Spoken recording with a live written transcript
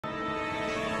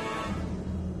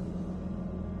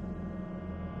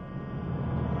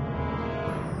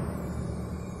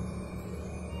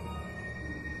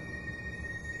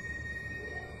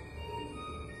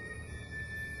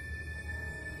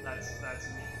that's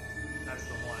me. That's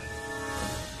the one.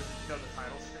 Just go to the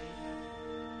title screen.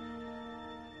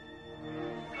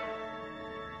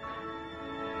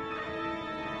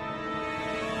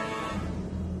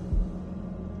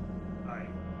 Alright.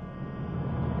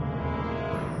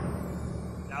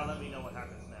 Now let me know what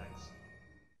happens next.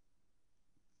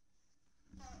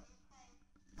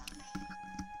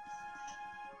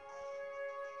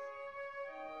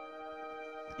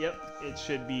 Yep, it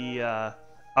should be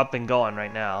up and going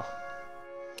right now.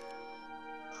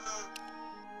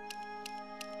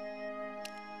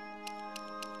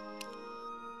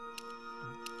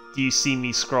 Do you see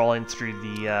me scrolling through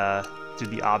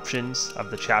the options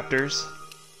of the chapters?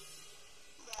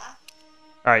 Yeah.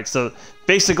 Alright, so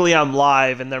basically I'm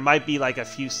live and there might be like a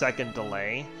few second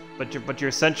delay, but you're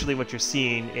essentially what you're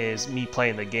seeing is me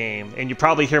playing the game. And you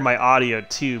probably hear my audio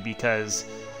too because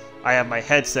I have my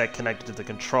headset connected to the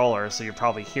controller, so you're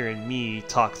probably hearing me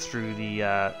talk through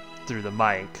the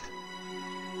mic.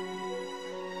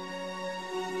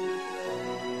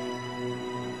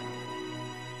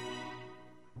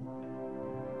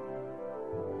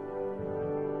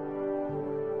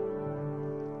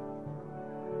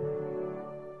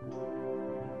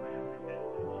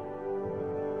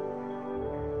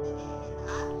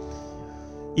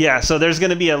 Yeah, so there's going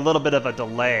to be a little bit of a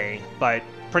delay, but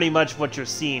pretty much what you're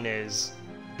seeing is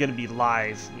going to be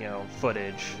live,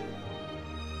 footage.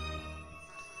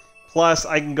 Plus,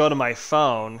 I can go to my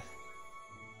phone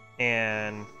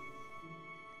and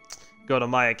go to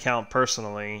my account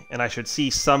personally, and I should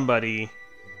see somebody,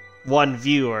 one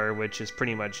viewer, which is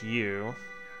pretty much you.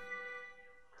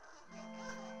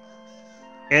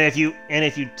 And if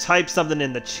you type something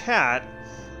in the chat,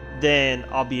 then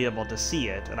I'll be able to see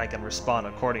it, and I can respond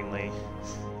accordingly.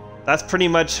 That's pretty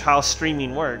much how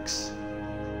streaming works.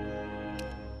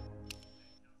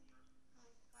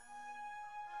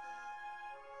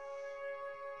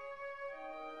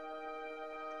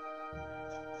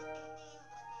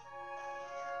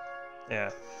 Yeah,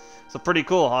 so pretty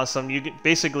cool, awesome. You get,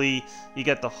 basically you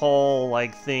get the whole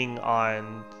like thing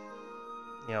on,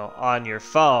 on your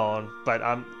phone, but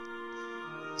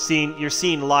you're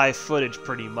seeing live footage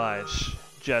pretty much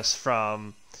just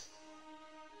from,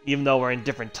 even though we're in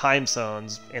different time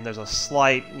zones and there's a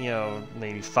slight,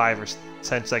 maybe 5 or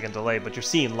 10-second delay, but you're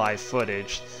seeing live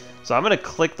footage. So I'm going to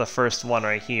click the first one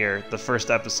right here, the first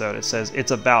episode. It says,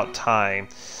 "It's About Time."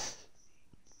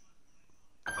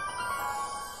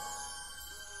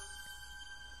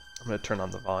 I'm going to turn on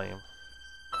the volume.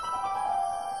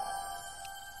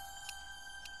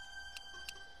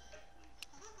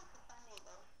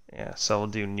 Yeah, so we'll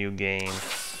do new game.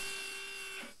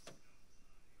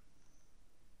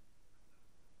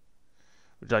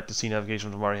 Would you like to see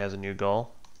notification when Marty has a new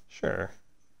goal? Sure.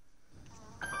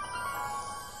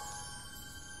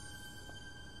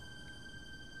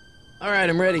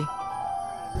 Alright, I'm ready.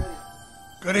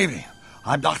 Good evening.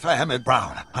 I'm Doctor Emmett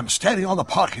Brown. I'm standing on the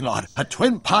parking lot at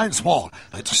Twin Pines Mall.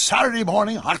 It's Saturday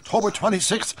morning, October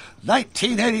 26th,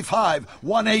 1985,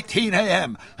 1:18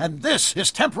 a.m. And this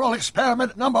is temporal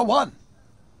experiment number 1.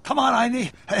 Come on,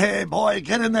 Einie. Hey, boy,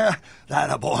 get in there.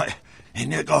 That a boy.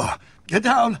 In you go. Get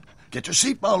down. Get your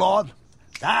seatbelt on.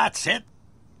 That's it.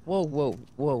 Whoa.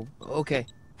 Okay.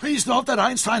 Please note that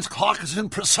Einstein's clock is in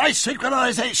precise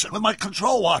synchronization with my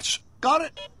control watch. Got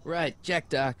it? Right, check,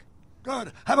 Doc.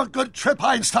 Good. Have a good trip,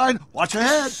 Einstein. Watch your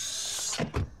head.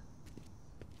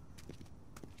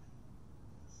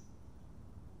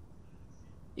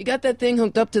 You got that thing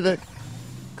hooked up to the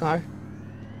car?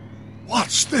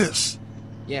 Watch this.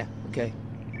 Yeah, okay.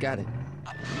 Got it.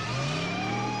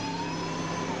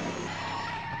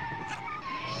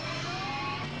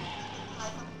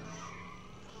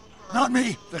 Not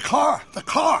me. The car. The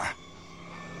car.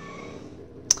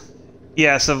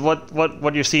 Yeah, so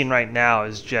what you're seeing right now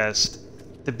is just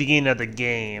the beginning of the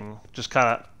game, just kind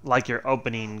of like your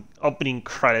opening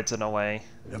credits in a way.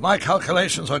 If my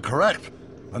calculations are correct,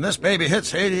 when this baby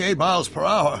hits 88 miles per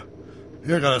hour,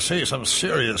 you're gonna see some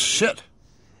serious shit.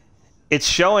 It's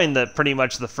showing pretty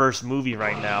much the first movie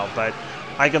right now, but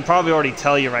I can probably already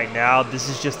tell you right now, this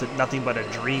is just nothing but a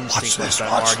dream sequence that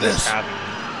Marty is having.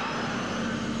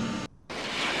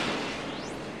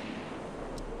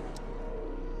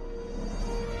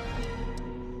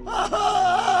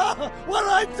 What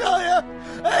did I tell you?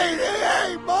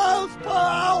 88 miles per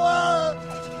hour!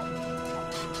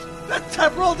 The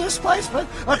temporal displacement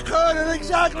occurred at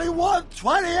exactly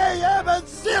 1:20 a.m. and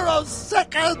 0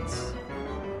 seconds!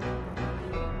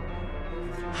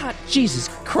 Ah, Jesus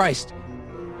Christ.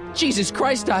 Jesus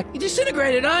Christ, Doc. You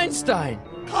disintegrated Einstein.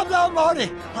 Calm down,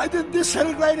 Marty. I didn't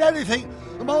disintegrate anything.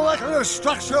 The molecular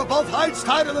structure of both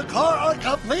Einstein and the car are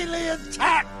completely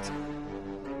intact.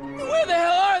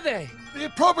 they? The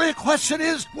appropriate question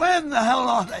is, when the hell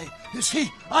are they? You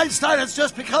see, Einstein has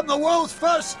just become the world's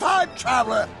first time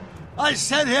traveler. I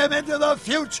sent him into the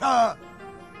future.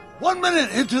 1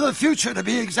 minute into the future, to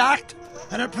be exact.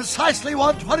 And at precisely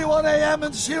 1:21 a.m.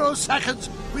 and 0 seconds,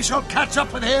 we shall catch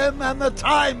up with him and the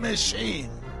time machine.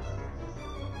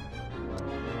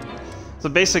 So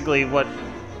basically, what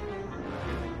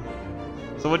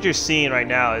you're seeing right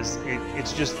now is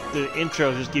it's just the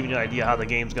intro, is just giving you an idea how the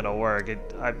game's gonna work.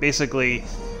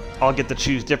 I'll get to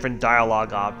choose different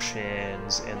dialogue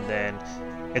options, and then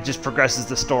it just progresses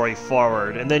the story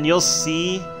forward. And then you'll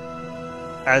see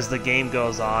as the game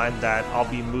goes on that I'll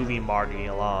be moving Marty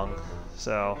along.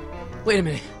 So. Wait a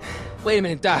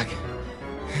minute, Doc.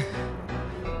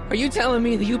 Are you telling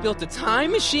me that you built a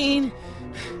time machine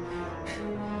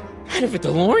out of a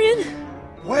DeLorean?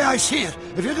 The way I see it,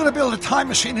 if you're going to build a time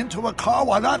machine into a car,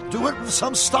 why not do it with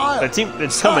some style?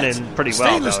 It's coming in pretty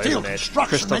well, though, stainless steel isn't it? construction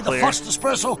Crystal made clear. the first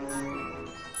espresso.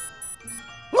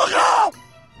 Look out!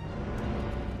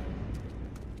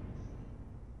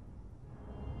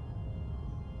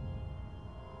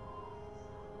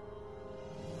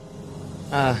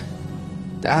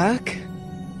 Doc?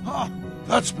 Huh,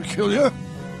 that's peculiar.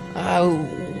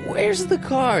 Where's the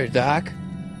car, Doc?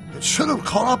 It should have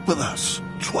caught up with us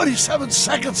 27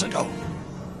 seconds ago.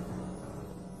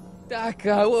 Doc,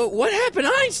 what happened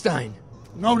to Einstein?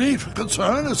 No need for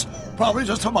concern. It's probably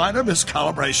just a minor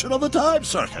miscalibration of the time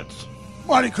circuits.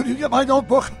 Marty, could you get my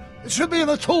notebook? It should be in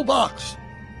the toolbox.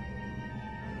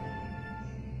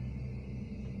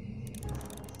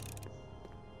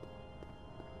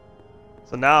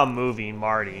 So now I'm moving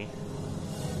Marty.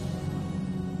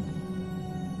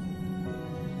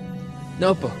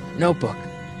 Notebook.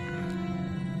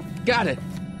 Got it.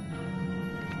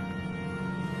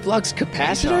 Flux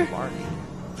capacitor? Marty.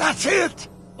 That's it!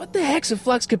 What the heck's a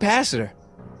flux capacitor?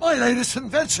 My latest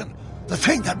invention. The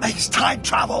thing that makes time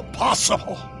travel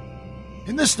possible.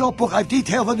 In this notebook, I've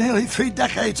detailed the nearly 3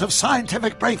 decades of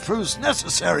scientific breakthroughs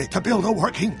necessary to build a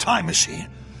working time machine.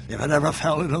 If it ever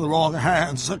fell into the wrong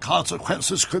hands, the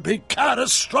consequences could be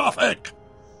catastrophic.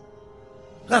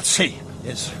 Let's see.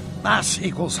 It's mass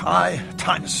equals I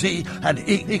times Z, and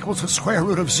E equals the square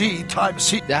root of Z times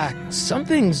C. Doc,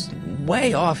 something's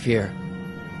way off here.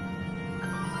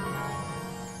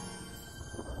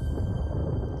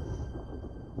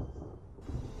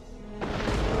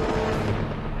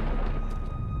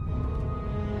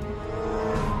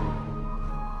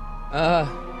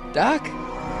 Doc?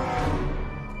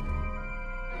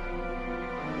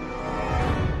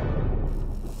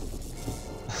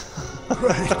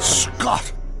 Great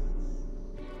Scott!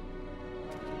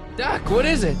 Doc, what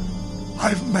is it?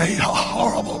 I've made a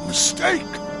horrible mistake.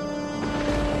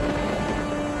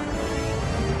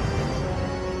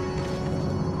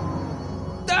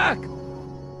 Doc!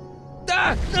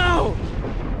 Doc, no!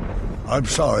 I'm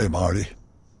sorry, Marty.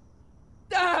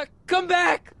 Doc, come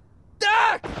back!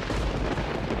 Doc!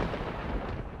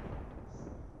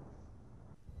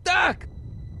 Doc!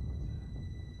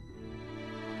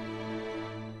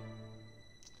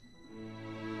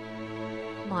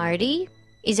 Marty,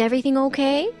 is everything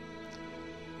okay?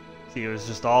 See, it was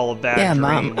just all a bad Yeah, dream,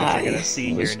 Mom, which you're gonna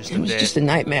see here in just a it was bit. just a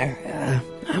nightmare.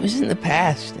 I was in the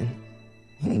past,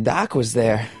 and Doc was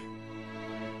there.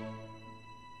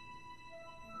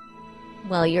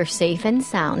 Well, you're safe and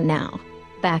sound now.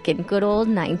 Back in good old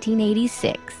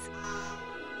 1986.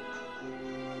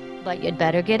 But you'd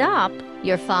better get up.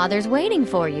 Your father's waiting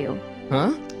for you.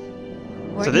 Huh?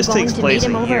 Weren't So this you going takes to place meet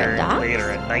him a over year at Doc's?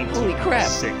 later in 1986. Holy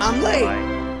crap, I'm late.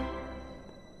 right?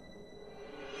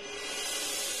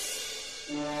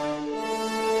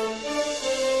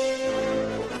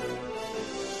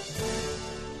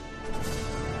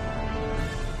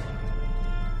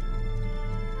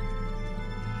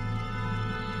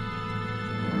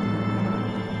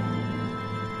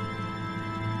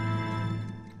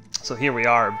 So here we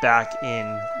are back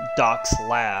in Doc's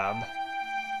lab,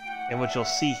 and what you'll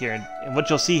see here,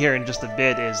 in just a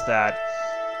bit, is that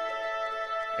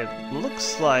it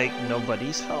looks like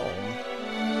nobody's home.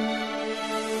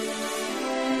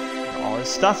 All his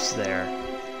stuff's there.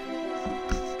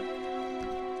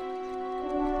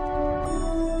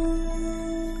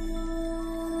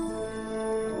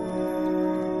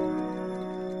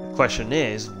 The question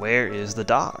is, where is the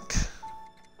Doc?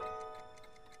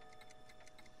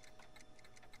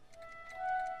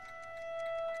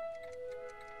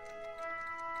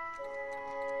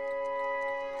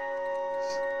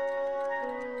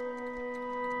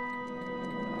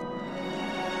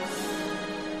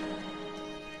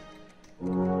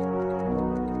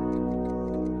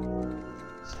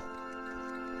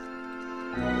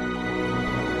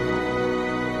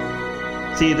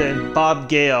 See, the Bob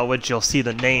Gale, which you'll see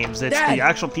the names, it's Dad, the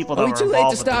actual people are that we were too late to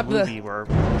involved with stop the movie were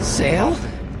Sale?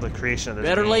 the creation of this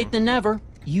Better game. late than never.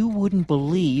 You wouldn't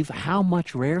believe how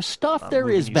much rare stuff there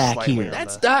moving is you back slightly here. on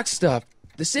That's the- Doc stuff.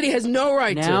 The city has no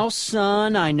right Now, to.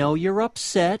 son, I know you're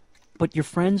upset, but your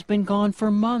friend's been gone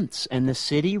for months, and the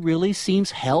city really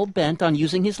seems hell-bent on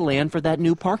using his land for that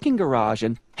new parking garage.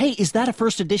 And, hey, is that a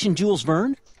first edition Jules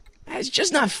Verne? It's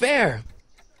just not fair.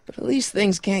 But at least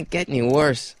things can't get any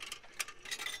worse.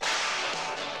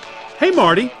 Hey,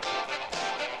 Marty.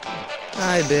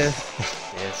 Hi,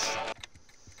 Biff. Yes.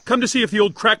 Come to see if the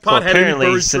old crackpot Well, had any apparently,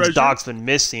 buried since treasure? Doc's been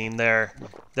missing, they're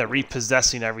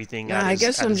repossessing everything Yeah, at I his,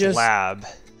 guess at I'm his just- lab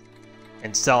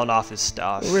and selling off his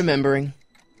stuff. Remembering.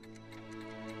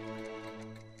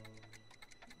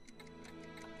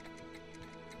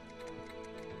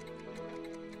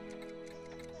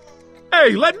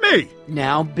 Hey, let me!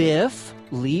 Now, Biff,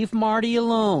 leave Marty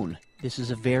alone. This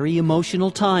is a very emotional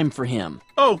time for him.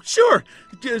 Oh, sure.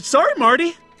 Sorry,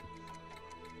 Marty.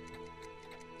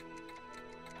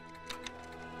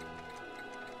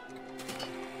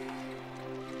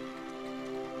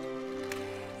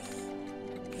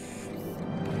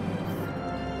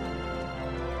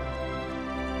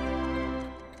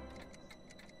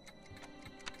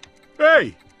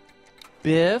 Hey,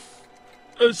 Biff?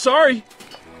 sorry.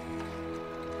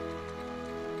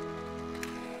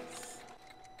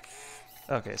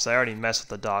 Okay, so I already messed with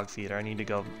the dog feeder. I need to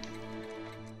go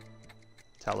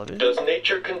television. Does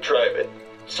nature contrive it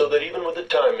so that even with a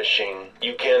time machine,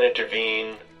 you can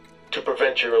intervene to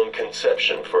prevent your own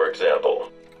conception, for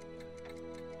example?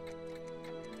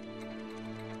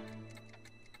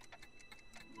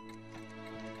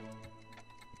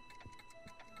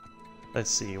 Let's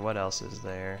see, what else is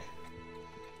there?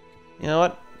 You know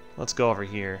what? Let's go over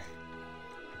here.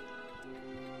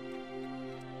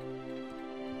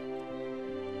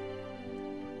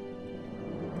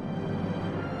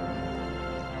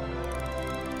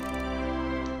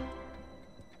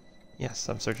 Yes,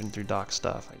 I'm searching through Doc's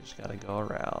stuff. I just gotta go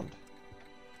around.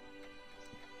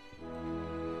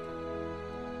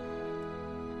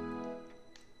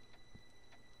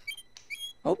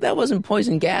 Hope that wasn't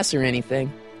poison gas or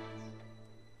anything.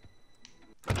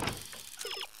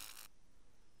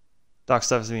 Doc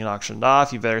stuff is being auctioned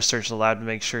off. You better search the lab to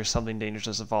make sure something dangerous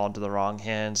doesn't fall into the wrong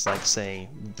hands, like, say,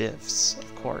 Biff's,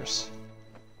 of course.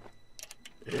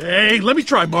 Hey, let me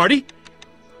try, Marty.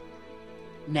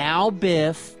 Now,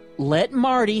 Biff, let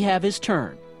Marty have his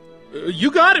turn.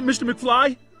 You got it, Mr.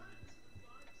 McFly.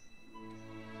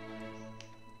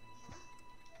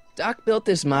 Doc built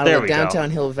this model There of we go.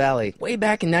 downtown Hill Valley way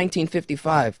back in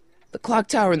 1955. The clock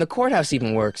tower in the courthouse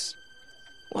even works.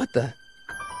 What the?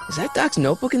 Is that Doc's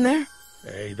notebook in there?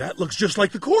 Hey, that looks just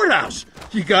like the courthouse.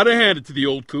 You gotta hand it to the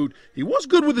old coot. He was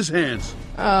good with his hands.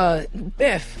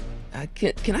 Biff,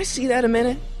 can I see that a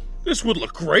minute? This would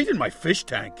look great in my fish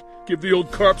tank. Give the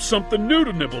old carp something new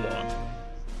to nibble on.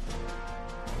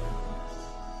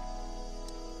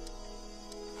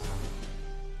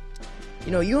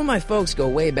 You know, you and my folks go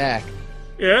way back.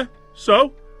 Yeah?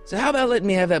 So? So how about letting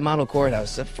me have that model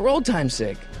courthouse, for old time's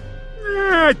sake?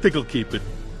 I think I'll keep it.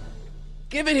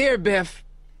 Give it here, Biff.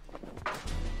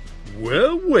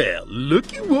 Well, well,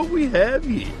 looky what we have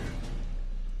here.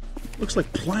 Looks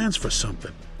like plans for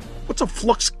something. What's a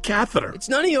flux catheter? It's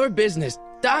none of your business.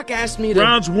 Doc asked me to...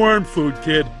 Brown's worm food,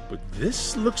 kid. But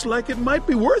this looks like it might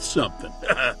be worth something.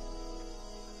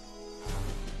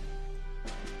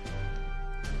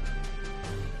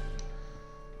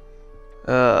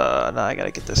 Now I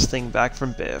gotta get this thing back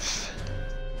from Biff.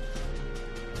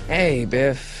 Hey,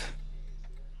 Biff.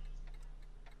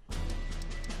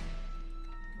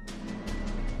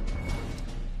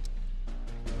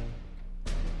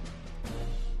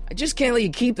 I just can't let you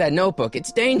keep that notebook.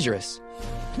 It's dangerous.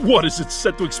 What, is it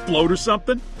set to explode or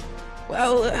something?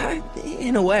 Well,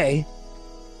 in a way.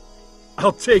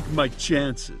 I'll take my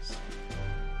chances.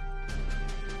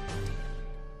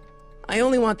 I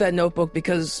only want that notebook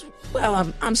because,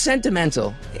 well, I'm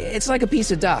sentimental. It's like a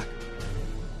piece of Doc.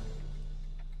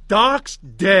 Doc's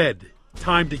dead.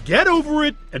 Time to get over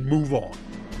it and move on.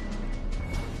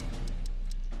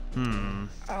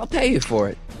 I'll pay you for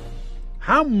it.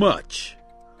 How much?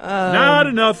 Not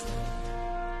enough.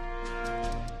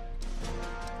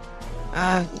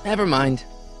 Never mind.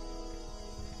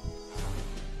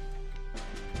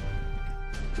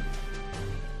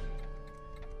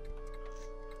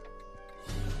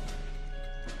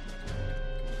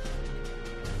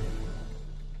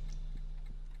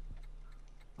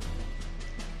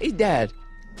 Hey, Dad.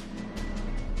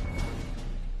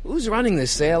 Who's running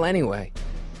this sale anyway?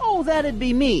 Oh, that'd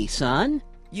be me, son.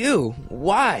 You.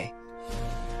 Why?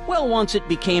 Well, once it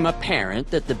became apparent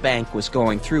that the bank was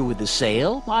going through with the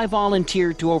sale, I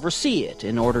volunteered to oversee it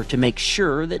in order to make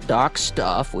sure that Doc's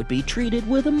stuff would be treated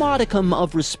with a modicum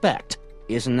of respect.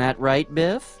 Isn't that right,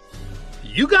 Biff?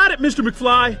 You got it, Mr.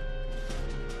 McFly.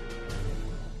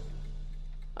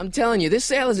 I'm telling you, this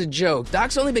sale is a joke.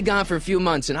 Doc's only been gone for a few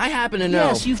months, and I happen to know...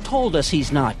 Yes, you've told us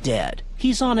he's not dead.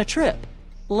 He's on a trip.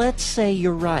 Let's say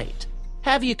you're right.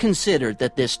 Have you considered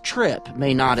that this trip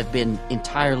may not have been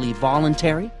entirely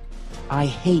voluntary? I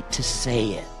hate to say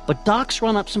it, but Doc's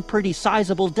run up some pretty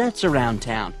sizable debts around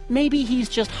town. Maybe he's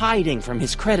just hiding from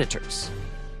his creditors.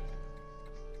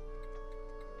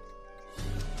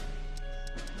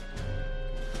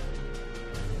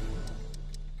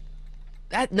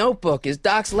 That notebook is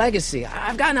Doc's legacy.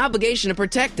 I've got an obligation to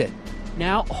protect it.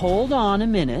 Now, hold on a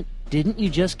minute. Didn't you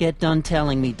just get done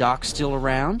telling me Doc's still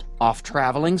around? Off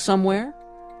traveling somewhere?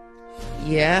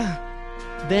 Yeah?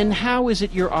 Then how is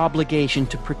it your obligation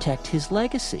to protect his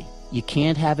legacy? You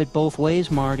can't have it both ways,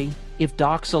 Marty. If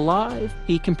Doc's alive,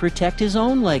 he can protect his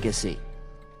own legacy.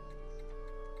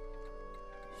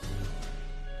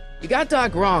 You got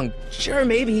Doc wrong. Sure,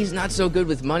 maybe he's not so good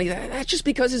with money. That's just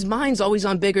because his mind's always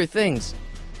on bigger things.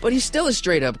 But he's still a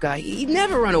straight-up guy. He'd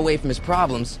never run away from his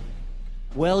problems.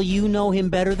 Well, you know him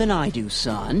better than I do,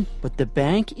 son. But the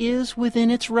bank is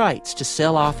within its rights to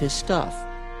sell off his stuff.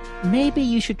 Maybe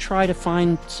you should try to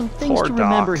find some things Poor to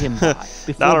remember Doc. him by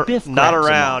before Biff not grabs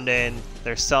him around, up. and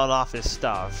they're selling off his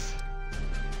stuff.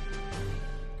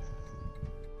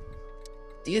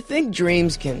 Do you think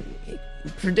dreams can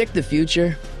predict the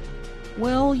future?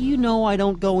 Well, you know I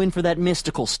don't go in for that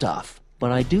mystical stuff,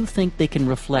 but I do think they can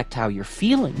reflect how you're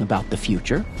feeling about the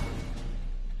future.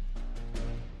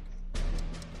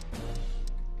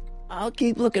 I'll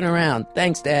keep looking around.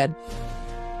 Thanks, Dad.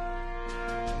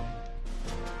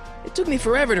 It took me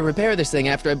forever to repair this thing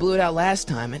after I blew it out last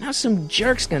time, and now some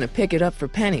jerk's gonna pick it up for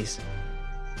pennies.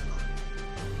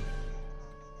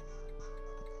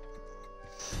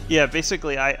 Yeah,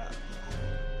 basically, I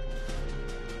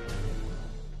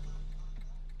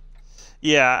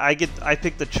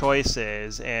pick the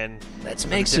choices and Let's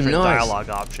make some different noise. dialogue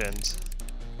options.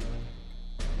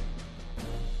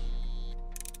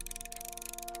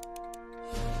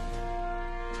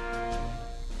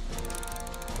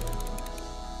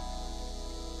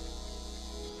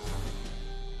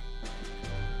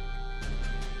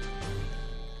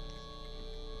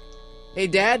 Hey,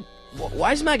 Dad,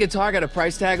 why's my guitar got a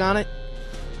price tag on it?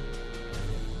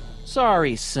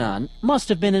 Sorry, son. Must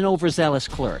have been an overzealous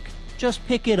clerk. Just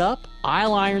pick it up.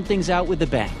 I'll iron things out with the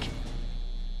bank.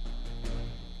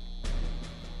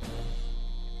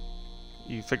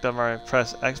 You picked up our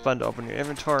press X button to open your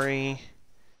inventory,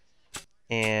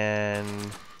 and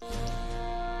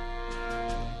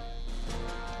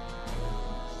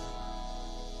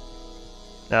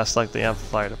now select the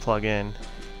amplifier to plug in.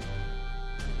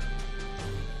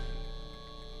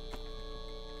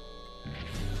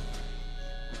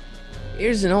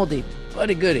 Here's an oldie, but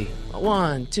a goodie.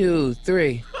 1, 2,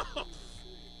 3.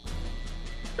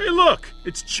 Hey, look,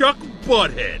 it's Chuck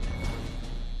Butthead.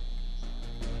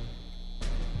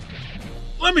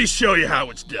 Let me show you how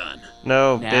it's done.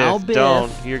 No, Now, Biff, Biff,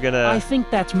 don't. You're gonna. I think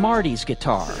that's Marty's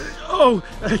guitar. Oh,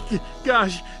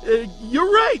 gosh,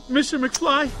 you're right, Mr.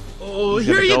 McFly. Oh, He's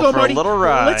gonna here you go go, for a Marty. little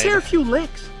ride. Let's hear a few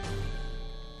licks.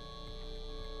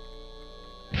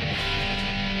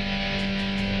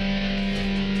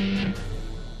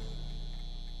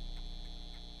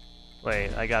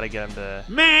 Wait, I gotta get him to.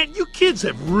 Man, you kids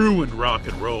have ruined rock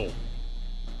and roll.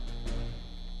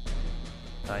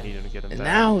 I need him to get him And back.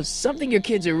 now, something your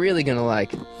kids are really gonna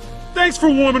like. Thanks for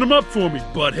warming them up for me,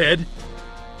 Butthead.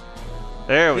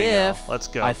 There we Biff, go. Let's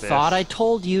go. I Biff. thought I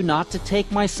told you not to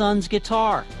take my son's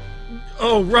guitar.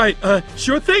 Oh, right.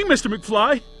 Sure thing, Mr.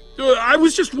 McFly. I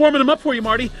was just warming them up for you,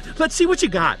 Marty. Let's see what you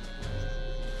got.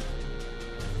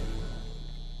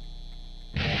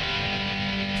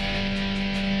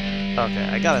 Okay,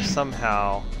 I gotta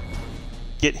somehow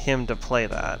get him to play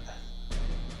that.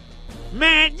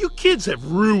 Man, you kids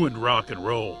have ruined rock and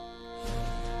roll.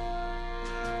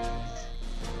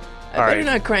 I better Alright.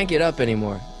 not crank it up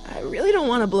anymore. I really don't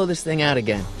want to blow this thing out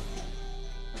again.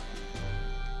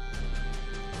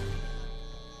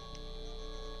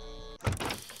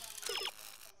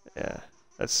 Yeah,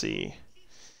 let's see.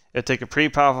 It'd take a pretty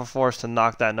powerful force to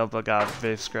knock that notebook out of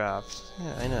Biff's grasp.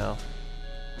 Yeah, I know.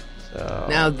 So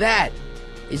Now that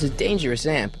is a dangerous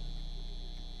amp.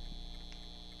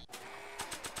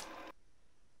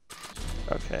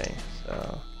 okay,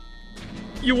 so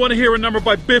You want to hear a number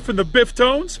by Biff and the Biff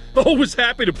Tones? Always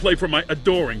happy to play for my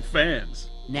adoring fans.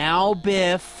 Now,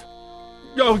 Biff.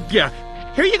 Oh, yeah.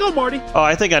 Here you go, Marty. Oh,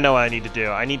 I think I know what I need to do.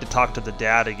 I need to talk to the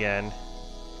dad again.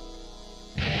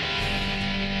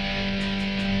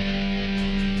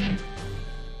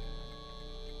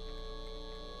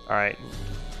 Alright.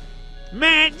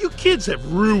 Man, you kids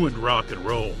have ruined rock and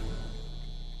roll.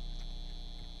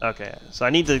 Okay, so I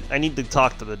need to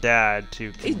talk to the dad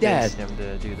to convince him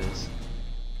to do this.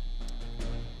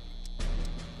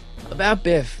 About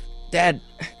Biff. Dad,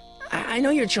 I know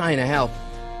you're trying to help.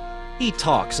 He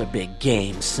talks a big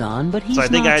game, son, but he's So I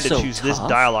think not I had to so choose tough. this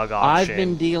dialogue option. I've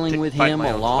been dealing to with fight him my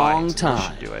a own long fight, so I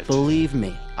time. should do it. Believe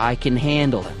me, I can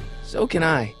handle him. So can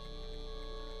I.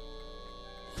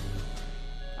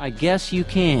 I guess you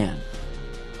can.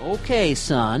 Okay,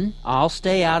 son, I'll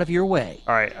stay out of your way.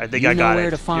 Alright, I think You I got know where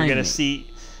it. to find You're gonna me. see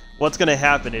what's gonna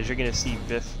happen is you're gonna see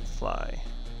Biff fly.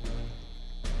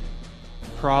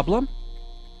 Problem?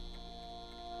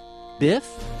 Biff?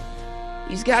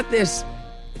 He's got this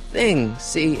thing,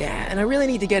 see, and I really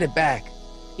need to get it back.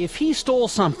 If he stole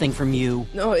something from you...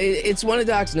 No, it's one of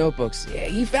Doc's notebooks. Yeah,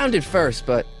 he found it first,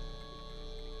 but...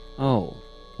 Oh,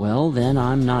 well then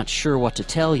I'm not sure what to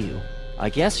tell you. I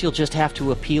guess you'll just have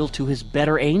to appeal to his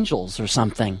better angels or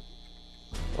something.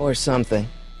 Or something.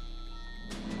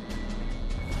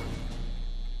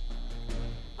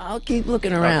 I'll keep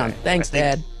looking around. Okay, Thanks,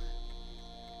 Dad.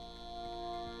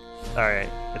 Alright,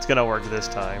 it's gonna work this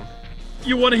time.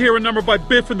 You want to hear a number by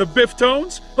Biff and the Biff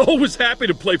Tones? Always happy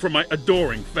to play for my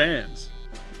adoring fans.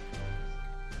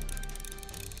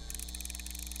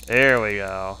 There we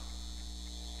go.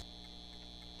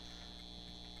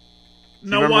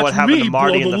 Now remember watch what happened me to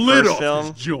Marty blow in the the lid first off film?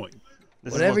 this joint.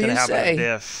 This Whatever is you what's gonna happen say. to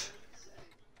Biff.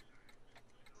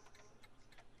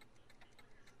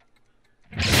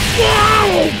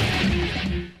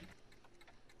 Whoa!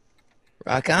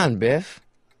 Rock on, Biff.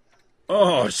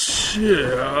 Oh, shit.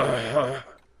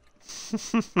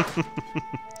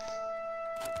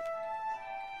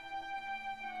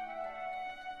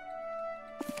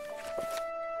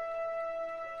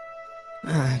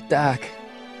 Doc,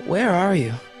 where are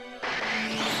you?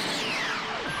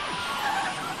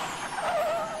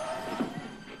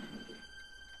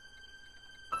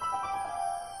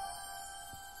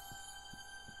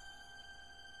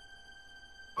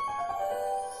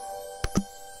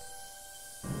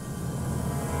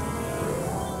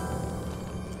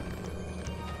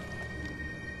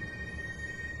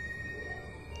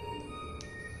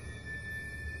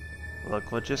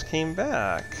 Look what just came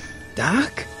back.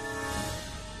 Doc?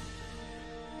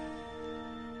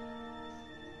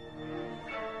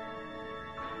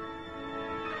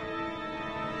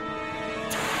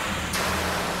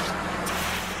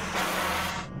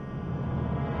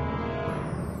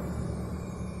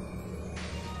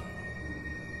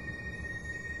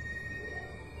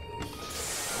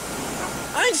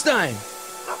 Einstein!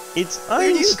 It's Einstein. Where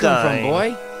did you come from,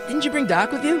 boy? Didn't you bring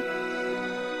Doc with you?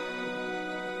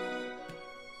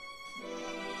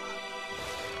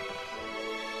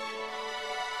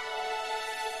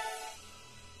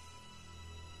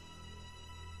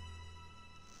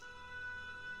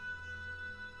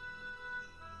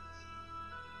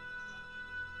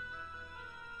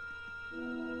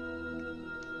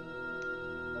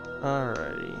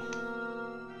 Alrighty.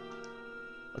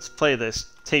 Let's play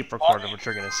this tape recorder, which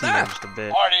you're going to see in just a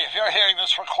bit. Marty, if you're hearing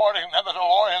this recording, then the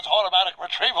DeLorean's automatic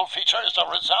retrieval feature is a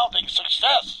resounding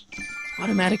success.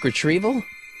 Automatic retrieval?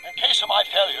 In case of my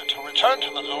failure to return to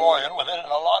the DeLorean within an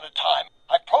allotted time,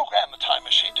 I programmed the time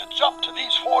machine to jump to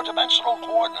these four-dimensional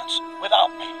coordinates without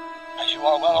me. As you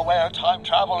are well aware, time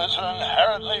travel is an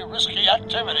inherently risky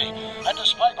activity, and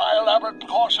despite my elaborate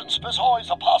precautions, there's always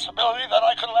a possibility that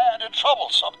I could land in trouble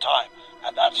sometime.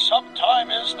 And that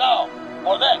sometime is now,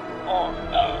 or then, or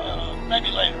maybe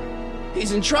later.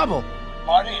 He's in trouble.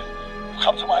 Marty, you've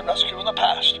come to my rescue in the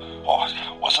past, or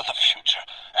was it the future?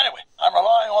 Anyway, I'm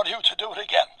relying on you to do it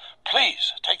again.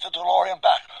 Please take the DeLorean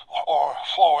back, or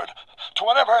forward, to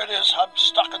whenever it is I'm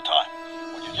stuck in time.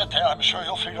 When you get there, I'm sure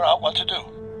you'll figure out what to do.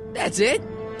 That's it?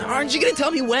 Aren't you gonna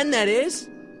tell me when that is?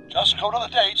 Just go to the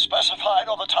date specified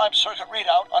on the time circuit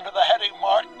readout under the heading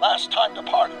marked Last Time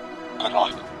Departed. Good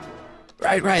luck.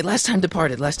 Right. Last time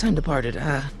departed. Oh,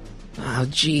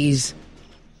 jeez.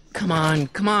 Come on.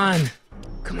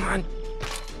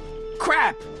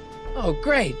 Crap! Oh,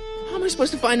 great. How am I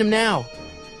supposed to find him now?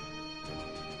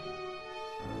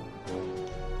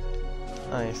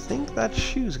 I think that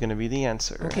shoe's going to be the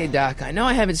answer. Okay, Doc, I know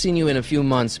I haven't seen you in a few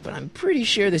months, but I'm pretty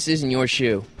sure this isn't your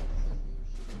shoe.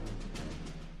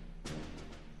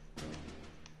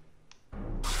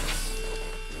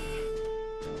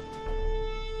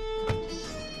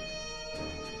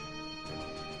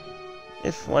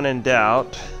 If when in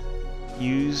doubt,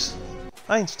 use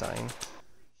Einstein.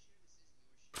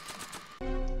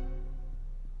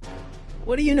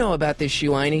 What do you know about this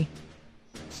shoe, Einie?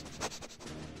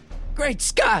 Great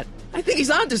Scott! I think he's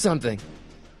onto something.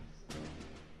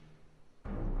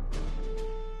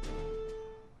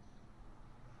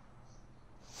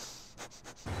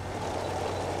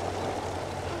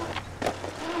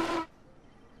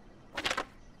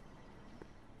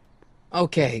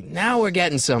 Okay, now we're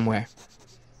getting somewhere.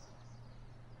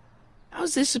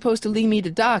 How's this supposed to lead me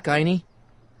to Doc, Einie?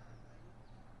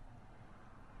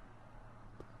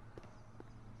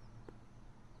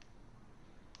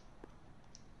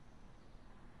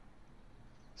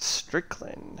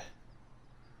 Strickland.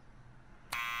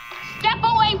 Step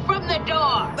away from the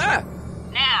door! Ah!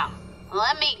 Now,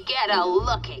 let me get a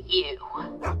look at you.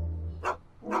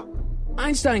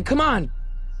 Einstein, come on!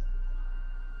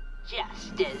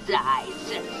 Just as I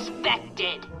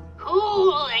suspected.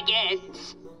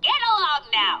 Hooligans! Get along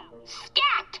now!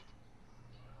 Scat!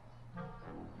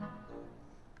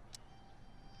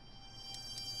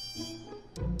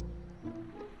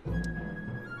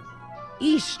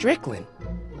 E. Strickland?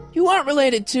 You aren't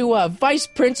related to, Vice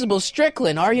Principal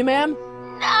Strickland, are you, ma'am?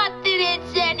 Not that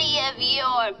it's any of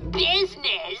your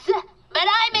business, but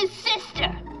I'm his sister,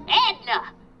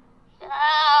 Edna.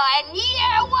 Oh, and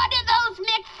you're one of those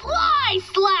McFly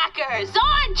slackers,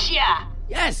 aren't ya?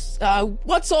 Yes,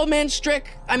 what's old man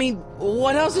I mean,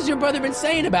 what else has your brother been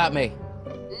saying about me?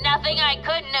 Nothing I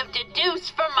couldn't have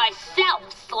deduced for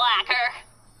myself, slacker.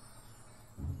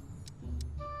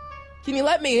 Can you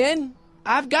let me in?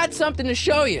 I've got something to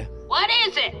show you. What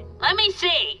is it? Let me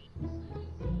see.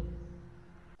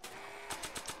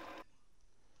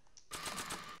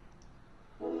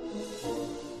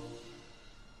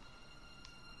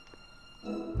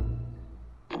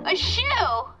 A shoe?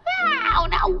 Wow,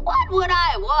 now what would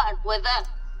I want with a...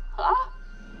 Huh?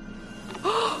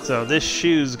 So this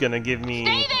shoe's gonna give me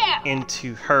Stay there!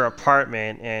 into her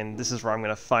apartment, and this is where I'm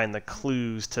gonna find the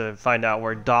clues to find out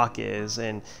where Doc is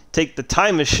and take the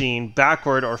time machine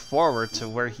backward or forward to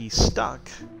where he's stuck.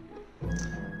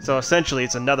 So essentially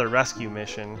it's another rescue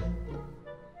mission.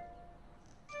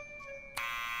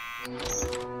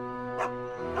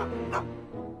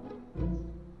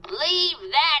 Leave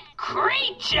that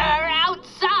creature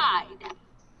outside!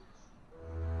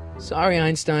 Sorry,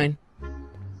 Einstein.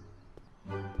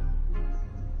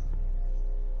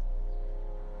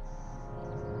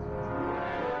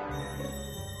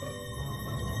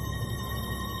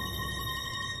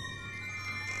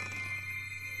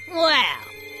 Well,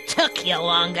 took you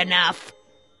long enough.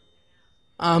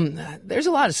 There's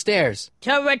a lot of stairs.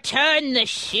 To return the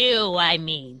shoe, I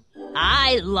mean.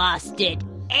 I lost it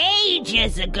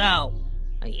ages ago.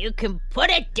 You can put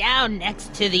it down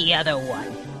next to the other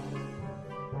one.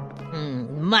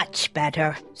 Much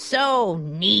better. So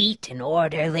neat and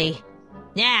orderly.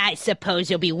 I suppose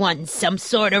you'll be wanting some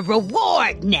sort of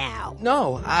reward now.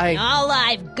 No, All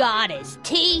I've got is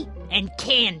tea and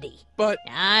candy. But...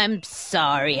 I'm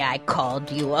sorry I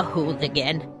called you a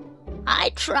hooligan.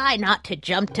 I try not to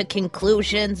jump to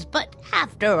conclusions, but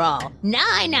after all,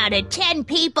 9 out of 10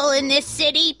 people in this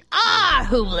city are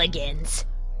hooligans.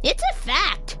 It's a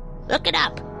fact. Look it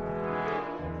up.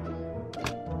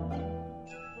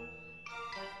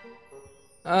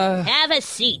 Have a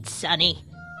seat, Sonny.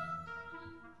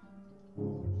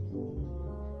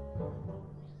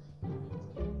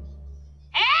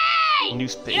 Hey!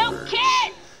 Newspapers. You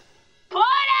kids! Put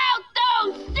out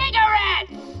those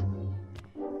cigarettes!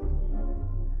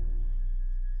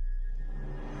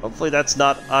 Hopefully that's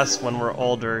not us when we're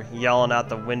older yelling out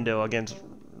the window against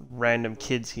random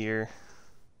kids here.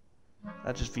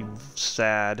 That'd just be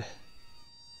sad.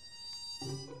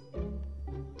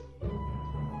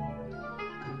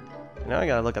 Now I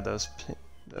gotta look at those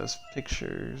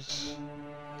pictures.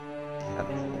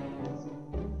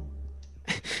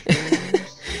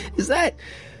 Is that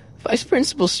Vice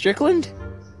Principal Strickland?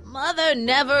 Mother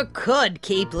never could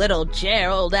keep little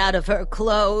Gerald out of her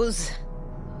clothes.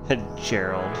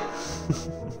 Gerald.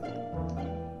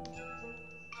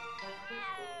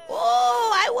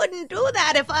 Oh, I wouldn't do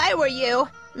that if I were you.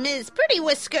 Miss Pretty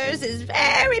Whiskers is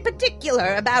very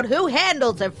particular about who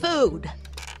handles her food.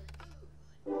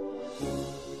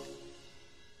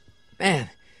 Man,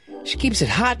 she keeps it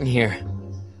hot in here.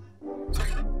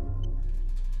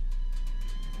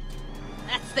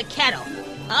 That's the kettle.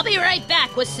 I'll be right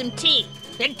back with some tea.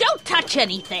 And don't touch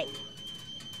anything.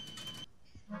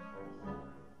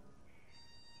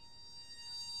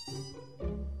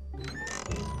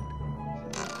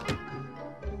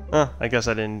 I guess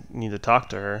I didn't need to talk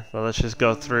to her. Well, let's just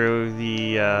go through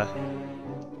the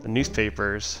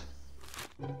newspapers.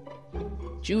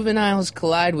 Juveniles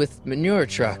collide with manure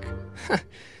truck.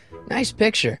 Nice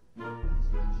picture.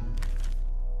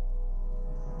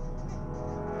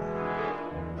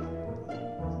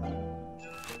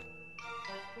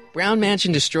 Brown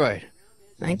Mansion destroyed.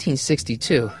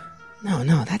 1962.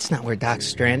 No, that's not where Doc's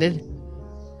stranded.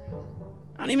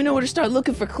 I don't even know where to start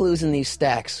looking for clues in these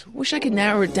stacks. Wish I could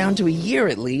narrow it down to a year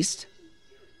at least.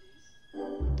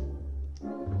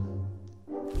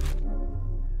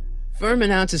 Firm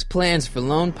announces plans for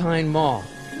Lone Pine Mall.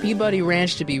 Peabody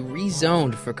Ranch to be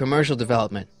rezoned for commercial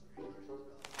development.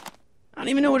 I don't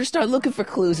even know where to start looking for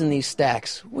clues in these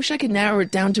stacks. Wish I could narrow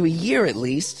it down to a year at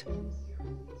least.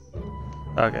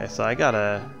 Okay, so I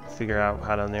gotta figure out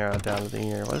how to narrow it down to the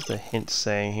year. What's the hint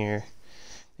saying here?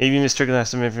 Maybe Mr. Strickland has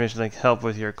some information like help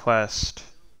with your quest.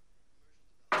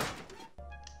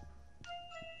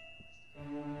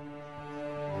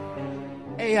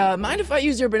 Hey, mind if I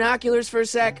use your binoculars for a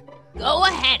sec? Go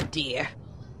ahead, dear.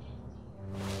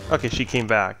 Okay, she came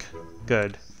back.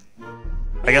 Good.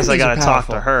 I guess I gotta talk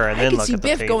to her and then look at the paper. I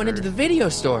can see Biff going into the video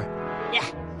store. Yeah,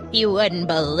 you wouldn't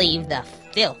believe the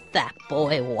filth that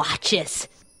boy watches.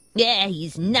 Yeah,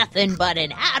 he's nothing but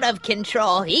an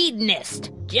out-of-control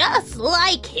hedonist, just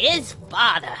like his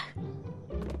father.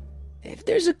 If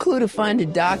there's a clue to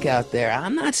finding Doc out there,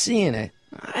 I'm not seeing it.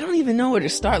 I don't even know where to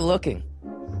start looking.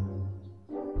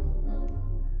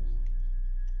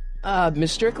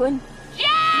 Miss Strickland?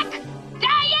 Jack!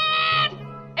 Diane!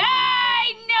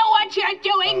 I know what you're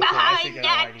doing behind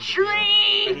that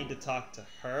tree! I need to talk to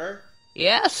her.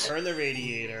 Yes? Turn the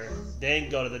radiator, then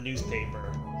go to the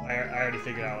newspaper. I already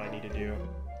figured out what I need to do.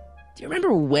 Do you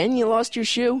remember when you lost your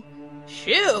shoe?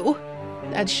 Shoe?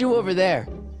 That shoe over there.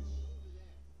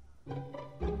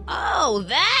 Oh,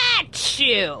 that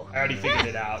shoe! I already figured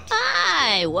it out.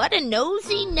 Hi, what a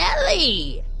nosy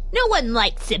Nelly! No one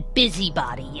likes a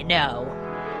busybody, you know.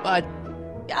 But...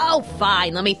 Oh,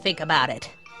 fine, let me think about it.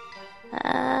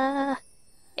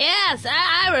 Yes,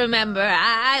 I remember.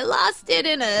 I lost it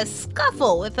in a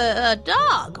scuffle with a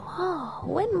dog. Oh,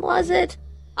 when was it?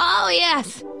 Oh,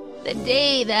 yes, the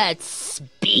day that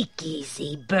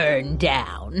speakeasy burned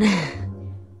down.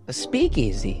 A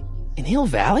speakeasy? In Hill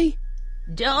Valley?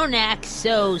 Don't act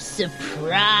so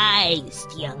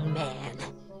surprised, young man.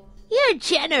 Your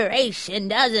generation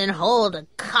doesn't hold a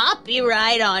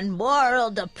copyright on moral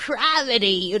depravity,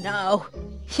 you know.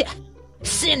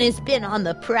 Sin has been on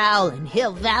the prowl in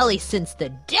Hill Valley since the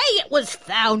day it was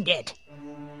founded.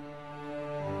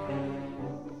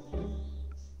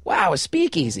 Wow, a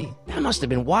speakeasy. That must have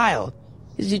been wild.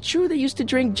 Is it true they used to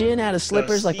drink gin out of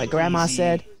slippers like my grandma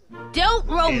said? Don't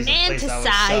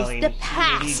romanticize the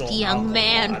past, young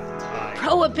man.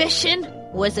 Prohibition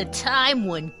was a time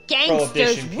when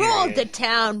gangsters ruled the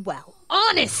town while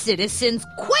honest citizens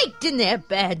quaked in their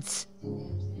beds.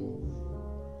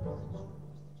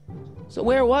 So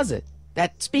where was it?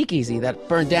 That speakeasy that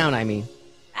burned down, I mean.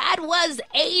 That was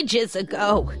ages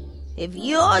ago. If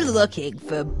you're looking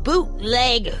for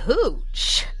bootleg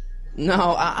hooch.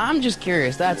 No, I'm just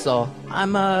curious, that's all.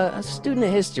 I'm a student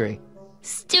of history.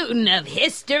 Student of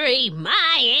history?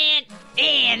 My Aunt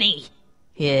Fanny.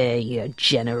 Yeah, your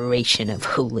generation of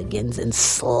hooligans and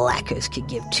slackers could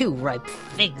give two ripe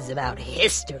figs about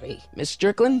history. Miss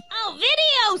Strickland? Oh,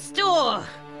 video store!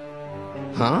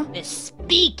 Huh? The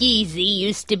speakeasy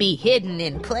used to be hidden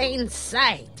in plain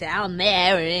sight down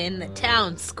there in the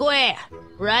town square.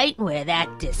 Right where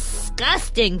that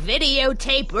disgusting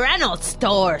videotape rental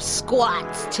store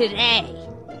squats today.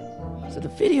 So the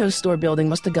video store building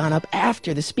must have gone up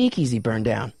after the speakeasy burned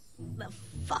down. The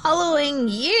following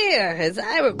year, as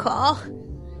I recall.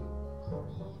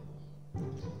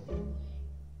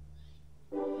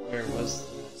 Where was...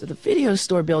 So the video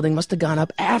store building must have gone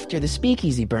up after the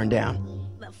speakeasy burned down.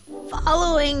 The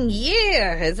following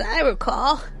year, as I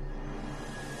recall.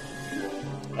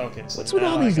 Okay, so what's with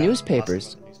all these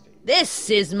newspapers? This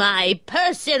is my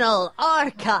personal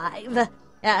archive.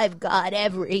 I've got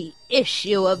every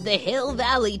issue of the Hill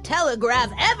Valley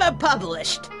Telegraph ever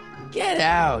published. Get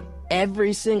out.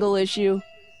 Every single issue?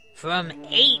 From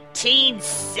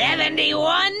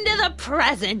 1871 to the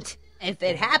present. If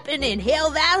it happened in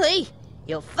Hill Valley,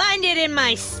 you'll find it in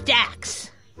my stacks.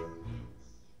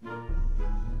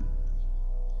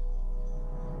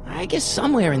 I guess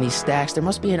somewhere in these stacks there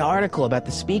must be an article about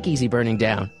the speakeasy burning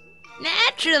down.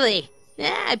 Naturally.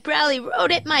 I probably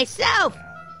wrote it myself.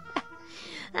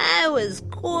 I was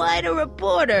quite a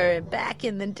reporter back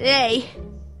in the day.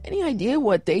 Any idea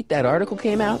what date that article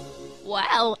came out?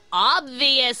 Well,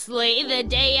 obviously the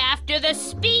day after the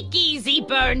speakeasy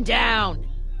burned down.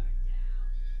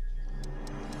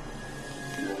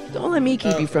 Don't let me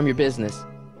keep you from your business.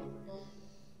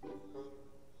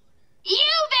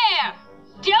 You there!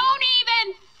 Don't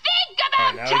even think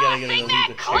about tossing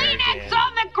that Kleenex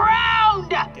on the ground!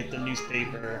 Get the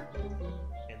newspaper,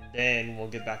 and then we'll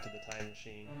get back to the time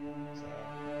machine. So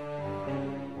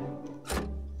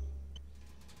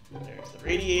there's the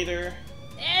radiator.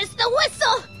 There's the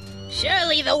whistle!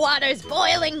 Surely the water's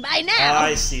boiling by now!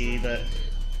 I see that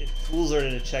it fools her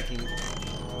into checking.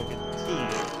 Look at the tea.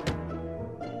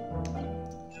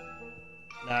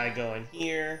 Now I go in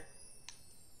here.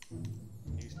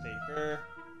 Newspaper.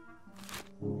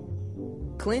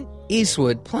 Clint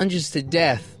Eastwood plunges to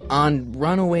death on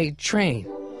runaway train.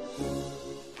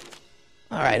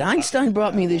 Alright, Einstein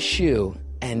brought me this shoe,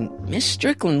 and Miss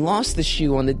Strickland lost the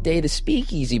shoe on the day the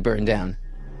speakeasy burned down.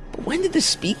 But when did the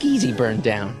speakeasy burn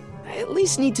down? I at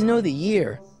least need to know the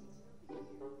year.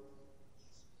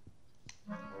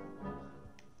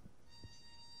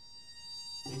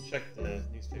 Let me check the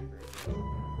newspaper.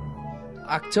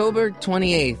 October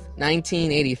 28th,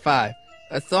 1985.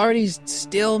 Authorities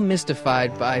still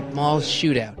mystified by mall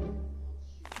shootout.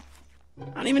 I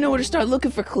don't even know where to start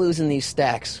looking for clues in these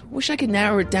stacks. Wish I could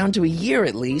narrow it down to a year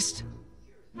at least.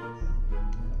 Okay,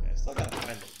 I still gotta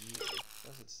find the year. What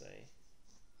does it say?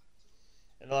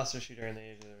 And the last shooter in the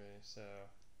age of the race, so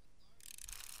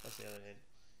what's the other hint?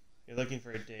 You're looking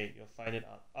for a date, you'll find it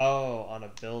on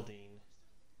a building.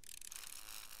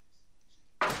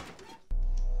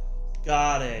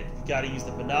 Got it. You gotta use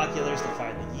the binoculars to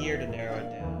find the year to narrow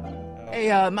it down. Oh.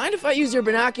 Hey, mind if I use your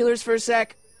binoculars for a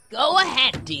sec? Go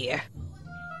ahead, dear.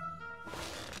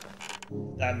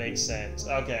 That makes sense.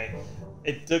 Okay.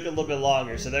 It took a little bit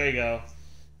longer, so there you go.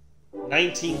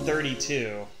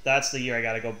 1932. That's the year I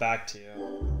gotta go back to.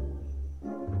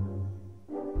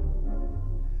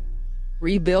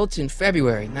 Rebuilt in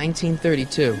February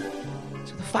 1932.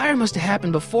 So the fire must have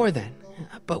happened before then.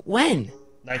 But when?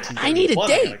 I need a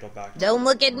date! Don't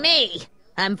look at me!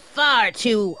 I'm far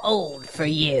too old for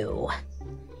you.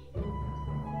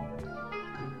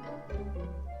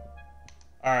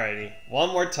 Alrighty, one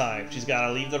more time. She's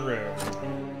gotta leave the room.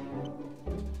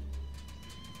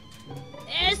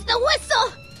 There's the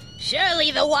whistle!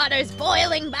 Surely the water's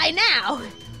boiling by now.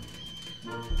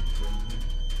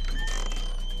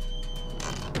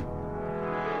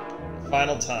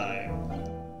 Final time.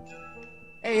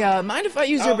 Hey, mind if I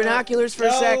use your binoculars for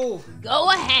a sec? Go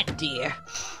ahead, dear.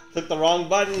 Click the wrong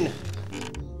button.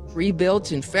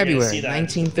 Rebuilt in February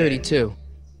 1932.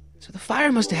 So the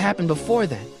fire must have happened before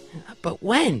then. But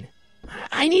when?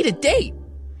 I need a date.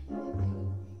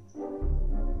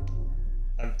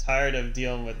 I'm tired of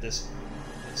dealing with this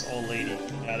old lady. We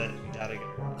gotta get her.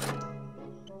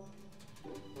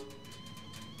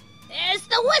 There's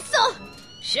the whistle!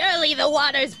 Surely the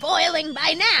water's boiling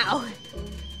by now.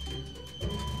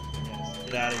 Yes,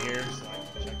 get out of here so I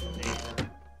can check the date.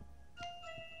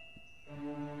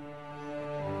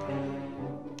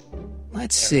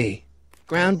 Let's see.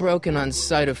 Ground broken on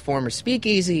site of former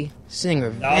speakeasy.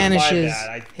 Singer vanishes.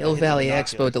 Hill Valley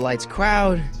Expo delights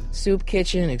crowd. Soup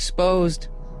kitchen exposed.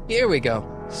 Here we go.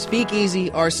 Speakeasy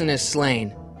arsonist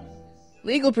slain.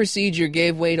 Legal procedure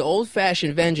gave way to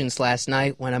old-fashioned vengeance last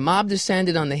night when a mob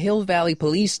descended on the Hill Valley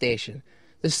police station.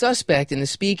 The suspect in the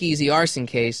speakeasy arson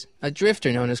case, a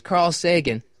drifter known as Carl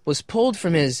Sagan, was pulled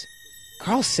from his...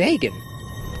 Carl Sagan?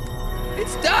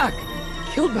 It's Doc!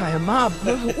 Killed by a mob.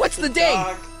 What's the date?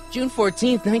 Doc. June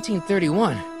 14th,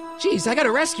 1931. Jeez, I gotta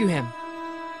rescue him.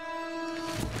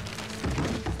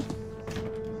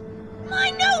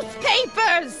 My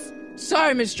newspapers!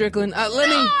 Sorry, Miss Strickland. Let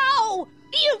me... No!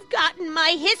 You've gotten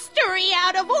my history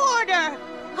out of order!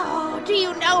 Oh, do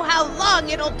you know how long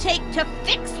it'll take to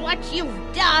fix what you've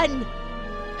done?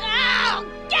 Oh,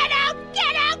 get out!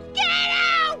 Get out! Get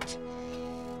out!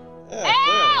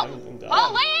 Help!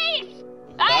 Police!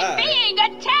 I'm being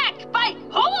attacked by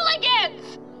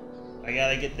hooligans! I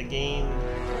gotta get the game.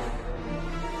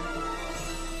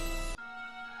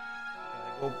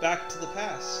 Gotta go back to the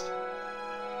past.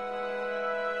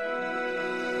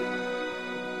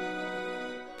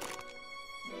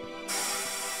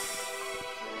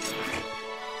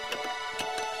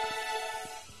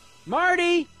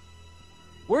 Marty!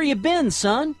 Where you been,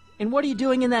 son? And what are you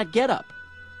doing in that getup?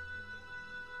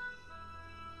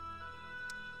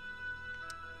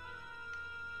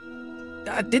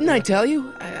 Didn't I tell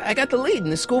you? I got the lead in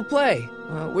the school play.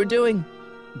 We're doing...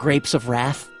 Grapes of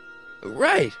Wrath?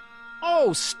 Right.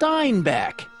 Oh,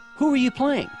 Steinbeck! Who are you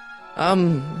playing?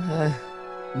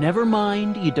 Never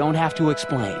mind, you don't have to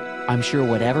explain. I'm sure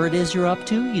whatever it is you're up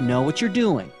to, you know what you're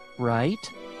doing, right?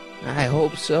 I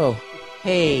hope so.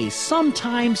 Hey,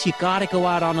 sometimes you gotta go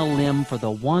out on a limb for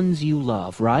the ones you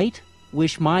love, right?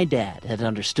 Wish my dad had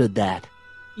understood that.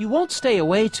 You won't stay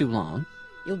away too long.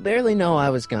 You'll barely know I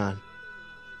was gone.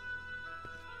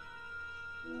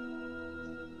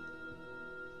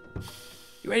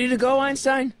 You ready to go,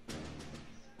 Einstein?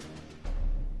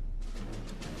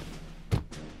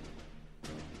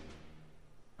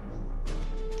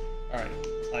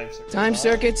 Time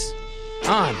circuits?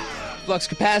 On. Flux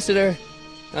capacitor?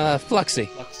 Fluxy.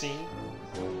 Fluxine.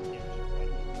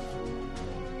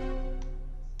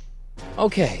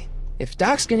 Okay, if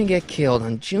Doc's gonna get killed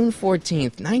on June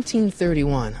 14th,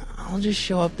 1931, I'll just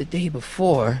show up the day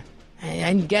before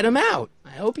and get him out.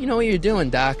 I hope you know what you're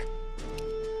doing, Doc.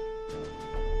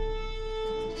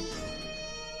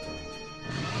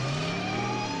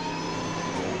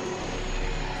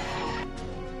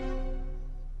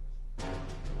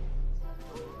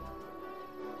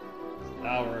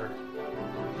 Now we're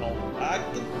going back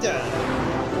in time.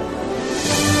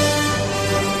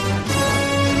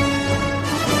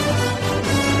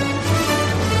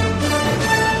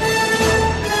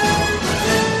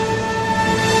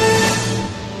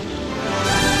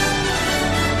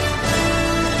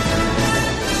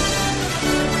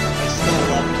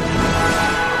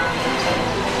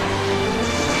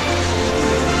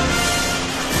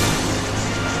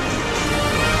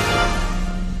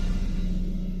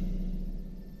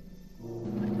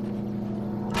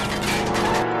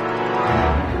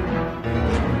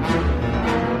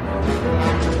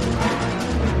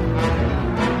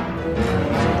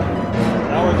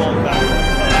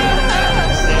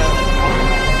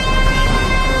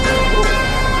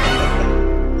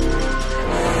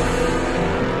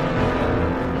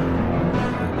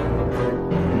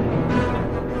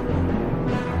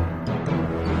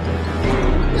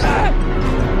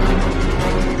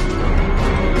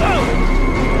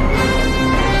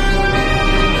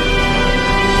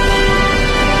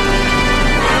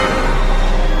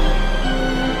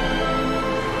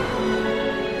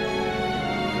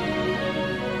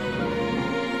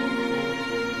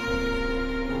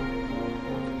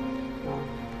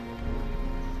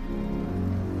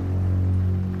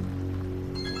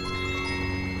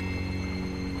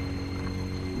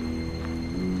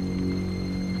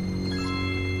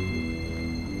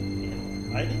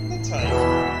 Hiding the tiger.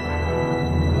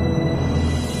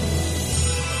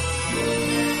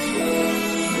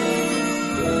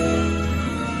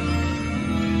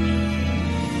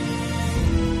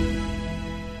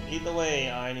 Lead the way,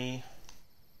 Einie.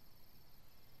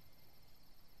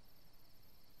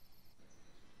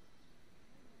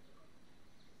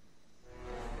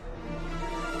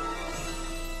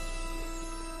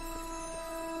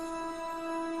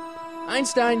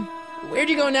 Einstein, where'd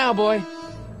you go now, boy?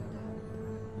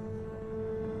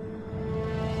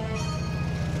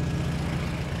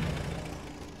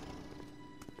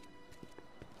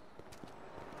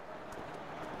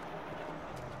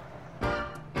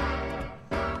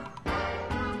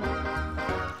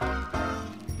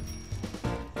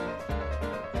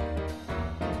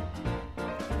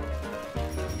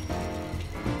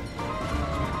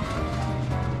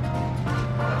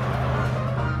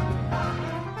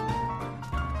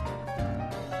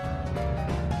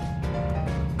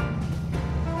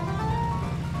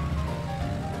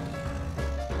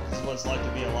 What it's like to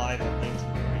be alive in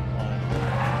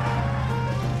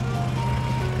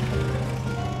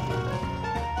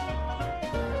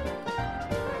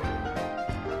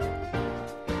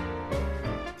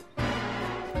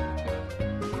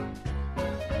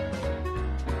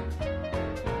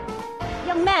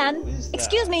Young man!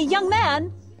 Excuse me, young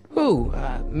man! Who,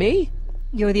 me?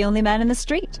 You're the only man in the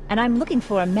street, and I'm looking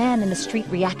for a man-in-the-street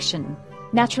reaction.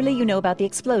 Naturally, you know about the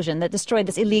explosion that destroyed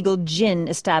this illegal gin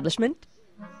establishment.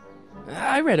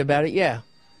 I read about it, yeah.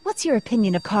 What's your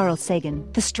opinion of Carl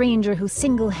Sagan, the stranger who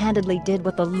single-handedly did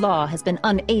what the law has been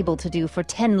unable to do for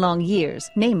 10 long years,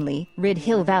 namely, rid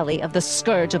Hill Valley of the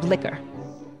scourge of liquor?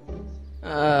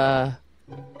 I'm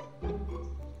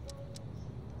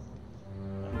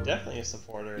definitely a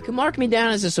supporter. You can mark me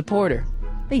down as a supporter.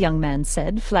 The young man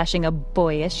said, flashing a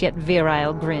boyish yet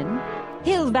virile grin.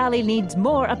 Hill Valley needs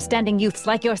more upstanding youths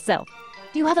like yourself.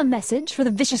 Do you have a message for the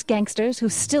vicious gangsters who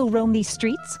still roam these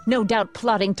streets, no doubt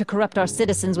plotting to corrupt our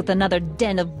citizens with another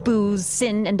den of booze,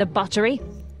 sin, and debauchery?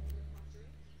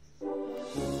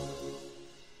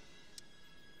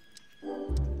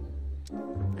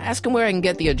 Ask him where I can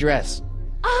get the address.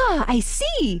 Ah, I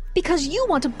see! Because you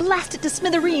want to blast it to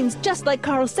smithereens just like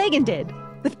Carl Sagan did.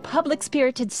 With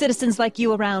public-spirited citizens like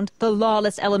you around, the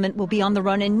lawless element will be on the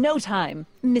run in no time.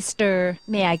 Mr.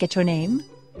 May I get your name?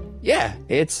 Yeah,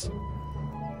 it's...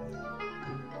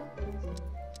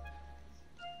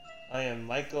 I am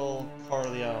Michael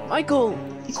Corleone. Michael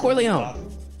Corleone.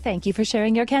 Thank you for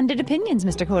sharing your candid opinions,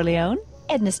 Mr. Corleone.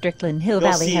 Edna Strickland, Hill You'll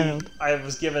Valley see, Herald. I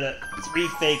was given 3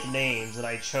 fake names, and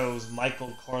I chose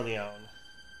Michael Corleone.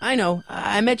 I know.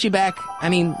 I met you back. I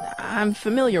mean, I'm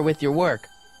familiar with your work.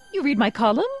 You read my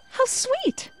column? How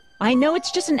sweet! I know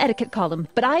it's just an etiquette column,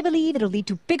 but I believe it'll lead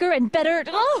to bigger and better...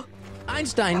 Oh!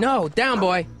 Einstein, no! Down,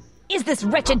 boy! Is this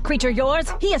wretched creature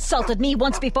yours? He assaulted me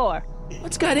once before.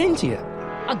 What's got into you?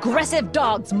 Aggressive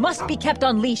dogs must be kept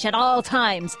on leash at all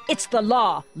times. It's the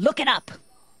law. Look it up.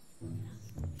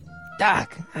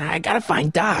 Doc, I gotta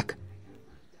find Doc.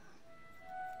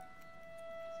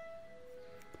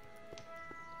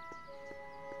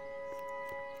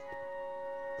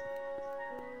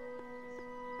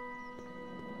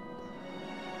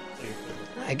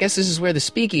 I guess this is where the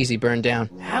speakeasy burned down.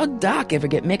 How'd Doc ever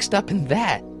get mixed up in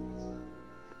that?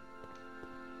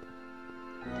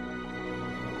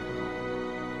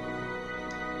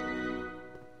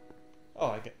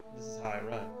 Oh, this is how I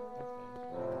run.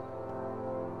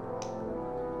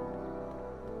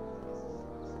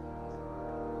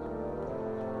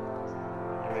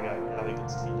 Okay. Here we go. Now we can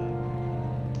see it.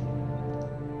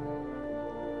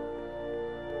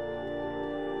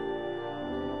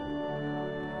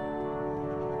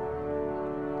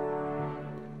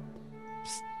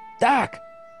 Doc!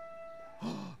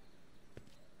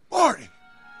 Marty!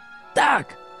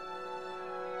 Doc!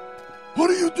 What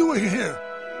are you doing here?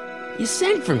 You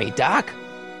sent for me, Doc.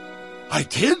 I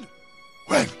did?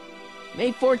 When?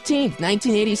 May 14th,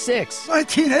 1986.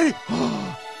 1980?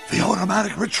 The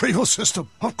automatic retrieval system.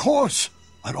 Of course.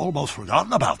 I'd almost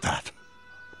forgotten about that.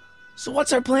 So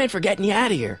what's our plan for getting you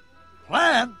out of here?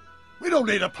 Plan? We don't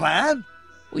need a plan.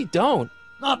 We don't.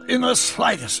 Not in the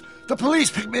slightest. The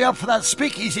police picked me up for that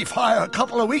speakeasy fire a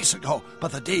couple of weeks ago,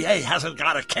 but the DA hasn't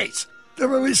got a case. They're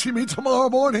releasing me tomorrow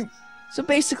morning. So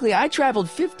basically, I traveled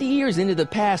 50 years into the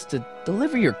past to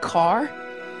deliver your car?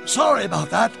 Sorry about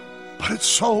that, but it's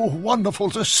so wonderful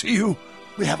to see you.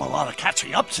 We have a lot of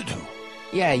catching up to do.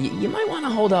 Yeah, you might want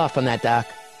to hold off on that, Doc.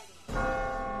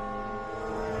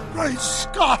 Great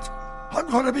Scott! I'm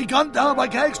going to be gunned down by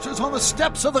gangsters on the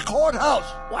steps of the courthouse.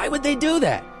 Why would they do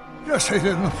that? Guess they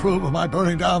didn't approve of my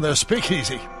burning down their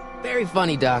speakeasy. Very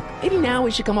funny, Doc. Maybe now we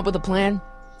should come up with a plan?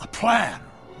 A plan,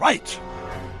 right.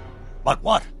 But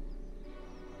what?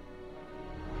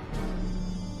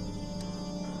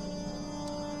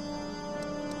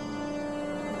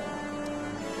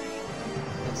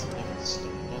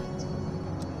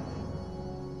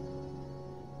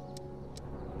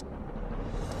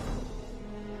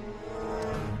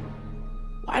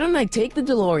 Why don't I take the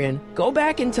DeLorean, go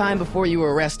back in time before you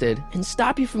were arrested, and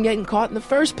stop you from getting caught in the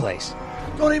first place?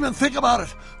 Don't even think about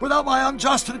it. Without my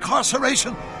unjust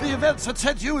incarceration, the events that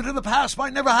sent you into the past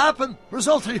might never happen,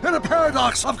 resulting in a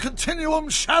paradox of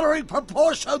continuum-shattering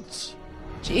proportions.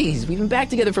 Jeez, we've been back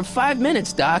together for 5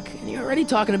 minutes, Doc, and you're already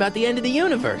talking about the end of the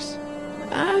universe.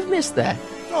 I've missed that.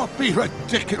 Don't be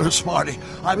ridiculous, Marty.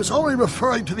 I was only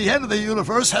referring to the end of the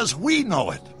universe as we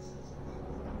know it.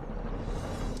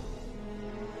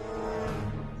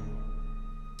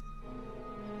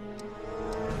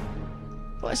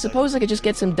 Well, I suppose I could just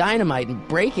get some dynamite and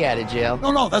break you out of jail.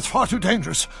 No, that's far too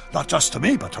dangerous. Not just to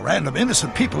me, but to random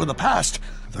innocent people in the past.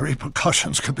 The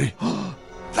repercussions could be...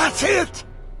 That's it!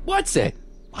 What's it?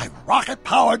 My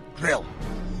rocket-powered drill.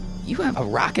 You have a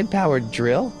rocket-powered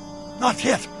drill? Not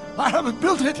yet. I haven't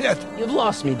built it yet. You've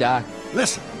lost me, Doc.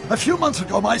 Listen, a few months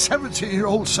ago, my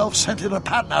 17-year-old self sent in a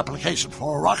patent application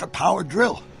for a rocket-powered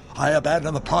drill. I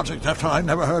abandoned the project after I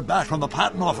never heard back from the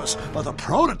patent office, but the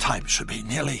prototype should be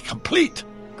nearly complete.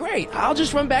 Great, I'll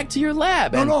just run back to your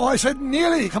lab and... No, I said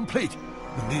nearly complete.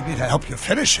 You need me to help you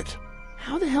finish it.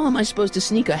 How the hell am I supposed to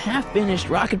sneak a half-finished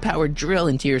rocket-powered drill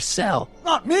into your cell?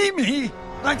 Not me!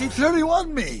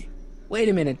 1931 me! Wait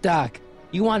a minute, Doc.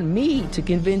 You want me to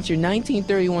convince your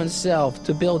 1931 self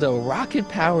to build a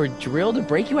rocket-powered drill to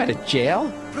break you out of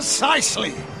jail?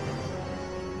 Precisely!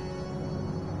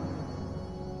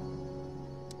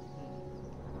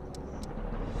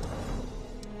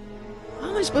 How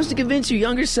am I supposed to convince your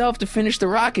younger self to finish the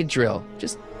rocket drill?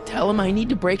 Just tell him I need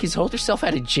to break his older self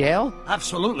out of jail?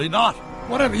 Absolutely not.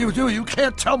 Whatever you do, you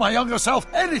can't tell my younger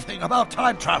self anything about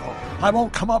time travel. I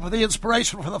won't come up with the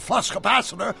inspiration for the flux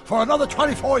capacitor for another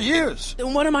 24 years.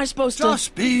 Then what am I supposed to...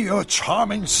 Just be your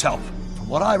charming self. From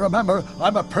what I remember,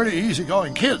 I'm a pretty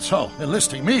easygoing kid, so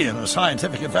enlisting me in a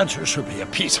scientific adventure should be a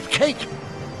piece of cake.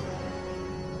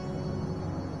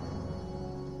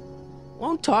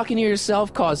 Won't talking to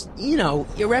yourself cause,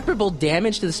 irreparable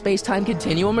damage to the space-time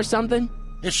continuum or something?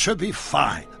 It should be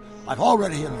fine. I've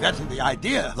already invented the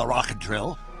idea of the rocket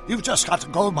drill. You've just got to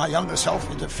goad my younger self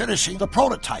into finishing the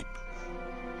prototype.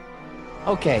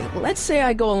 Okay, let's say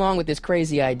I go along with this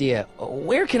crazy idea.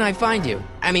 Where can I find you?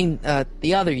 I mean,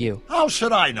 the other you. How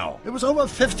should I know? It was over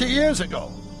 50 years ago.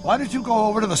 Why don't you go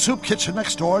over to the soup kitchen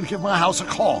next door and give my house a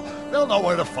call? They'll know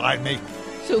where to find me.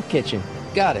 Soup kitchen.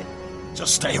 Got it.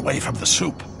 Just stay away from the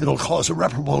soup. It'll cause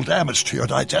irreparable damage to your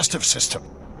digestive system.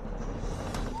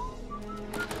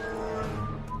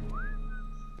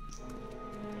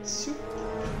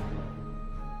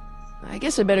 I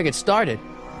guess I better get started.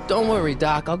 Don't worry,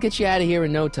 Doc. I'll get you out of here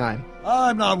in no time.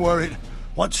 I'm not worried.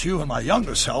 Once you and my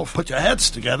younger self put your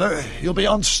heads together, you'll be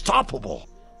unstoppable.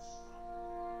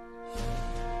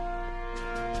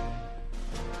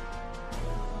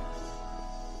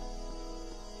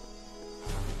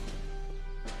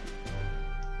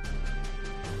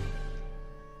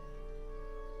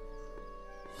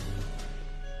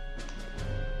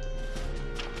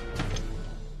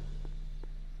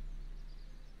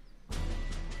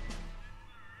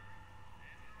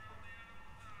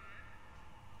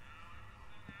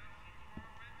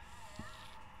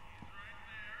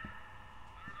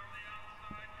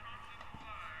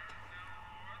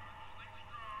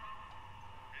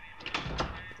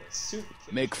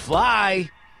 McFly!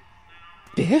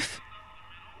 Biff?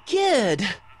 Kid!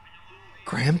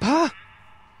 Grandpa?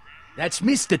 That's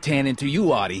Mr. Tannen to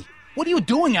you, Artie. What are you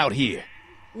doing out here?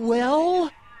 Well,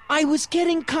 I was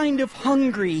getting kind of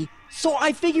hungry, so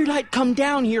I figured I'd come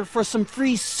down here for some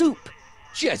free soup.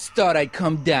 Just thought I'd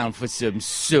come down for some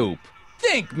soup.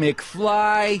 Think,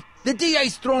 McFly. The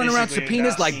DA's throwing around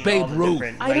subpoenas like Babe Ruth.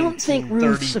 I don't think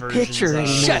Ruth's a pitcher anymore.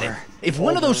 Shut it. If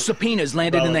one of those subpoenas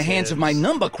landed in the hands of my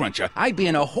number cruncher, I'd be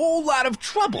in a whole lot of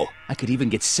trouble. I could even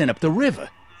get sent up the river.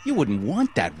 You wouldn't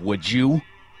want that, would you?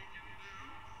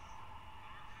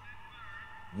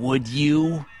 Would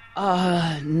you?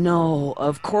 No,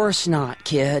 of course not,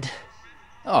 kid.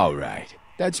 All right.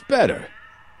 That's better.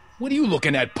 What are you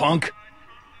looking at, punk?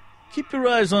 Keep your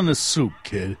eyes on the soup,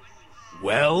 kid.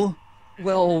 Well,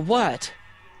 what?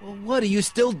 Well, what are you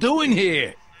still doing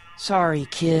here? Sorry,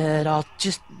 kid. I'll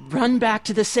just run back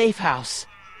to the safe house.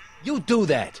 You do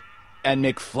that. And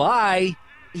McFly...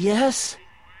 Yes?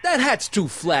 That hat's too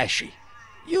flashy.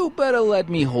 You better let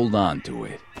me hold on to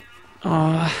it.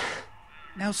 Now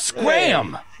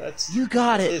scram! Hey, you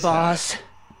got it, boss.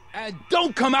 And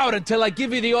don't come out until I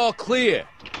give you the all clear.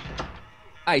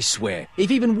 I swear,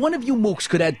 if even one of you mooks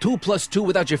could add 2 + 2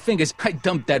 without your fingers, I'd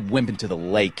dump that wimp into the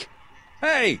lake.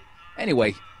 Hey!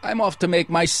 Anyway, I'm off to make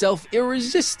myself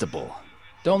irresistible.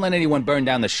 Don't let anyone burn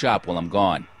down the shop while I'm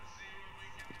gone.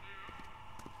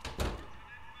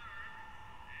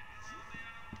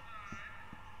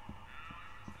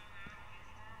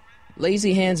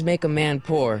 Lazy hands make a man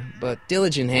poor, but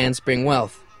diligent hands bring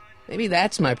wealth. Maybe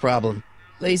that's my problem.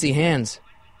 Lazy hands.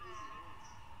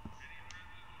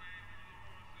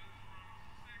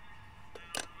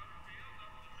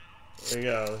 There you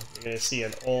go. You're gonna see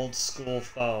an old school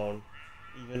phone.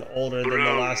 Even older than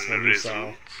the last one you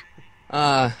saw.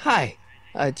 Hi.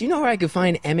 Do you know where I could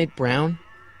find Emmett Brown?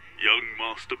 Young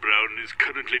Master Brown is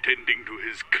currently tending to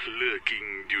his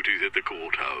clerking duties at the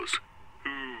courthouse. Who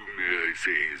may I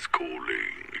say is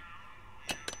calling?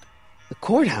 The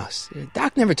courthouse?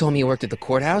 Doc never told me he worked at the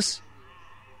courthouse.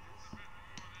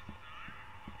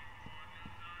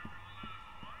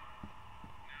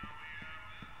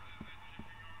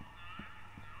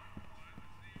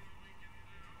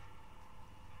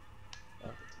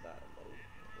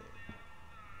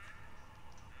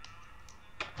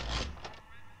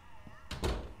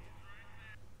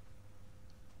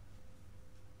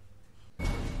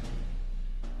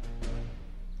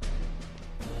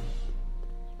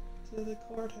 To the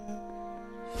courthouse.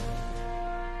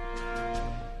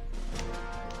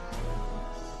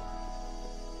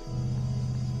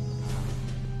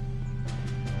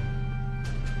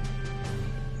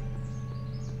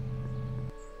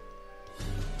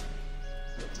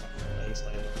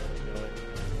 Einstein, what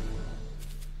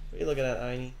are you looking at,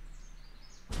 Einie?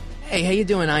 Hey, how you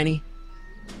doing, Einie?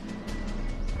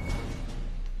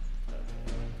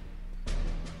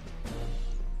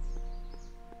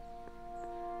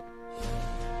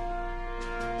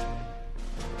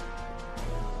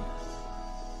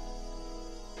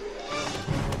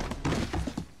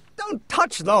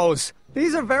 Touch those!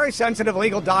 These are very sensitive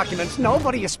legal documents.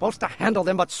 Nobody is supposed to handle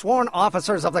them but sworn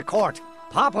officers of the court.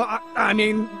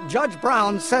 Judge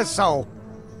Brown says so.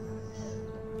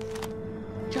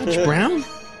 Judge Brown?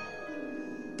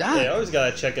 Doc. Yeah, I always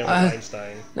gotta check in with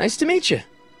Einstein. Nice to meet you.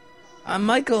 I'm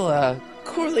Michael,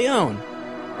 Corleone.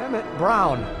 Emmett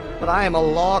Brown. But I am a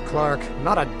law clerk,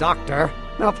 not a doctor.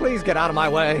 Now please get out of my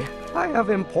way. I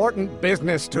have important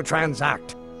business to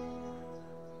transact.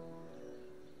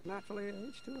 Naturally,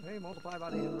 h2 of A multiplied by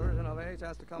the inversion of H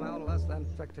has to come out less than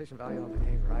expectation value of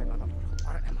A, right? What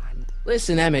am I?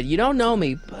 Listen, Emmett, you don't know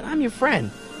me, but I'm your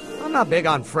friend. I'm not big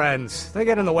on friends. They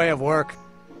get in the way of work.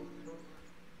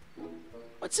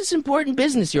 What's this important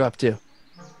business you're up to?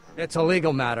 It's a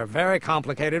legal matter, very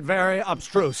complicated, very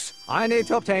abstruse. I need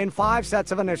to obtain 5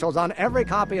 sets of initials on every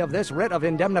copy of this writ of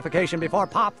indemnification before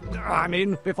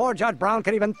before Judge Brown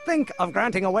can even think of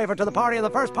granting a waiver to the party of the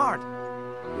first part.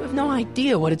 You have no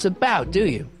idea what it's about, do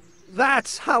you?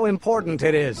 That's how important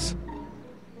it is.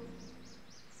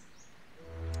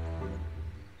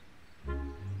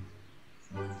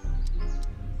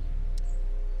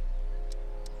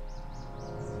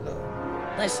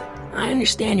 Listen, I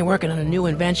understand you're working on a new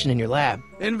invention in your lab.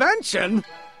 Invention?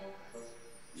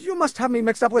 You must have me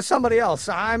mixed up with somebody else.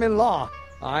 I'm in law.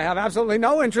 I have absolutely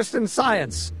no interest in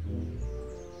science.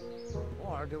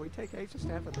 Or do we take H to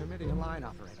stand for the Meridian line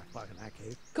operator? Fuck in that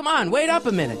case. Come on, wait up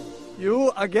a minute.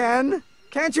 You again?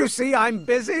 Can't you see I'm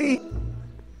busy?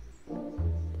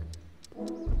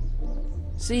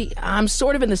 See, I'm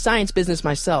sort of in the science business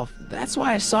myself. That's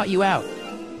why I sought you out.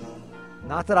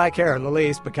 Not that I care in the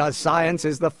least, because science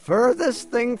is the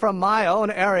furthest thing from my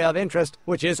own area of interest,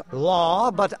 which is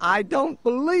law, but I don't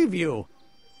believe you.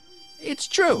 It's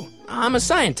true. I'm a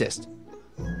scientist.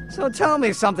 So tell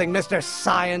me something, Mr.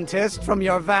 Scientist, from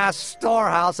your vast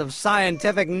storehouse of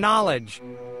scientific knowledge.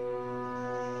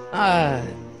 The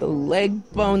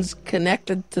leg bone's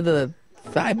connected to the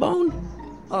thigh bone?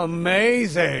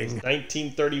 Amazing.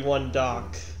 1931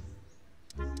 Doc.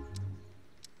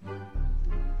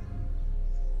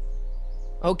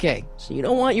 Okay, so you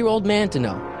don't want your old man to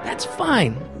know. That's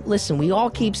fine. Listen, we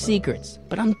all keep secrets.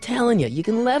 But I'm telling you, you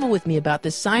can level with me about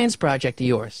this science project of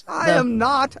yours. I am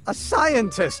not a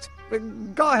scientist.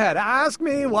 Go ahead, ask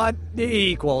me what E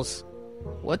equals.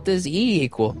 What does E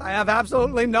equal? I have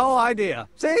absolutely no idea.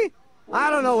 See?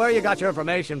 I don't know where you got your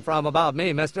information from about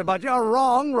me, mister, but you're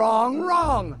wrong, wrong,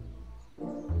 wrong.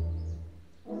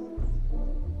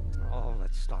 Oh,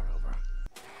 let's start over.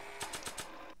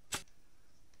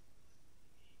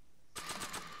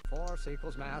 Force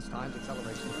equals mass times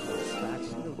acceleration of force.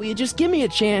 That's new. Will you just give me a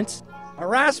chance?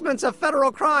 Harassment's a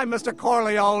federal crime, Mr.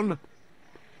 Corleone.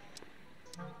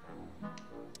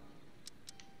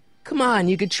 Come on,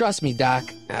 you could trust me, Doc.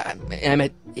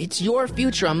 Emmett, it's your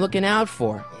future I'm looking out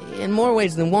for, in more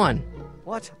ways than one.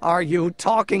 What are you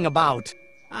talking about?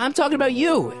 I'm talking about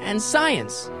you and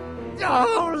science.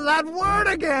 Oh, that word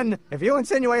again! If you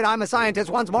insinuate I'm a scientist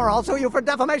once more, I'll sue you for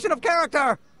defamation of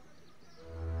character!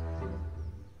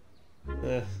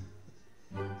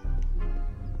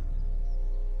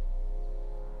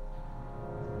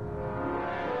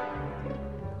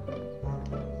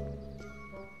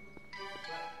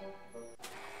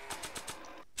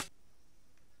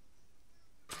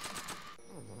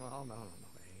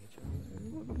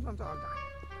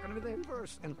 Gonna be the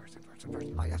inverse. Oh,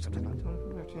 yes,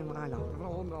 I know.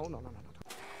 No.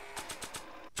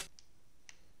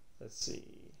 Let's see.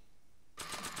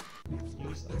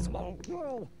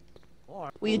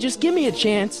 Will you just give me a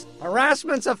chance?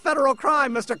 Harassment's a federal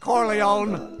crime, Mr.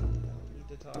 Corleone. I need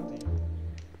to talk to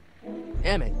you.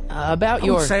 Emmett, about Don't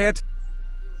your... say it.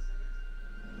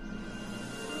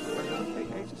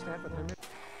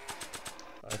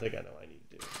 I think I know what I need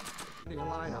to do.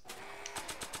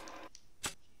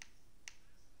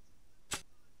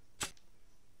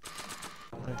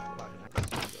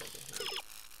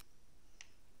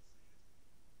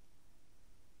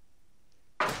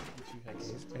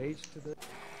 H to the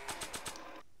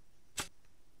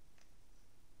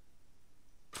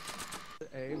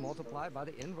A multiplied by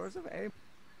the inverse of A.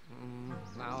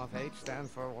 Now, if H stands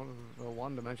for the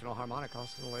one-dimensional harmonic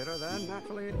oscillator, then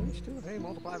naturally H to the A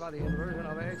multiplied by the inversion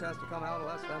of H has to come out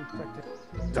less than...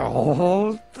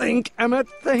 Oh, think, Emmett,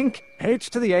 think. H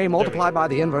to the A multiplied by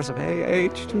the inverse of A.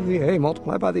 H to the A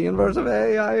multiplied by the inverse of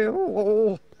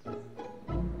A.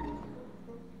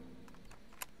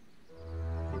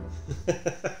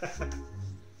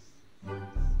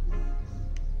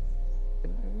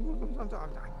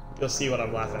 You'll see what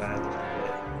I'm laughing at.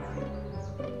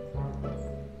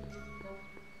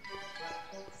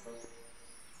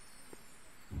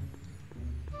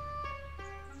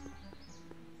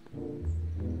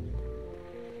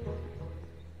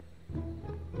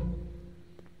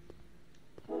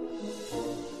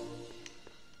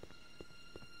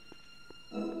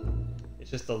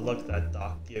 It's just the look that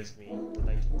Doc gives me in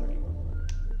 1931.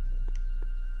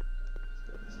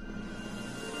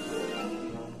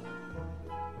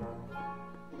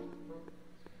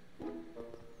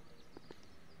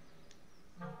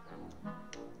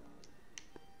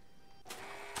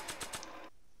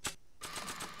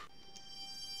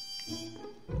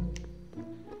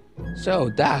 So,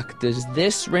 Doc, does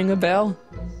this ring a bell?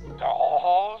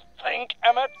 Oh, think,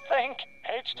 Emmett, think.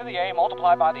 H to the A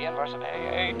multiplied by the inverse of A.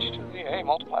 H to the A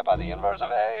multiplied by the inverse of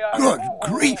A. Good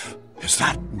grief! Is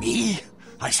that me?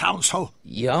 I sound so...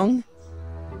 Young?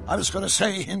 I was going to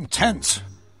say intense.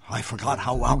 I forgot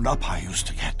how wound up I used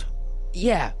to get.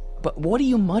 Yeah, but what are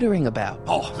you muttering about?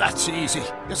 Oh, that's easy.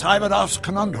 It's Ivanov's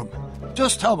conundrum.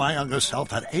 Just tell my younger self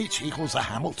that H equals the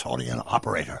Hamiltonian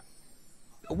operator.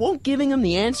 Won't giving him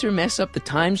the answer mess up the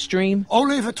time stream?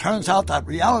 Only if it turns out that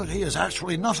reality is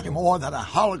actually nothing more than a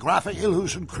holographic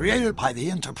illusion created by the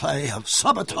interplay of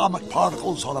subatomic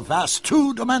particles on a vast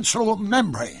two-dimensional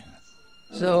membrane.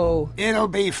 So... It'll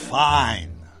be fine.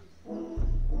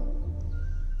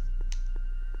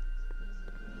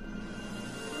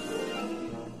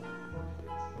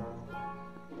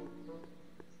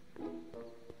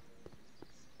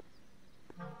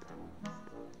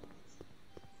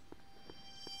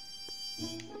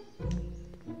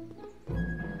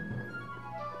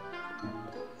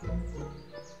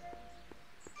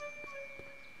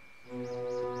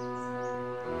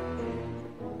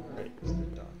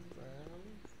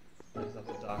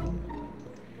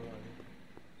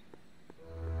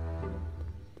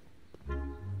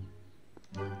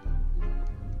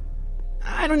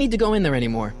 I don't need to go in there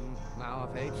anymore. Now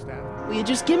if H stands... Will you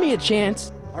just give me a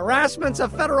chance? Harassment's a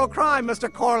federal crime,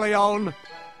 Mr. Corleone.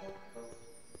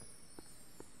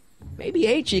 Maybe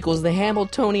H equals the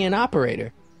Hamiltonian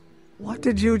operator. What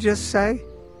did you just say?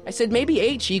 I said maybe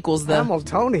H equals the...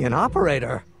 Hamiltonian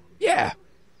operator? Yeah.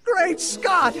 Great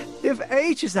Scott! If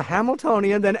H is the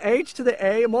Hamiltonian, then H to the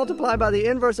A multiplied by the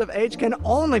inverse of H can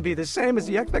only be the same as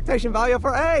the expectation value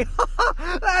for A.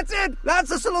 That's it! That's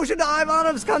the solution to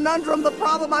Ivanov's conundrum, the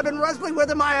problem I've been wrestling with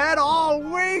in my head all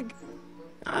week!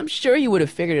 I'm sure you would have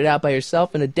figured it out by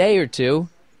yourself in a day or two.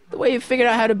 The way you figured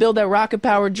out how to build that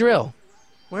rocket-powered drill.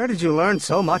 Where did you learn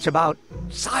so much about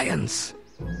science?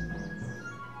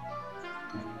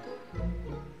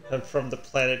 I'm from the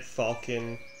planet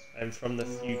Falcon. I'm from the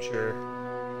future.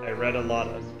 I read a lot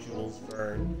of Jules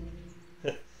Verne.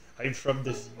 I'm from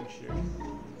the future.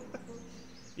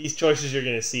 These choices you're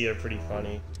gonna see are pretty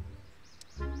funny.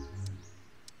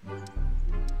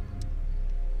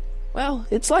 Well,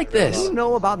 it's like this. You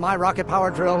know about my rocket power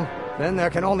drill? Then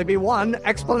there can only be one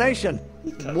explanation.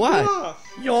 What?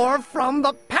 You're from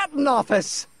the patent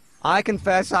office. I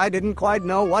confess I didn't quite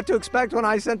know what to expect when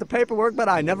I sent the paperwork, but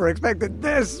I never expected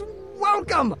this.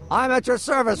 Welcome! I'm at your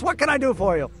service. What can I do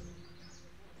for you?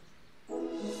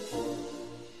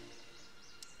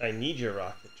 I need your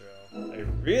rocket drill. I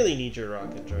really need your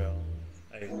rocket drill.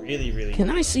 I really Can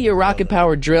I see your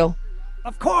rocket-powered drill?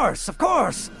 Of course, of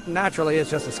course. Naturally, it's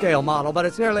just a scale model, but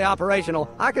it's nearly operational.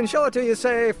 I can show it to you,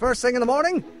 say, first thing in the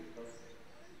morning?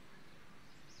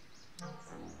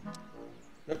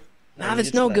 Nah,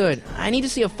 that's no good. I need to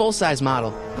see a full-size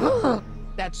model.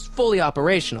 That's fully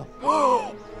operational.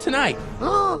 Tonight.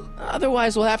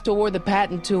 Otherwise, we'll have to award the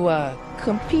patent to a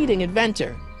competing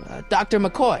inventor, Dr.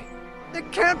 McCoy. It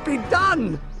can't be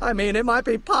done! I mean, it might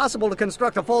be possible to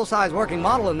construct a full-size working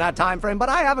model in that time frame, but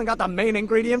I haven't got the main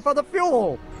ingredient for the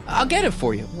fuel. I'll get it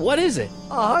for you. What is it?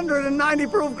 190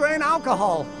 proof grain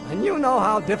alcohol. And you know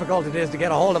how difficult it is to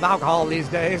get a hold of alcohol these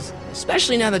days.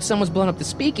 Especially now that someone's blown up the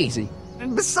speakeasy.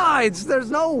 And besides,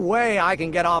 there's no way I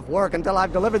can get off work until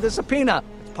I've delivered the subpoena.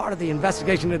 It's part of the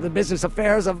investigation into the business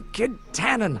affairs of Kid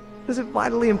Tannen. Is it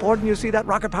vitally important you see that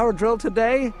rocket-powered drill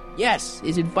today? Yes.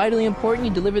 Is it vitally important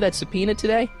you deliver that subpoena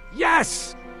today?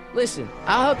 Yes! Listen,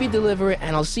 I'll help you deliver it,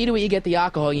 and I'll see to it you get the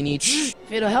alcohol you need. If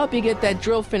it'll help you get that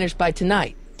drill finished by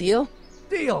tonight. Deal?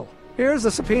 Deal. Here's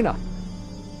the subpoena.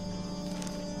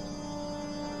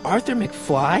 Arthur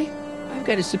McFly? I've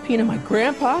got to subpoena my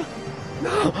grandpa?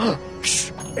 No!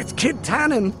 Shh! It's Kid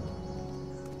Tannen!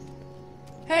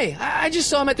 Hey, I just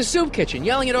saw him at the soup kitchen,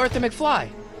 yelling at Arthur McFly.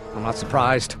 I'm not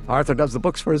surprised. Arthur does the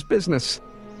books for his business.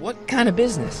 What kind of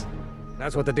business?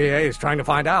 That's what the DA is trying to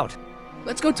find out.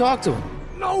 Let's go talk to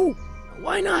him. No!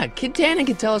 Why not? Kid Tannen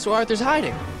can tell us where Arthur's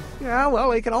hiding. Yeah,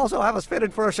 well, he can also have us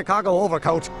fitted for a Chicago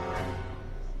overcoat.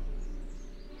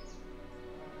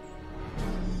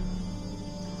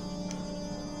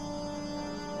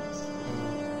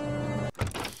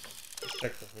 Let's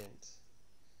check the hints.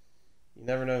 You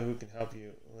never know who can help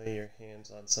you lay your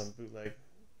hands on some bootleg.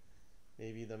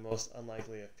 Maybe the most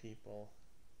unlikely of people.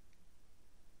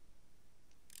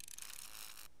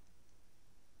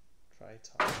 Try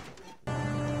talking.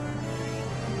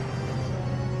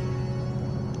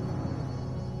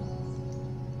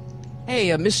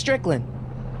 Hey, Miss Strickland.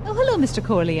 Oh, hello, Mr.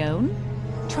 Corleone.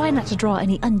 Try not to draw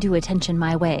any undue attention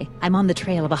my way. I'm on the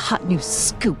trail of a hot new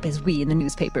scoop, as we in the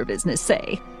newspaper business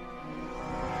say.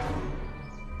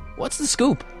 What's the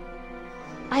scoop?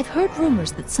 I've heard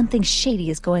rumors that something shady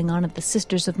is going on at the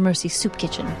Sisters of Mercy soup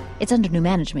kitchen. It's under new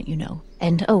management, you know.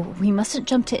 And, oh, we mustn't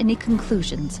jump to any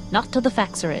conclusions. Not till the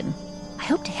facts are in. I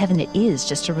hope to heaven it is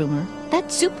just a rumor.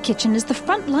 That soup kitchen is the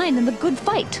front line in the good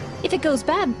fight. If it goes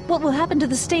bad, what will happen to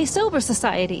the Stay Sober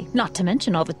Society? Not to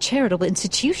mention all the charitable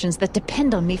institutions that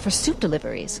depend on me for soup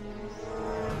deliveries.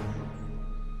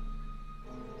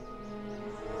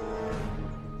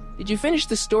 Did you finish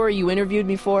the story you interviewed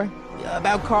me for?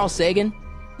 About Carl Sagan?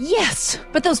 Yes,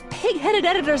 but those pig-headed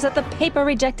editors at the paper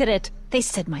rejected it. They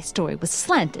said my story was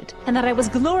slanted, and that I was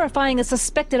glorifying a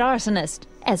suspected arsonist.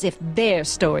 As if their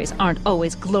stories aren't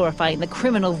always glorifying the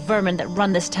criminal vermin that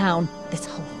run this town. This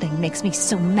whole thing makes me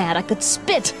so mad I could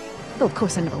spit. Though of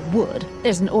course I never would.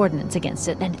 There's an ordinance against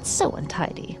it, and it's so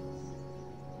untidy.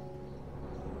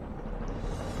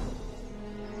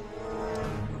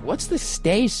 What's the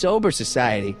Stay Sober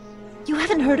Society? You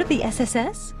haven't heard of the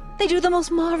SSS? They do the most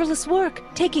marvelous work,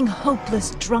 taking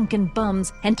hopeless drunken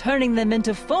bums and turning them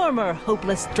into former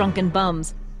hopeless drunken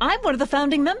bums. I'm one of the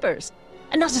founding members.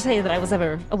 And not to say that I was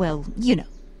ever, well, you know.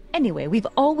 Anyway, we've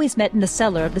always met in the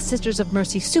cellar of the Sisters of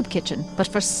Mercy soup kitchen, but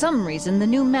for some reason the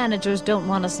new managers don't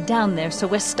want us down there, so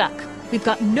we're stuck. We've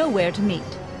got nowhere to meet.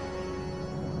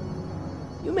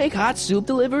 You make hot soup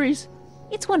deliveries?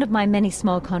 It's one of my many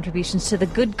small contributions to the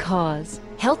good cause.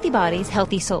 Healthy bodies,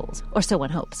 healthy souls, or so one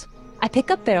hopes. I pick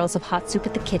up barrels of hot soup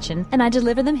at the kitchen, and I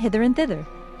deliver them hither and thither.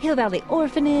 Hill Valley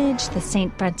Orphanage, the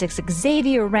St. Francis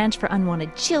Xavier Ranch for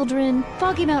Unwanted Children,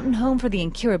 Foggy Mountain Home for the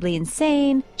Incurably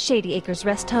Insane, Shady Acres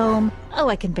Rest Home. Oh,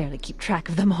 I can barely keep track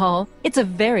of them all. It's a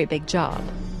very big job.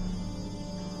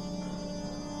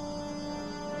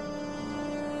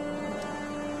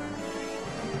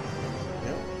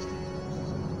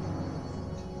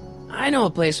 I know a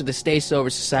place where the Stay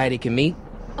Sober Society can meet.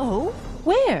 Oh?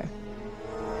 Where?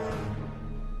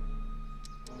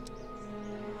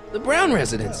 The Brown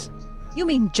residence. You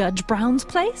mean Judge Brown's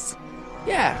place?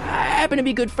 Yeah, I happen to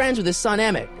be good friends with his son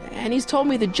Emmett, and he's told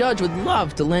me the judge would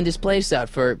love to lend his place out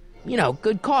for, you know,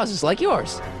 good causes like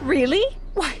yours. Really?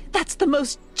 Why, that's the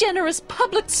most generous,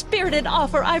 public-spirited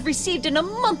offer I've received in a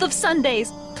month of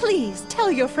Sundays. Please,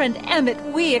 tell your friend Emmett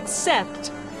we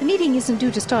accept. The meeting isn't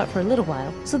due to start for a little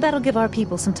while, so that'll give our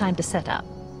people some time to set up.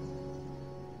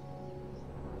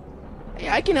 Hey,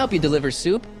 I can help you deliver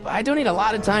soup. I donate a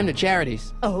lot of time to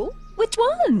charities. Oh? Which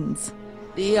ones?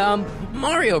 The,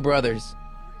 Mario Brothers.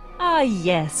 Ah,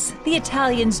 yes. The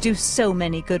Italians do so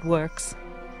many good works.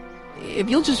 If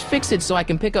you'll just fix it so I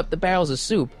can pick up the barrels of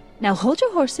soup. Now hold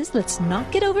your horses, let's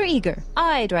not get over-eager.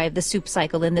 I drive the soup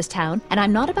cycle in this town, and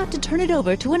I'm not about to turn it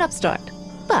over to an upstart.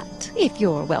 But if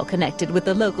you're well connected with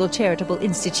the local charitable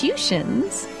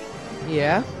institutions...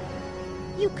 Yeah?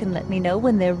 You can let me know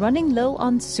when they're running low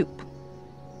on soup.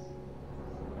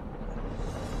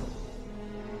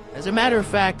 As a matter of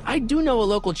fact, I do know a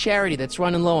local charity that's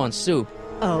running low on soup.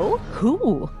 Oh?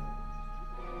 Who?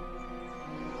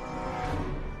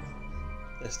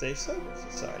 The Stay Sober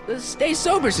Society. The Stay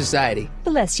Sober Society.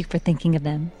 Bless you for thinking of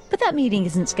them. But that meeting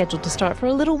isn't scheduled to start for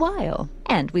a little while.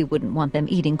 And we wouldn't want them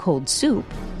eating cold soup.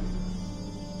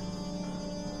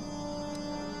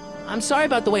 I'm sorry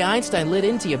about the way Einstein lit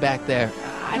into you back there.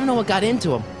 I don't know what got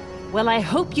into him. Well, I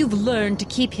hope you've learned to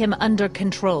keep him under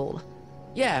control.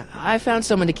 Yeah, I found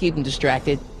someone to keep him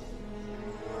distracted.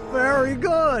 Very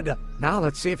good. Now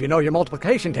let's see if you know your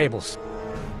multiplication tables.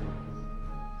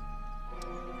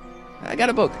 I got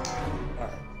a book.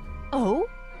 Oh?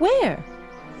 Where?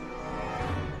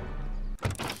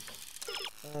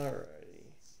 Alrighty.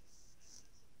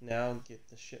 Now get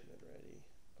the shipment ready.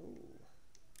 Ooh.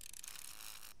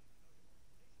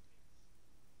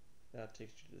 Now it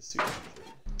takes you to the soup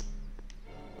kitchen.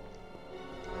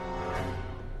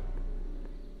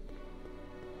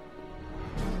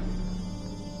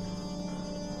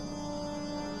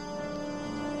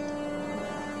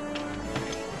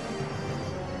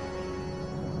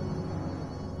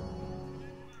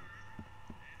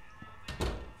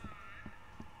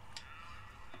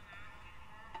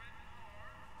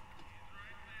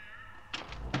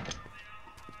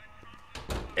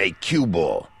 Hey,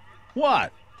 Q-Ball.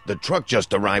 What? The truck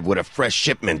just arrived with a fresh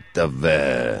shipment of,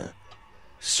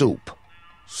 soup.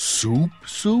 Soup?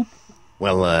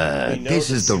 Well, this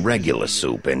is the regular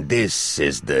soup, and this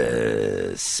is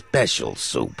the special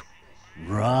soup.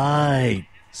 Right.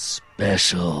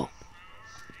 Special.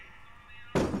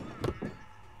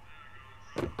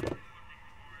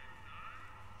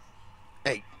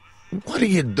 Hey, what are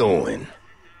you doing?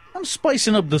 I'm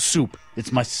spicing up the soup.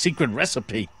 It's my secret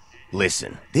recipe.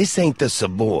 Listen, this ain't the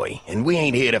Savoy, and we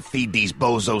ain't here to feed these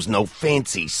bozos no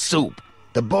fancy soup.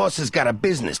 The boss has got a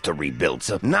business to rebuild,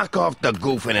 so knock off the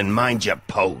goofing and mind your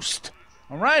post.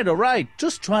 All right.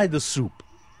 Just try the soup.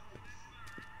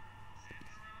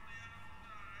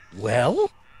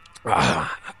 Well?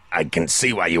 I can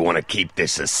see why you want to keep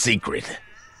this a secret.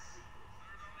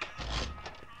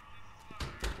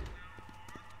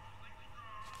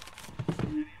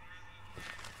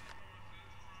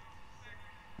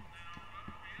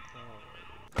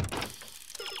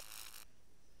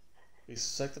 We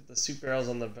suspect that the soup barrels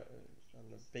on the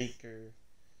baker's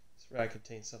rack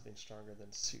contain something stronger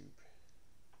than soup.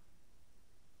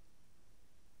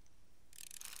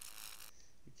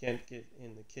 You can't get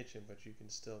in the kitchen, but you can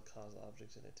still cause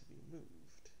objects in it to be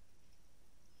moved.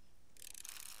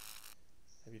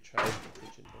 Have you tried the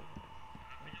kitchen door?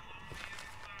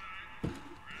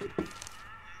 Okay.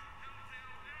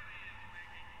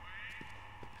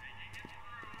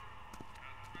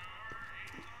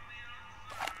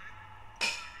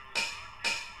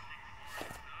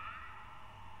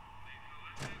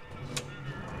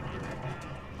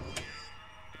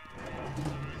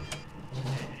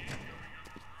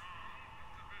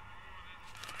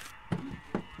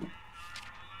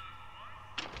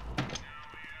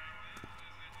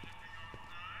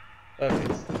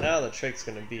 Okay, so now the trick's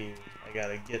gonna be, I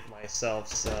gotta get myself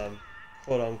some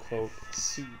quote-unquote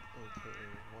soup, aka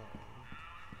wine.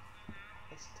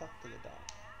 Let's talk to the doc.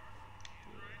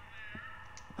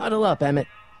 Huddle up, Emmett.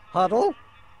 Huddle?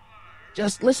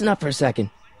 Just listen up for a second.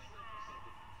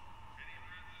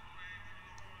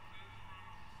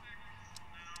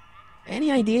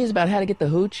 Any ideas about how to get the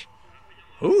hooch?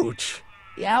 Hooch?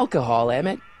 The alcohol,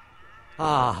 Emmett.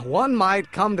 One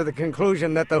might come to the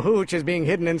conclusion that the hooch is being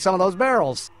hidden in some of those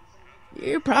barrels.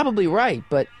 You're probably right,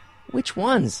 but which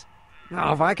ones?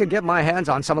 Now, if I could get my hands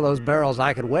on some of those barrels,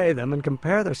 I could weigh them and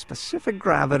compare their specific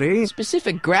gravity.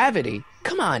 Specific gravity?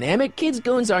 Come on, Emmett. Kids'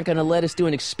 goons aren't going to let us do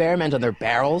an experiment on their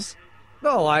barrels.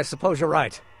 Oh, I suppose you're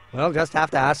right. We'll just have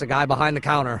to ask the guy behind the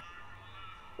counter.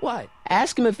 What?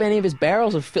 Ask him if any of his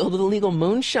barrels are filled with illegal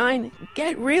moonshine?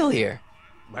 Get real here.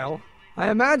 Well, I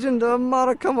imagined a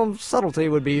modicum of subtlety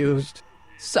would be used.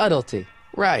 Subtlety,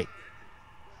 right.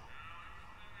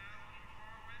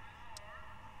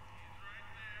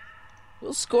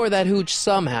 We'll score that hooch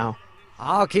somehow.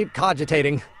 I'll keep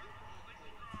cogitating.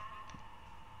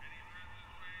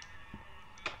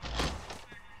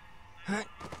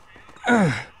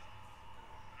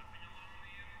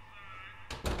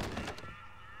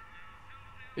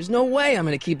 There's no way I'm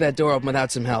going to keep that door open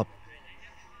without some help.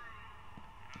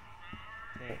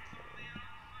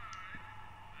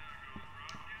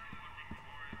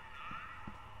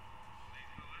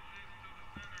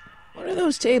 What are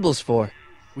those tables for?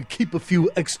 We keep a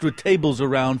few extra tables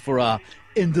around for our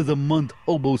end-of-the-month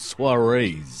hobo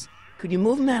soirees. Could you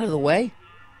move them out of the way?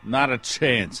 Not a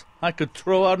chance. I could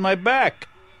throw out my back.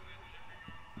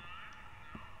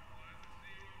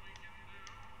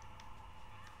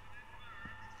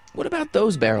 What about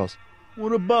those barrels?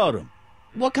 What about them?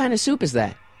 What kind of soup is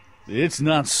that? It's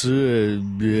not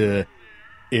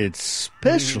it's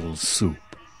special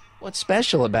soup. What's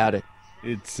special about it?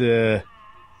 It's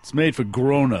made for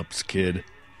grown-ups, kid.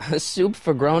 A soup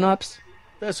for grown-ups?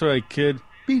 That's right, kid.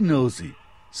 Be nosy.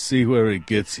 See where it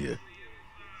gets you.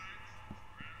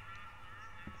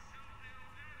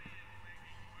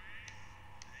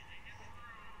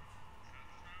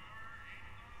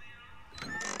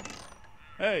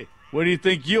 Hey, where do you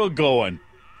think you're going?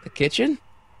 The kitchen?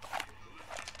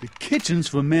 The kitchen's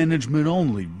for management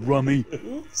only, rummy.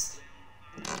 Oops.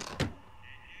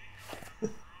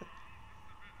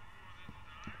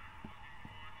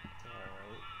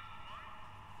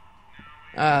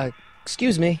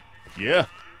 Excuse me. Yeah?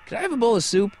 Could I have a bowl of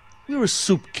soup? We're a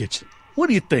soup kitchen. What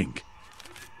do you think?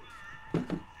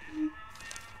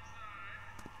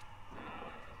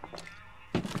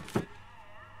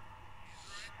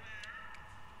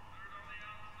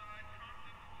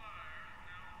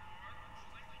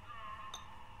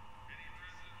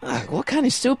 What kind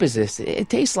of soup is this? It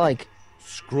tastes like...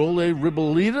 Scrolle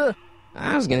ribolita?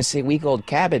 I was gonna say week-old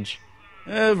cabbage.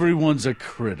 Everyone's a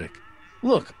critic.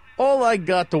 Look, all I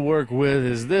got to work with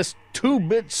is this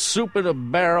 2-bit soup in a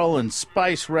barrel and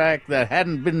spice rack that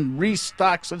hadn't been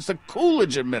restocked since the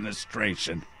Coolidge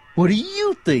administration. What do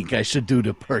you think I should do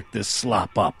to perk this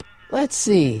slop up? Let's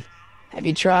see. Have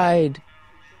you tried...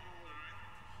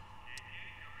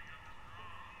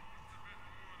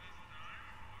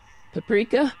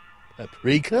 paprika?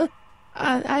 Paprika?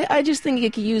 I just think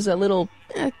it could use a little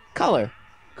color.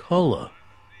 Color?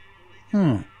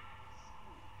 I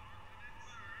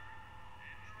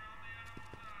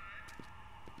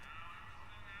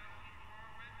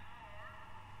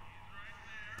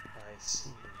see.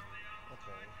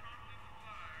 Okay.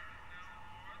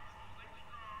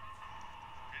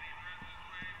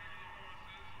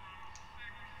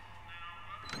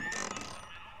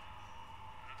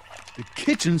 The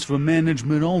kitchen's for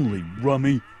management only,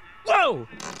 rummy. Whoa!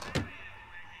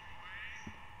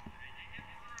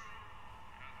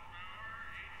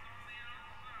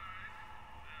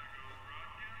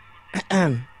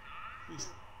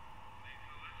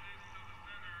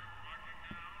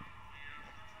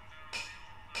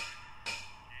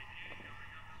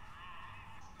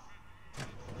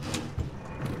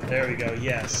 There we go,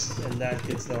 yes. And that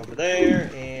gets over there,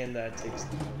 and that takes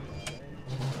the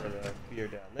beer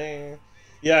down there.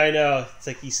 Yeah, I know. It's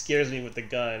like he scares me with the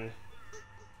gun.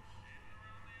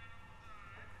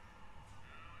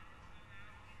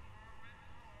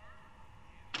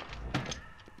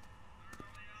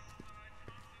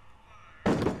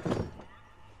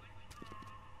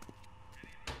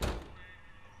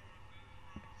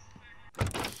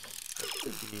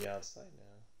 It should be outside now.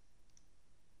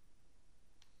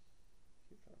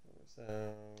 So,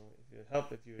 if it would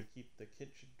help if you would keep the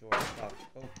kitchen door propped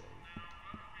open.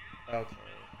 Okay.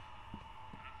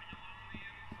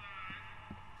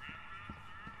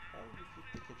 How would you keep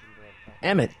the kitchen door propped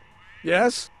Emmett.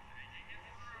 Yes?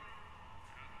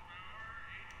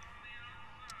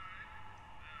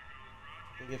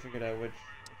 I think I figured out which.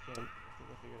 I think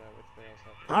I figured out which barrels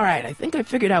have the All right, I think I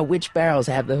figured out which barrels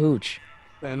have the hooch.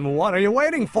 Then what are you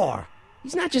waiting for?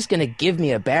 He's not just gonna give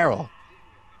me a barrel.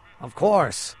 Of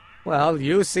course. Well,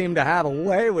 you seem to have a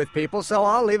way with people, so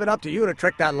I'll leave it up to you to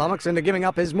trick that lummox into giving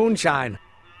up his moonshine.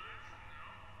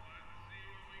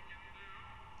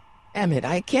 Emmett,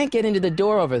 I can't get into the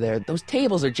door over there. Those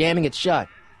tables are jamming it shut.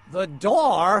 The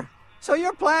door? So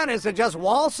your plan is to just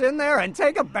waltz in there and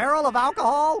take a barrel of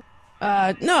alcohol?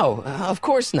 No, of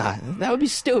course not. That would be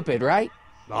stupid, right?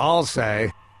 I'll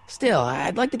say. Still,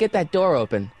 I'd like to get that door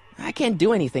open. I can't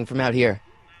do anything from out here.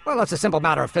 Well, it's a simple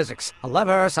matter of physics. A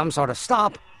lever, some sort of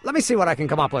stop. Let me see what I can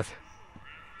come up with.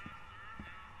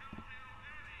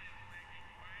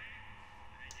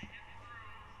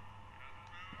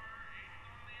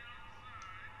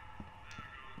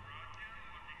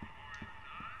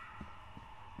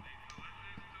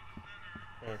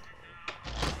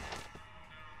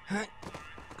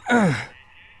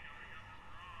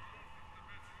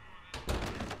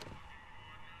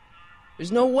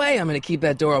 There's no way I'm gonna keep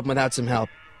that door open without some help.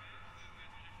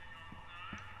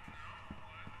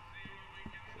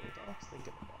 I was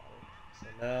thinking about it. So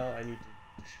now I need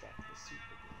to distract the soup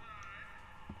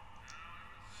again.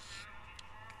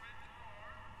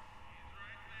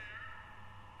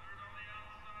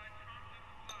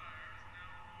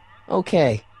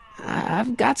 Okay,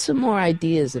 I've got some more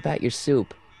ideas about your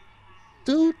soup.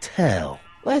 Do tell.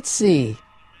 Let's see.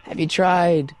 Have you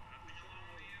tried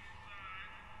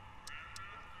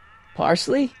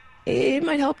parsley? It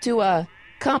might help to,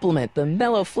 complement the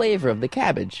mellow flavor of the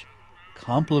cabbage.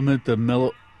 Compliment the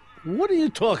mellow... What are you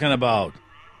talking about?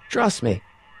 Trust me.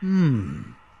 You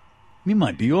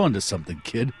might be on to something,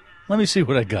 kid. Let me see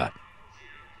what I got.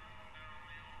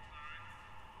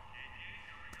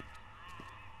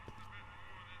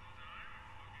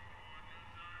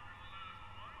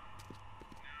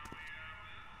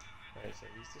 Alright, so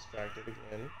he's distracted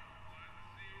again.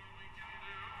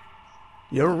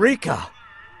 Eureka!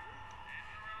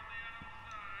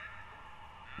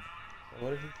 So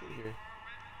what did he do here?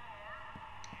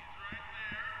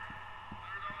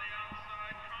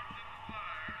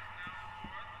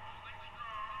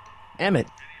 Emmett.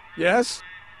 Yes?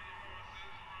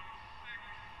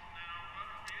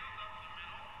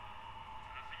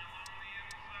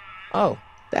 Oh,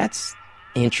 that's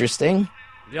interesting.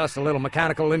 Just a little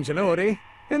mechanical ingenuity.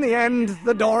 In the end,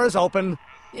 the door is open.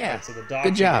 Yeah, Right, so the dog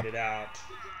good job. figured it out.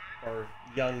 Or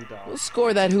young dog. We'll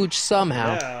score that hooch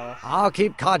somehow. Now, I'll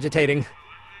keep cogitating.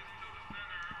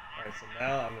 alright, so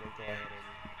now I'm gonna go ahead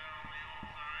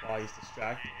and while he's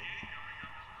distracted.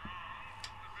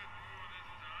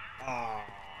 Ah,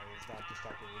 he's not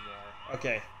distracted anymore.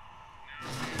 Okay.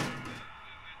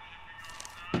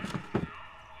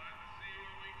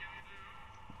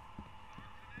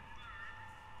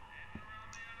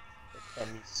 The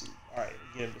crummy soup. Alright,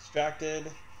 get him distracted. And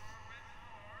then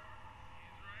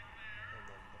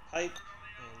the pipe.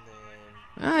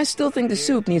 And then I still think the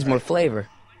soup needs more flavor.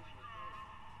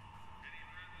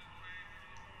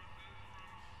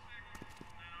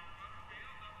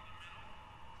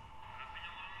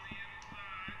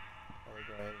 I'll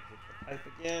go ahead and hit the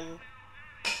pipe again.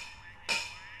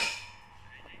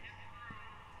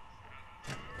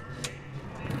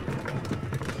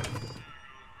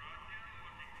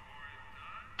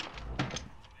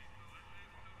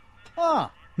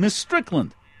 Ah, Miss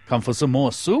Strickland. Come for some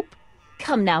more soup?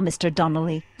 Come now, Mr.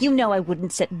 Donnelly. You know I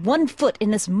wouldn't set one foot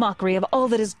in this mockery of all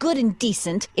that is good and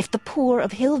decent if the poor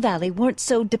of Hill Valley weren't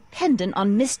so dependent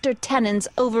on Mr. Tennant's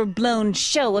overblown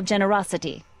show of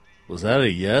generosity. Was that a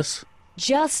yes?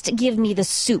 Just give me the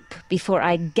soup before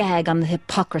I gag on the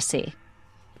hypocrisy.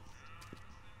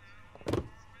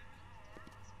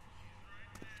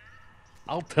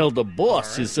 I'll tell the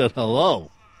boss you said hello.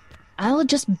 I'll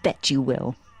just bet you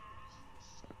will.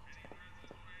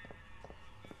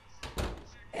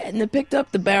 Edna picked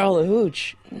up the barrel of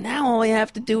hooch. Now all we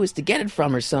have to do is to get it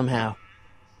from her somehow.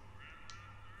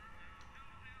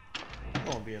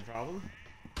 Won't be a problem.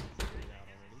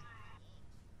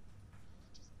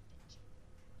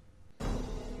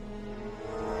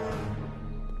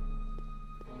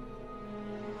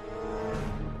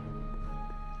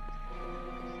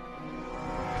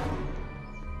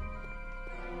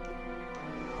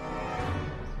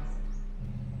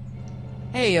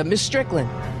 Hey, Miss Strickland.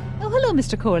 Oh, hello,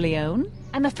 Mr. Corleone.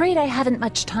 I'm afraid I haven't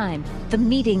much time. The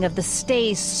meeting of the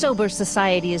Stay Sober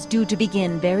Society is due to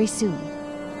begin very soon.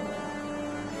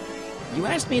 You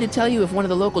asked me to tell you if one of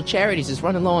the local charities is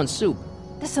running low on soup.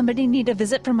 Does somebody need a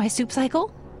visit from my soup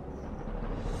cycle?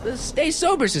 The Stay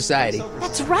Sober Society.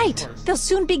 That's right. They'll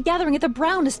soon be gathering at the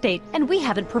Brown estate, and we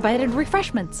haven't provided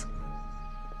refreshments.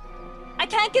 I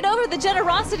can't get over the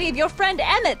generosity of your friend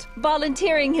Emmett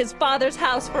volunteering his father's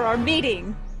house for our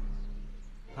meeting.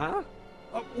 Huh?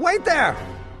 Wait there!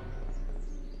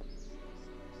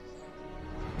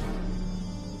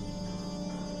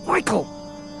 Michael!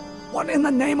 What in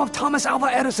the name of Thomas Alva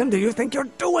Edison do you think you're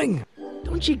doing?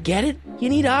 Don't you get it? You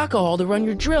need alcohol to run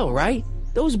your drill, right?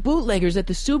 Those bootleggers at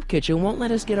the soup kitchen won't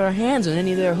let us get our hands on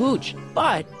any of their hooch.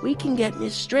 But we can get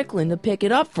Miss Strickland to pick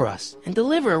it up for us and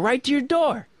deliver it right to your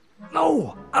door.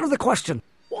 No! Out of the question.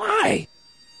 Why?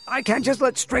 I can't just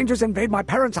let strangers invade my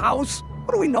parents' house.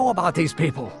 What do we know about these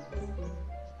people?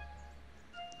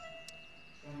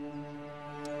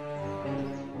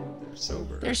 They're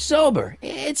sober. They're sober.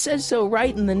 It says so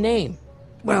right in the name.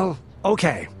 Well,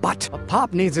 okay, but a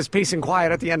Pop needs his peace and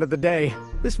quiet at the end of the day.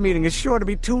 This meeting is sure to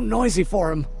be too noisy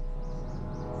for him.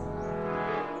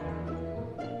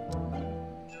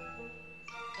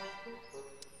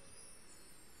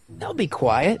 They'll be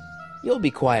quiet. You'll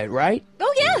be quiet, right?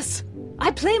 Oh, yes!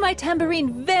 I play my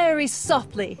tambourine very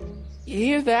softly. You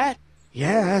hear that?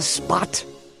 Yes, but...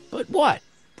 But what?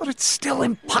 But it's still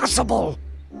impossible.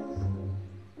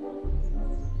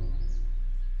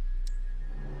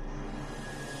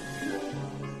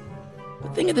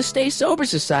 But think of the Stay Sober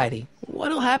Society.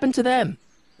 What'll happen to them?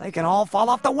 They can all fall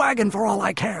off the wagon for all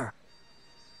I care.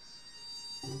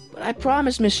 But I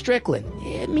promised Miss Strickland.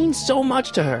 It means so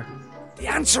much to her. The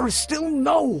answer is still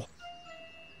no.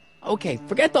 Okay,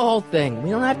 forget the whole thing.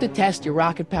 We don't have to test your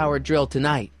rocket-powered drill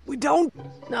tonight. We don't?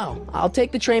 No. I'll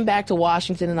take the train back to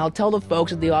Washington and I'll tell the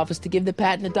folks at the office to give the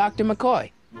patent to Dr.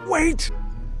 McCoy. Wait!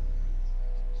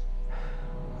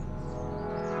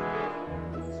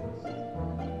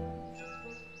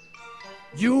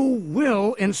 You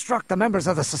will instruct the members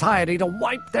of the society to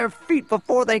wipe their feet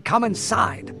before they come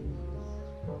inside.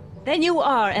 Then you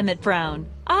are Emmett Brown.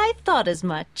 I thought as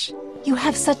much. You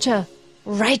have such a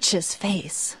righteous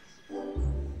face.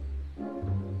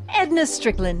 Edna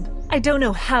Strickland, I don't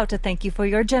know how to thank you for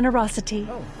your generosity.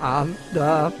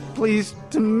 Pleased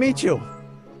to meet you.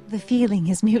 The feeling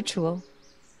is mutual.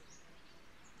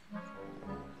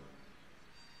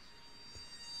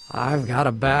 I've got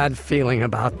a bad feeling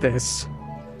about this.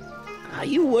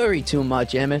 You worry too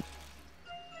much, Emmett.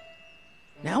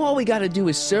 Now all we gotta do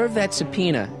is serve that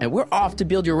subpoena, and we're off to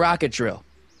build your rocket drill.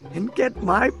 And get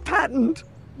my patent.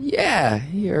 Yeah,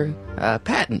 your,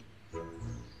 patent.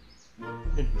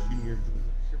 Engineered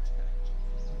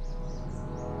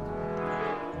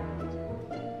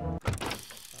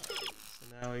So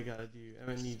now we gotta do...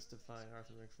 Emmett needs to find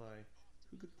Arthur McFly.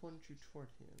 Who could point you toward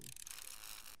him?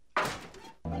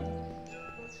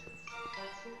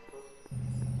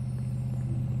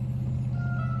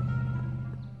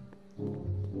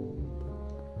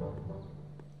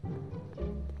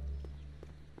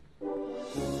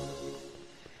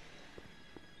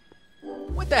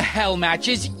 What the hell,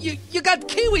 Matches? You got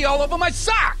kiwi all over my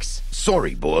socks!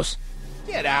 Sorry, boss.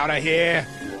 Get out of here!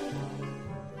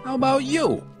 How about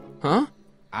you? Huh?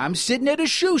 I'm sitting at a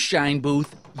shoe shine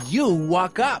booth. You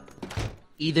walk up.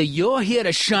 Either you're here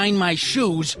to shine my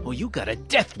shoes, or you got a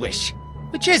death wish.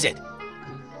 Which is it?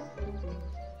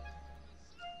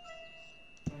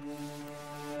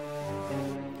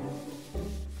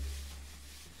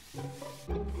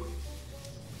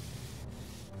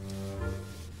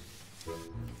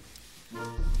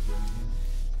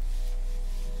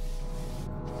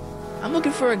 I'm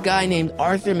looking for a guy named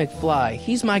Arthur McFly.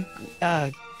 He's my,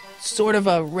 sort of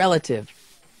a relative.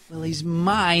 Well, he's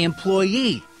my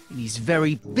employee, and he's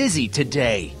very busy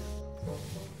today.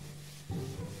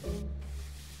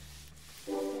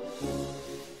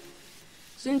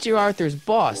 Since you're Arthur's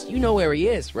boss, you know where he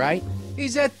is, right?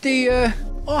 He's at the,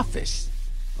 office.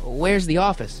 Where's the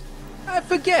office? I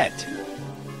forget.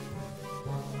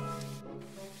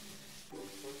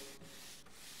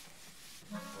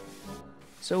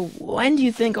 So when do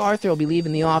you think Arthur will be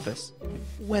leaving the office?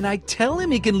 When I tell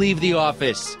him he can leave the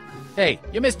office. Hey,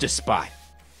 you missed a spot.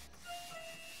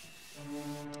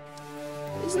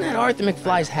 Isn't that Arthur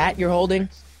McFly's hat you're holding?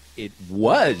 It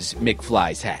was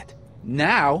McFly's hat.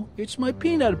 Now, it's my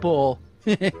peanut bowl.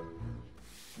 Can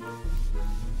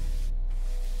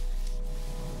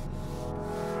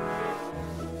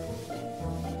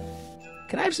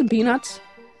I have some peanuts?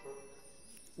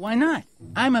 Why not?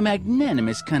 I'm a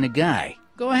magnanimous kind of guy.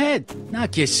 Go ahead,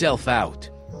 knock yourself out.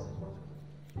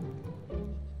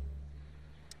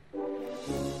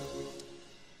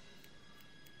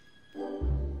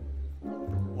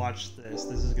 Watch this.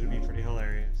 This is gonna be pretty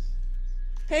hilarious.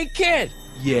 Hey, kid!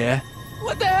 Yeah?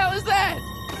 What the hell is that?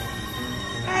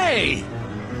 Hey!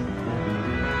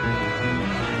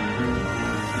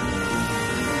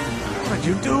 What'd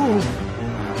you do?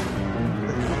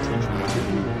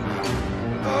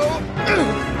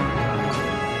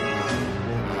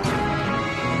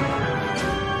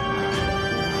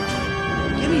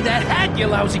 Give me that hat, you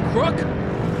lousy crook!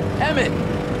 Emmett!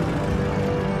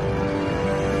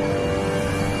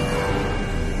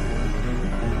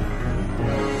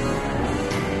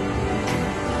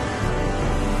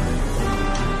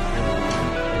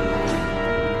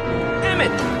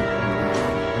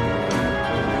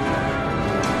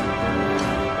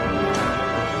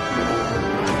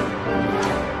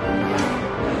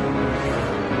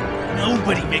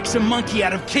 Nobody makes a monkey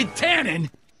out of Kid Tannen!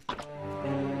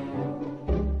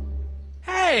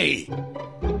 Hey!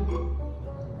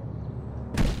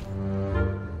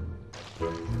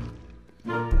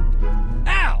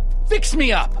 Al! Fix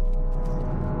me up!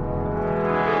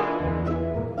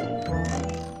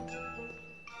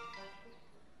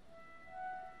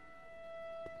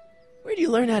 Where'd you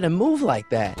learn how to move like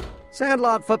that?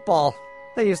 Sandlot football.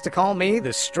 They used to call me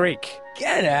the Streak.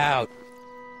 Get out!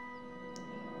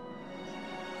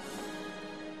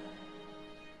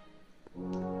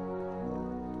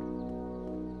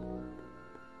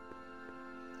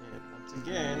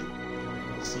 Again,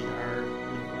 we'll see our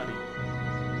new buddy,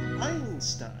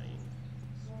 Einstein.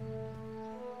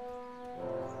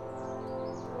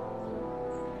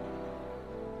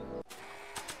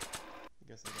 I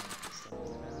guess I don't have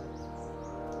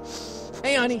stuff.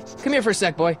 Hey, honey, come here for a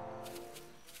sec, boy.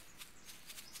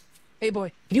 Hey,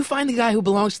 boy, can you find the guy who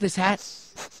belongs to this hat?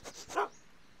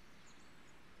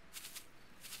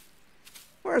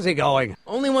 Where's he going?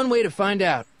 Only one way to find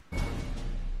out.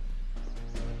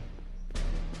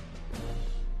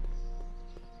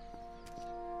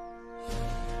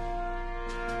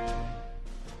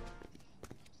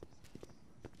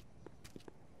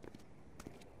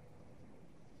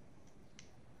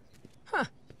 Huh,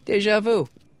 deja vu.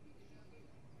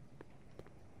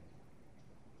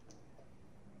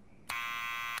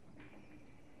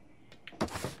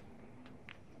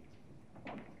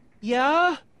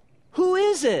 Yeah? Who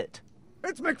is it?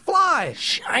 It's McFly!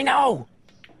 Shh, I know!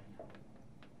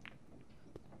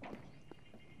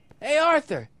 Hey,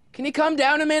 Arthur, can you come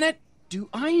down a minute? Do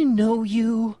I know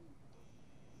you?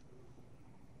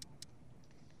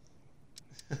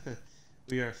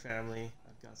 We are family.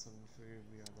 I've got something for you.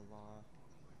 We are the law.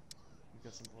 We've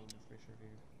got some old information for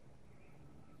you.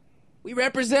 We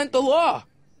represent the law.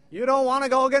 You don't want to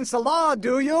go against the law,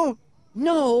 do you?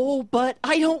 No, but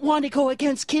I don't want to go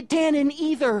against Kid Tannen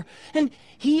either. And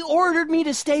he ordered me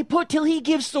to stay put till he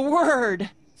gives the word.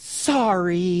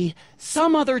 Sorry.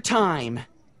 Some other time.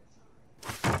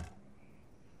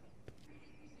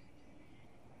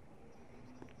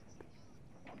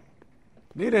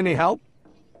 Need any help?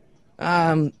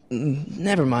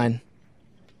 Never mind.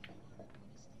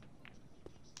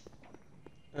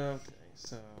 Okay,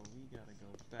 so we gotta go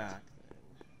back then.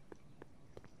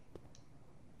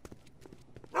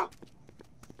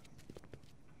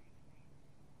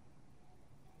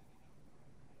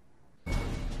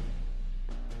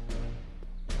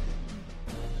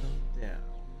 Down.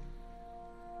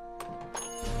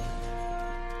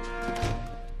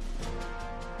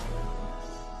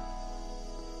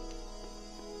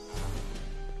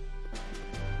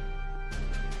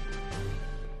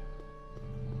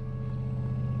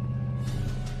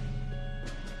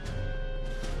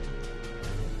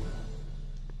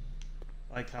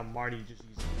 I like how Marty just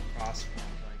uses the crosswalk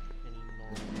like any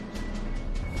normal.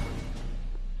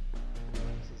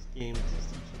 This game is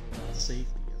teaching me about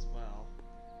safety as well.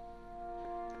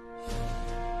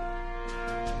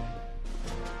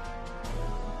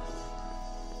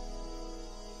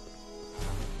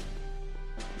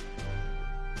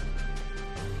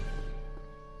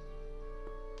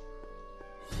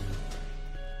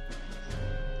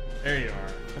 There you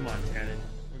are. Come on, Tannen.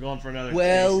 We're going for another.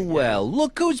 Well,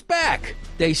 look who's back!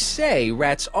 They say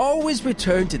rats always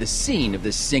return to the scene of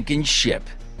the sinking ship.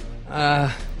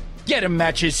 Get 'em,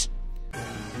 Matches!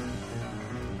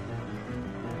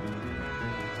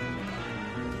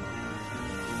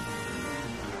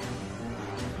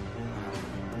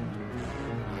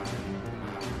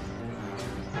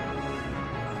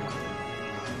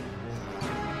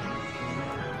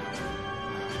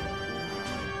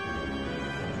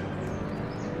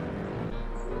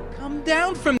 Come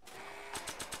down from...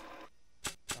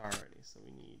 Alrighty, so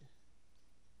we need...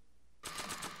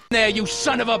 There, you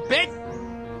son of a bit!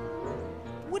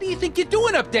 What do you think you're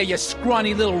doing up there, you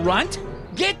scrawny little runt?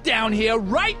 Get down here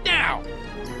right now!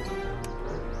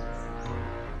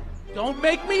 Don't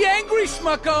make me angry,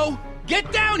 Smucko!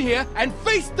 Get down here and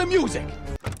face the music!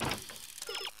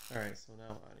 Alright, so now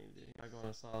what I need to do... I go on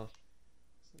a solve...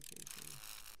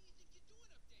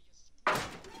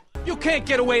 You can't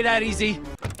get away that easy!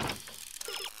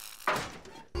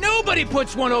 Nobody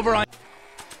puts one over on...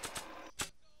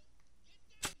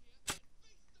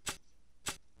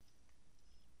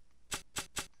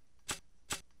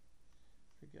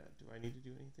 Forgot, do I need to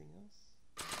do anything else?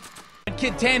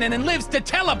 Kid Tannen and lives to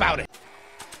tell about it!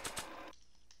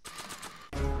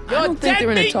 I don't think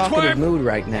they're in a talkative mood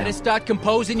right now. Better start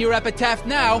composing your epitaph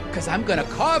now, because I'm gonna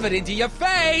carve it into your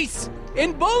face!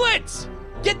 In bullets!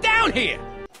 Get down here!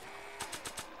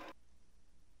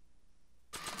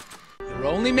 You're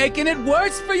only making it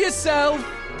worse for yourself!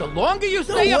 The longer you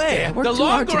stay up there, the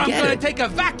longer I'm gonna take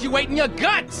evacuating your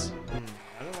guts! How do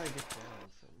I get down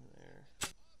from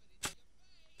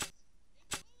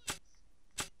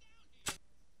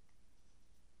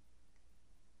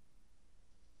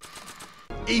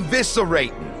there?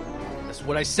 Eviscerating. That's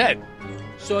what I said.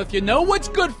 So if you know what's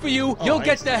good for you, you'll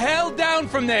get the hell down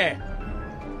from there!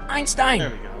 Einstein!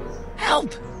 There we go.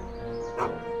 Help!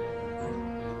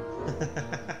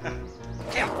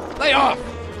 Lay off!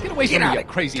 Get away from me, you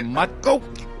crazy mutt! Go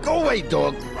away,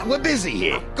 dog. We're busy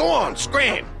here. Go on,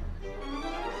 scram.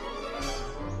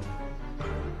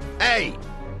 Hey,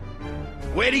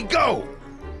 where'd he go?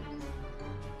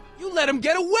 You let him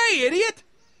get away, idiot!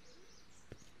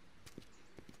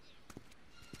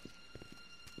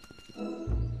 Oh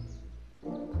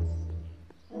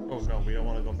no, we don't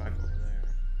want to go back over there.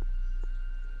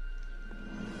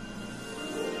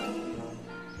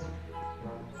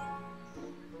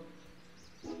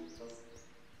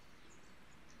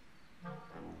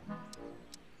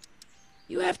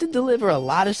 You have to deliver a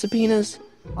lot of subpoenas?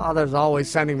 Father's always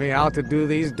sending me out to do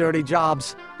these dirty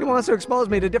jobs. He wants to expose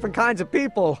me to different kinds of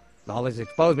people. All he's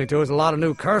exposed me to is a lot of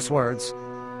new curse words.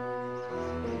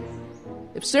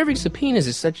 If serving subpoenas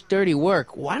is such dirty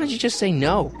work, why don't you just say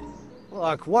no?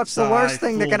 Look, what's the worst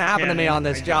thing that can happen to me on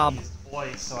this job?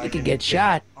 You could get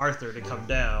shot. Arthur to come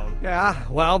down. Yeah,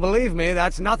 well, believe me,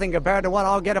 that's nothing compared to what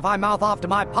I'll get if I mouth off to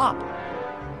my pop.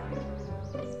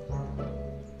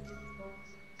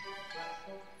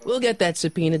 We'll get that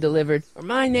subpoena delivered, or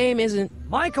my name isn't...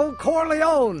 Michael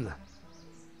Corleone!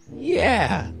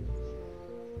 Yeah.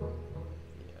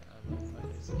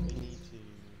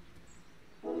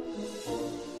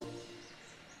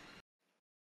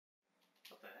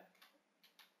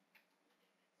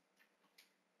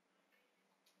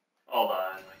 Hold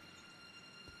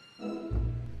on.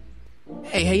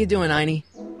 Hey, how you doing, Einie?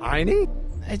 Einie?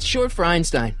 It's short for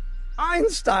Einstein.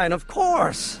 Einstein, of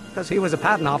course! Because he was a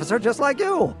patent officer just like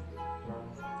you.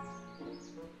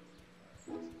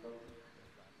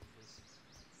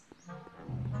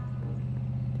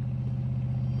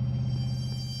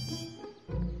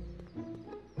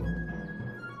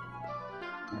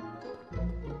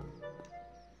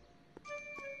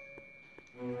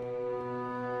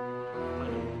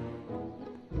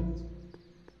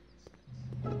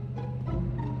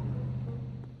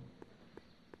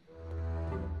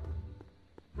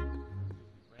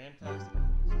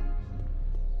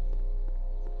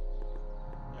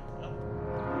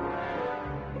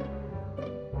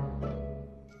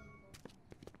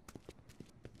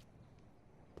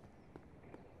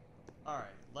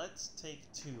 Alright, let's take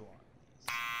 2 on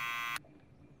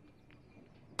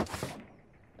these.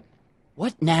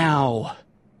 What now?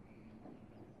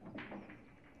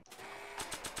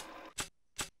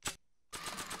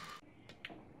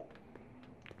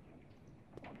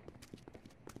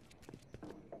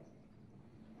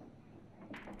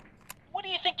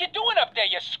 up there,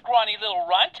 you scrawny little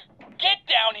runt! Get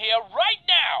down here right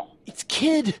now! It's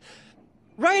Kid.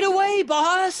 Right away,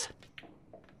 boss.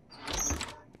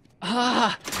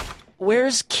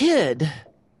 Where's Kid?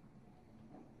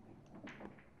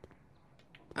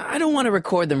 I don't want to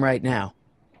record them right now.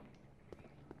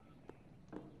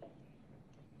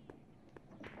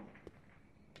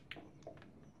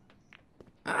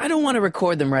 I don't want to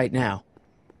record them right now.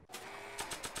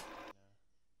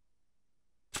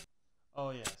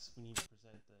 Oh yes, we need to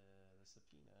present the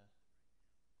subpoena.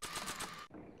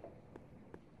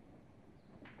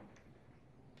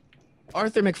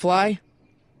 Arthur McFly?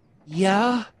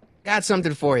 Yeah? Got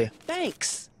something for you.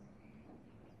 Thanks.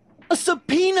 A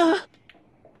subpoena?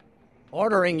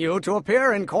 Ordering you to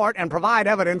appear in court and provide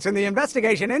evidence in the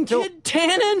investigation into... Kid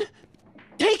Tannen?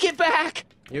 Take it back!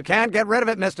 You can't get rid of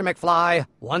it, Mr. McFly.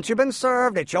 Once you've been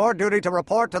served, it's your duty to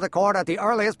report to the court at the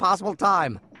earliest possible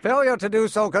time. Failure to do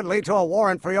so could lead to a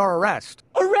warrant for your arrest.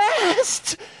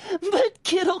 Arrest? But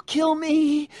Kid'll kill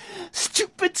me.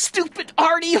 Stupid, stupid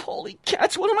Artie. Holy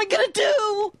cats, what am I gonna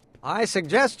do? I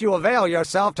suggest you avail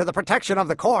yourself to the protection of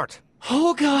the court.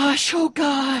 Oh gosh, oh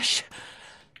gosh.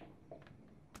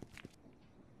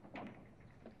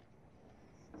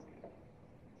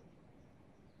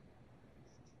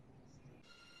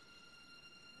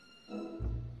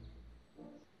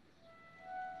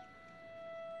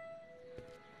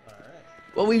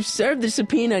 Well, we've served the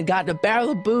subpoena and gotten a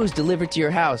barrel of booze delivered to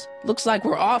your house. Looks like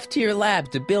we're off to your lab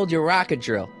to build your rocket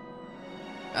drill.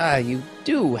 You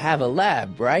do have a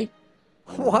lab, right?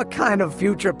 What kind of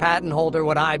future patent holder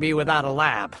would I be without a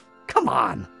lab? Come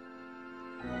on.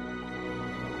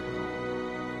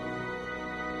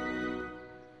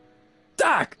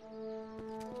 Doc!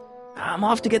 I'm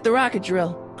off to get the rocket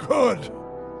drill. Good.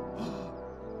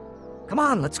 Come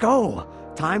on, let's go.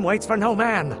 Time waits for no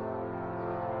man.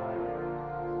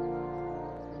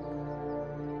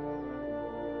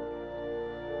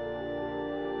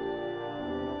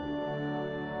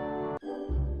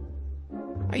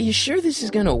 Are you sure this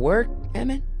is gonna work,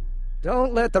 Emmett?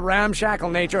 Don't let the ramshackle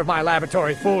nature of my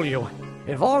laboratory fool you.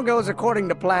 If all goes according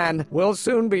to plan, we'll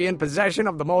soon be in possession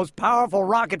of the most powerful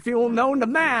rocket fuel known to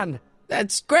man.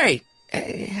 That's great.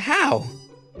 How?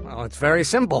 Well, it's very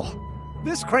simple.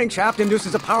 This crankshaft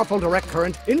induces a powerful direct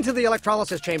current into the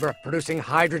electrolysis chamber, producing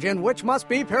hydrogen, which must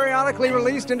be periodically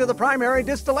released into the primary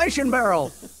distillation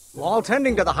barrel. While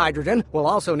tending to the hydrogen, we'll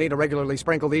also need to regularly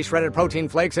sprinkle these shredded protein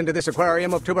flakes into this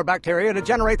aquarium of tuber bacteria to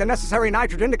generate the necessary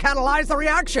nitrogen to catalyze the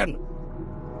reaction.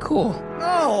 Cool.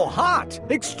 Oh, hot!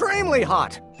 Extremely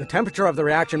hot! The temperature of the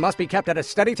reaction must be kept at a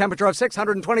steady temperature of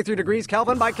 623 degrees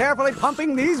Kelvin by carefully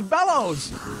pumping these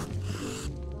bellows.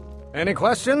 Any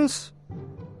questions?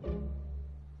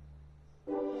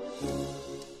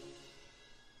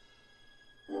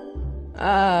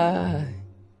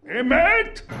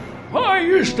 Emmett? Why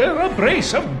is there a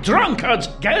brace of drunkards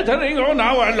gathering on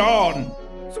our lawn?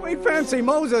 Sweet fancy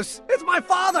Moses, it's my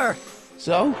father!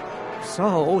 So?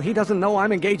 So, he doesn't know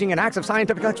I'm engaging in acts of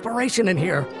scientific exploration in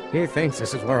here. He thinks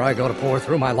this is where I go to pour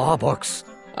through my law books.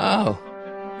 Oh.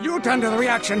 You tend to the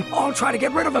reaction. I'll try to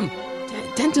get rid of him.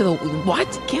 Tend to the... what?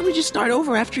 Can't we just start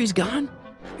over after he's gone?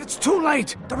 It's too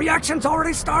late. The reaction's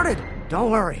already started.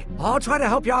 Don't worry. I'll try to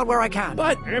help you out where I can.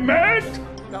 But... Emmett?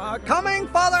 Coming,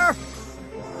 Father!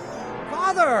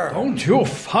 Father! Don't you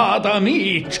father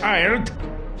me, child.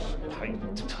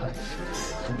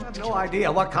 You have no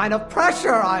idea what kind of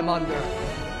pressure I'm under.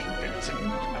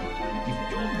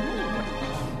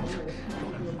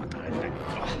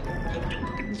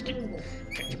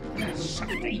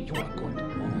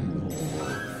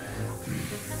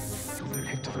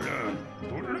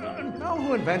 Know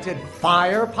who invented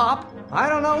fire pop? I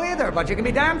don't know either, but you can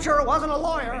be damn sure it wasn't a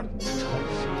lawyer.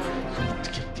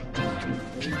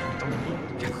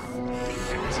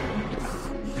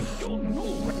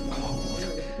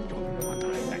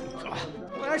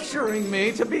 Pressuring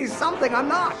me to be something I'm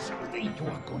not.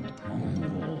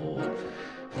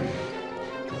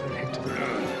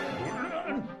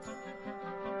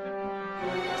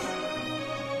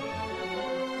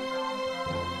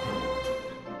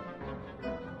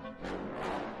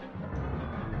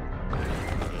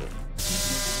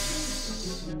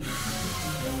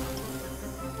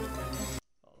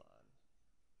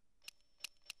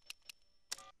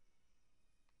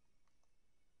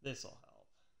 This'll help.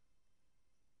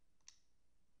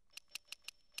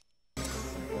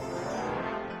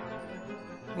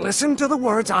 Listen to the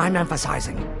words I'm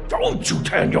emphasizing. Don't you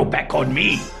turn your back on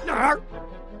me!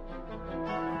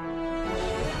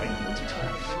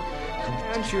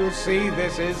 Can't you see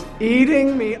this is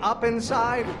eating me up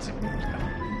inside?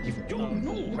 If you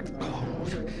know what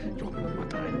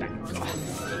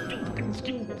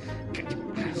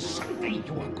Someday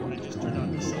you are going to just turn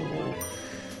on the subway.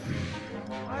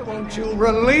 Why won't you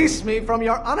release me from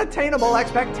your unattainable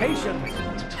expectations?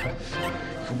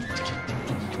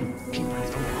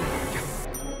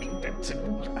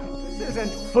 This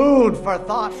isn't food for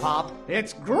thought, Pop.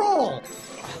 It's gruel.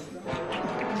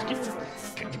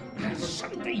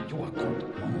 Someday you are going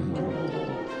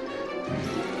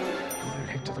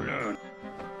to learn.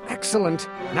 Excellent.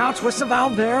 Now twist the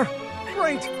valve there.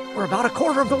 Great. We're about a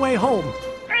quarter of the way home.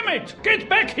 Emmett, get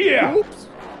back here! Oops.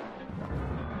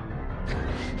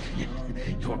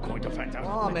 You are going to find out.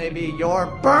 Oh, maybe your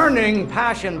burning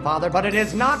passion, Father, but it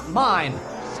is not mine.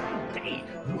 Someday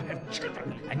you have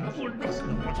children and you will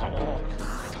not know.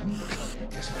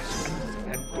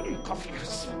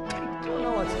 I don't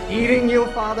know what's eating you,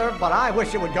 Father, but I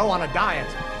wish you would go on a diet.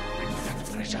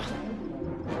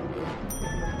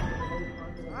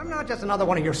 I'm not just another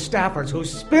one of your staffers who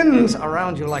spins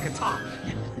around you like a top.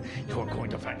 You're going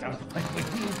to find out when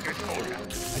you get older.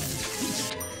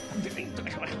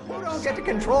 You don't get to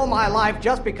control my life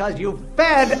just because you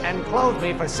fed and clothed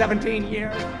me for 17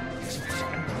 years.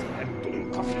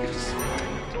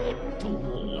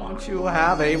 Don't you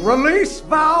have a release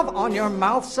valve on your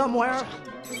mouth somewhere?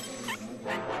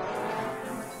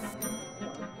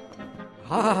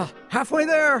 Ah, halfway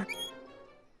there.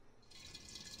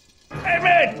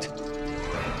 Emmett!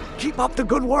 Keep up the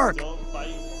good work.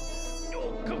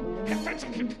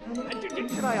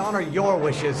 Should I honor your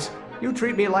wishes? You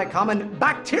treat me like common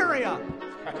bacteria.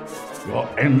 Your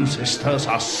ancestors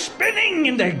are spinning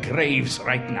in their graves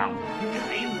right now.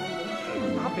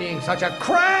 Not being such a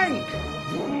crank.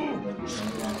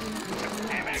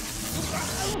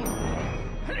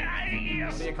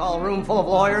 What do you call a room full of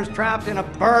lawyers trapped in a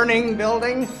burning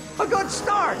building? A good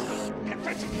start.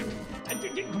 Why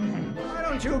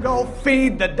don't you go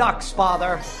feed the ducks,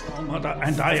 Father? Your mother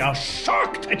and I are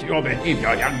shocked at your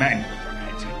behavior, young man.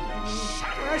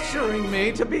 Pressuring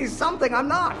me to be something I'm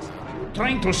not.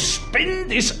 Trying to spin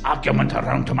this argument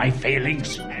around to my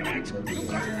failings.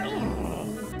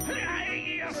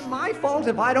 It's my fault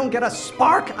if I don't get a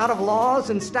spark out of laws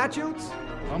and statutes?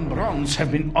 Some bronze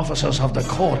have been officers of the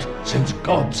court since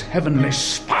God's heavenly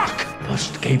spark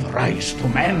first gave rise to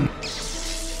man.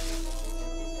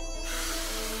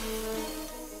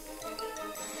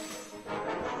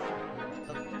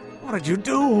 What did you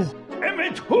do?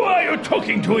 Emmett, who are you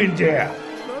talking to in there?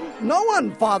 No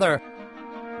one, Father.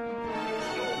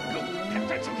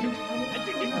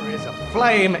 There is a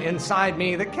flame inside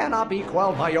me that cannot be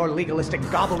quelled by your legalistic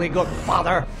gobbledygook,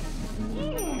 Father.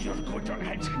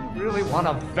 You really want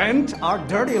to vent our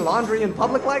dirty laundry in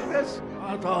public like this?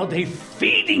 What are they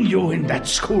feeding you in that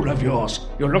school of yours?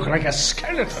 You look like a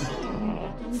skeleton.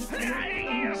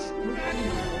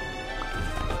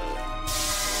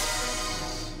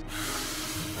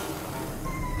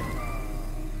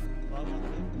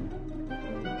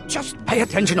 Just pay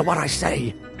attention to what I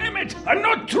say. Emmett, I'm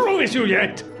not through with you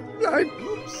yet.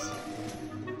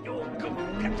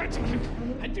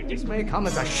 This may come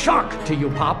as a shock to you,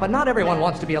 Pop, but not everyone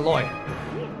wants to be a lawyer.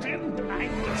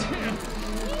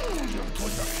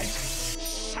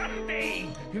 Someday,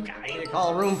 You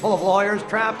call a room full of lawyers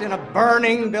trapped in a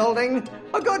burning building?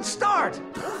 A good start.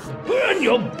 burn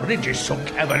your bridges so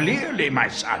cavalierly, my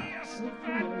son.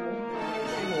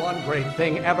 One great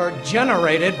thing ever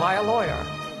generated by a lawyer.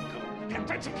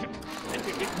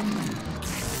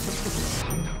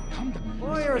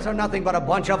 Lawyers are nothing but a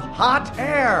bunch of hot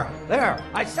air. There,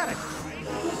 I said it.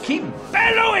 Keep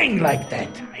bellowing like that.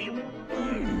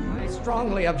 I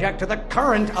strongly object to the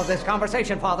current of this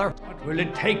conversation, Father. What will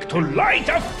it take to light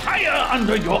a fire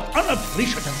under your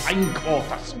unappreciative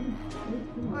hindquarters?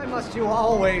 Why must you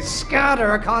always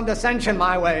scatter condescension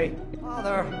my way?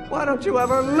 Father, why don't you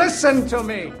ever listen to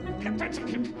me?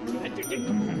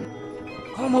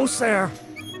 Almost there.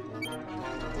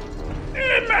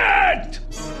 Emmett!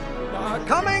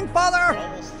 Coming, Father!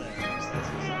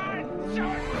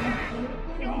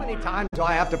 How many times do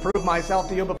I have to prove myself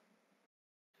to you before?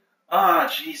 Ah,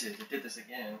 Jesus, you did this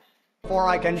again. Before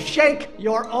I can shake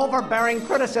your overbearing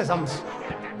criticisms.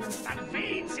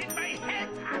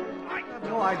 I have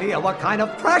no idea what kind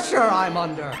of pressure I'm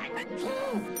under.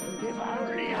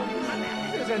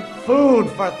 This isn't food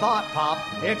for thought, Pop.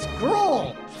 It's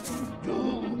gruel.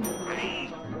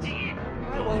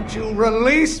 Why won't you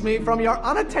release me from your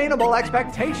unattainable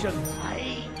expectations?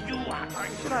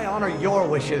 Should I honor your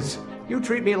wishes? You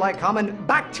treat me like common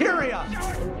bacteria.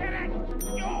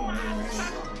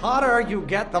 The hotter you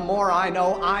get, the more I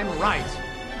know I'm right.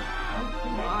 Do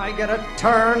I get a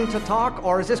turn to talk,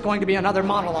 or is this going to be another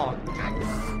monologue?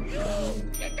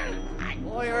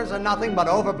 Lawyers are nothing but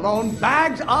overblown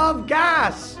bags of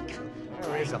gas.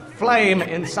 There is a flame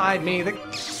inside me that...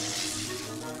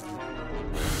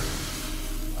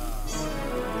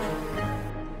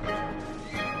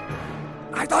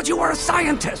 I thought you were a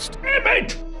scientist.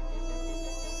 Emmett!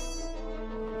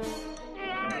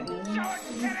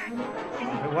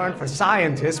 If it weren't for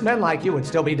scientists, men like you would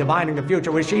still be divining the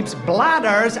future with sheep's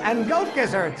bladders and goat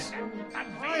gizzards.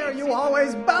 Why are you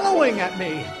always bellowing at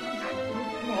me?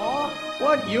 Aw,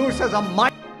 what use is a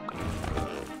mic?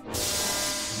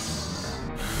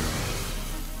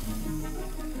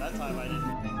 That time I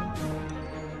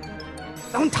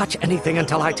didn't. Don't touch anything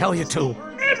until I tell you to.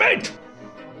 Emmett!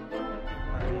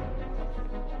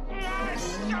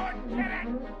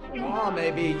 Oh,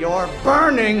 maybe your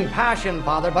burning passion,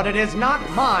 Father, but it is not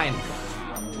mine.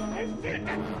 I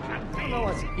don't know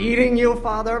what's eating you,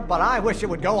 Father, but I wish it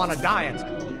would go on a diet.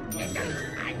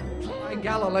 By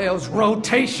Galileo's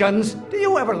rotations, do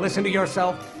you ever listen to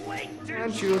yourself?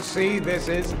 Can't you see this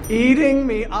is eating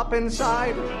me up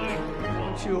inside?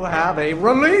 Don't you have a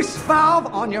release valve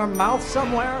on your mouth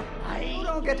somewhere? You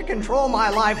don't get to control my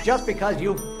life just because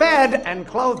you fed and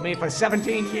clothed me for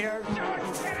 17 years.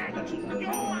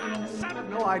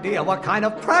 No idea what kind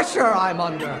of pressure I'm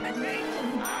under.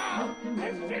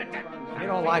 If you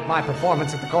don't like my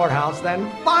performance at the courthouse, then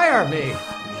fire me.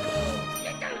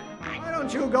 Why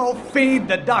don't you go feed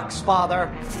the ducks,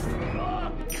 Father?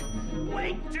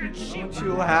 Don't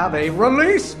you have a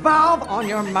release valve on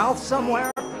your mouth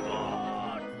somewhere?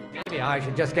 Maybe I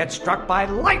should just get struck by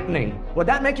lightning. Would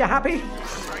that make you happy?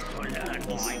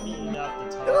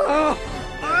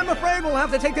 I'm afraid we'll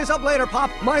have to take this up later,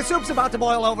 Pop. My soup's about to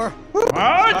boil over.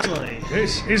 What?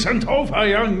 This isn't over,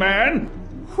 young man.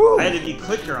 I had to be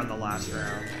quicker on the last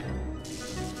round.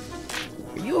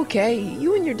 Are you okay?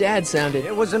 You and your dad sounded...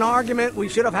 It was an argument we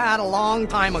should have had a long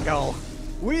time ago.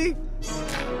 We...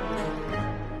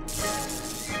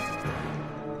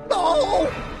 Oh!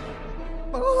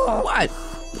 Oh. What?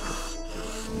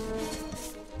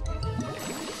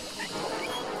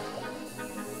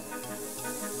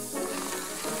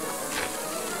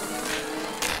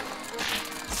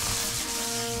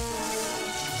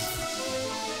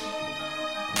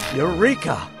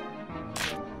 Eureka!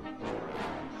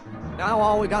 Now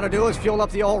all we gotta do is fuel up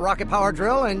the old rocket power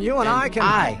drill and you and I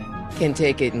can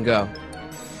take it and go.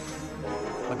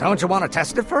 But don't you want to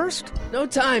test it first? No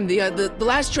time. The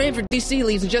last train for DC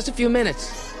leaves in just a few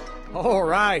minutes. All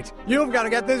right. You've got to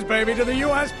get this baby to the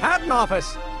U.S. Patent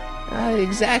Office.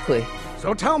 Exactly.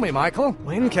 So tell me, Michael,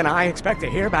 when can I expect to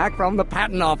hear back from the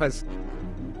Patent Office?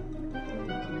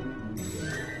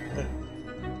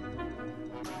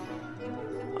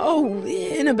 Oh,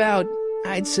 in about,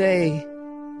 I'd say...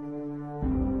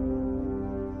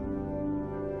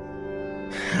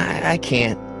 I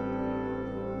can't.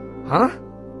 Huh?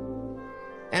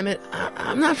 Emmett,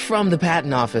 I'm not from the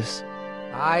patent office.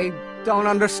 I don't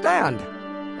understand.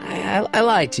 I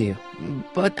lied to you,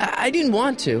 but I didn't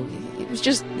want to. It was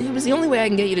the only way I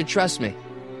can get you to trust me.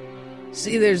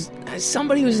 See, there's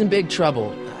somebody who's in big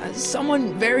trouble.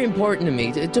 Someone very important to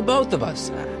me, to both of us.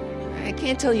 I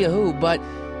can't tell you who, but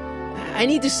I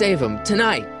need to save him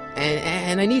tonight,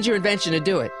 and I need your invention to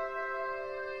do it.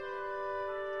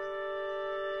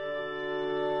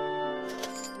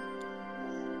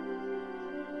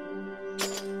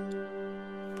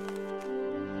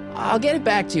 I'll get it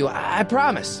back to you, I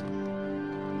promise.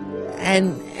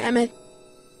 And, Emmett,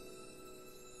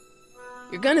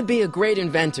 you're gonna be a great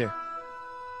inventor.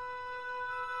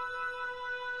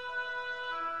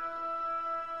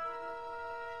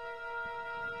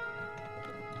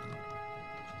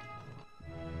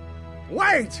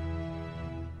 Wait!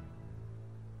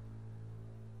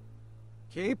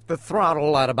 Keep the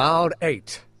throttle at about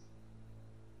 8.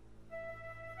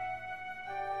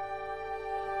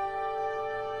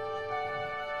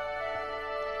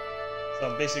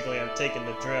 So basically I'm taking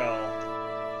the drill,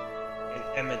 and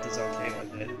Emmett is okay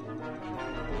with it.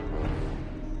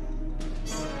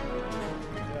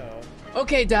 No.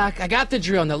 Okay, Doc, I got the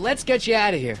drill. Now let's get you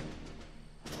out of here.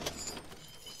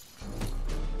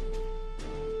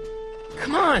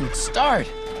 Come on, start.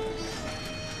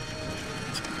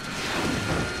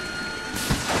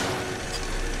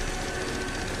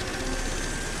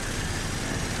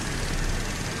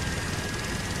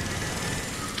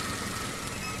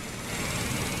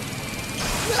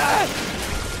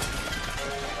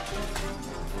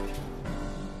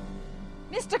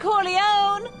 Mr.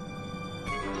 Corleone!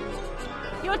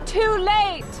 You're too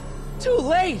late! Too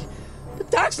late? The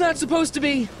Doc's not supposed to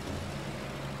be...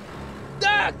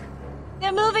 Doc!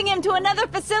 They're moving him to another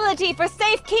facility for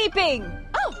safekeeping!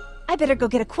 Oh, I better go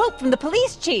get a quote from the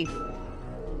police chief.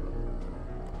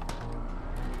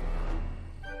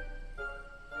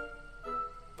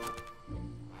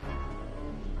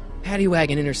 Paddy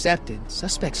wagon intercepted,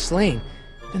 suspect slain,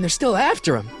 and they're still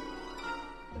after him.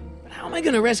 But how am I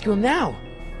gonna rescue him now?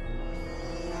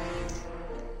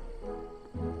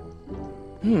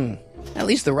 At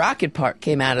least the rocket part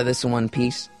came out of this in one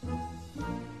piece.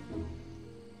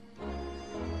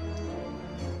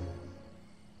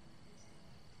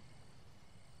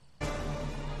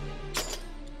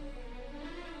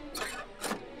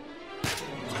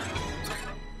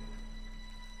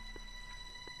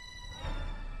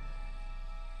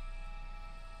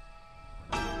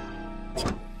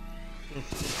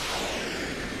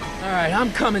 Alright,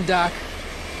 I'm coming, Doc.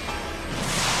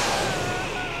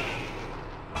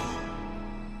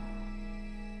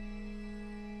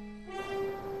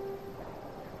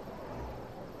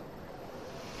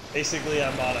 Basically,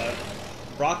 I'm on a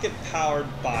rocket-powered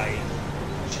bike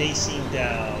chasing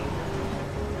down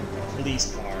a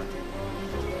police car.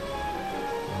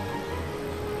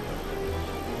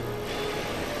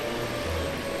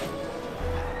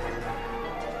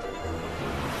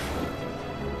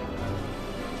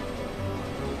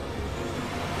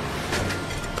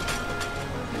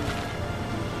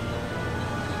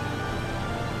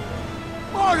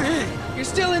 Marty! You're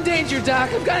still in danger, Doc.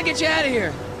 I'm gonna get you out of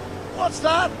here. What's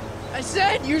that? I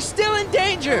said you're still in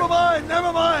danger. Never mind,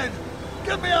 never mind.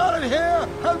 Get me out of here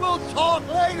and we'll talk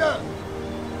later.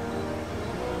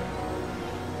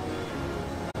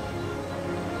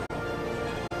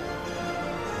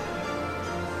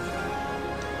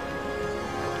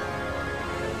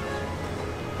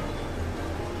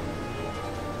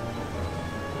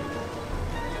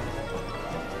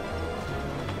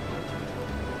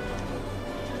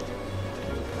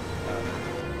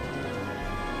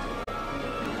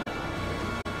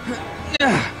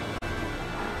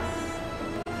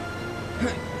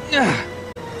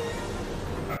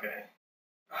 Okay.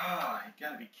 Ah, you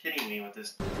gotta be kidding me with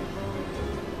this.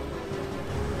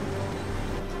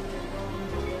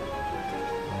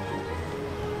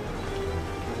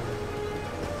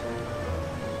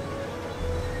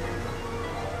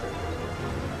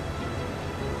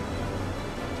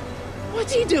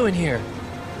 What's he doing here?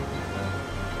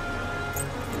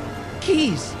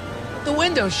 Keys. The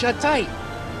window's shut tight.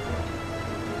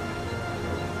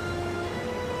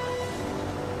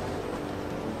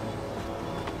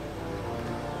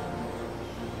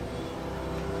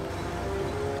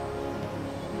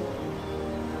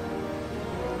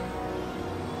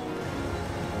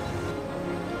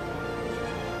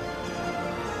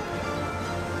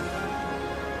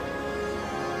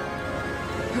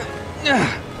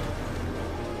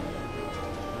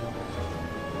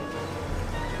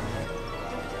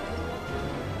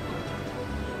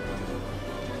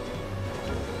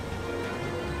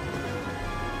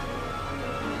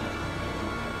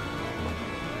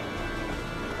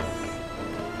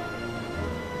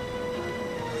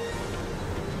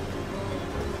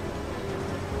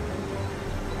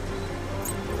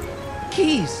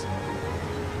 Keys.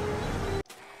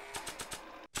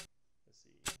 Let's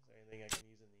see. Is there anything I can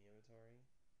use in the inventory?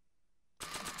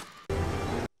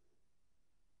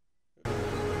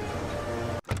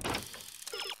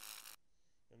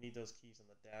 You'll need those keys on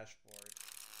the dashboard.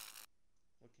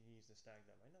 What can you use to stack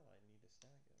them? I know I need to stack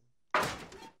them.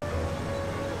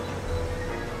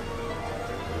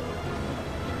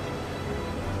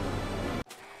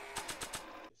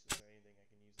 Is there anything I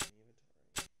can use in the inventory?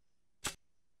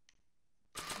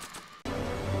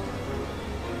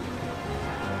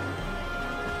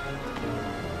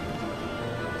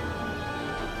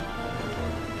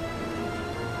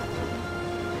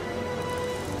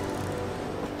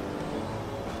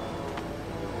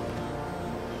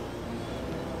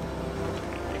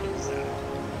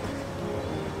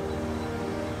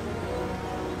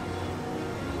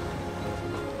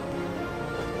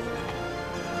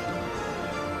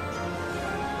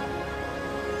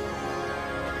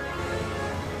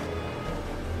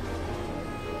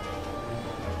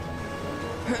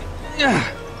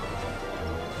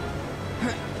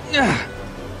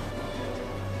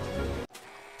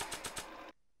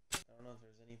 I don't know if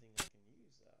there's anything I can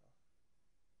use though.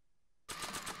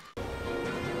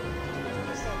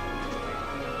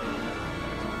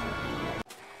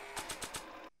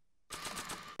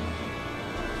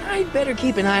 I'd better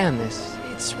keep an eye on this.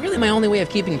 It's really my only way of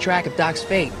keeping track of Doc's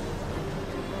fate.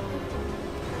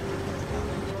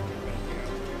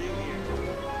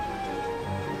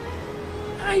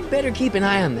 I'd better keep an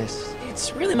eye on this.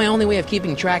 It's really my only way of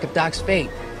keeping track of Doc's fate.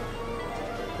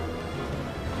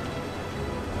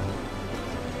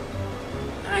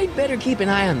 I'd better keep an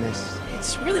eye on this.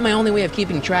 It's really my only way of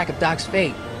keeping track of Doc's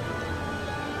fate.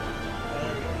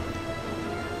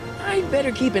 I'd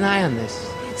better keep an eye on this.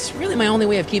 It's really my only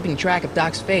way of keeping track of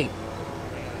Doc's fate.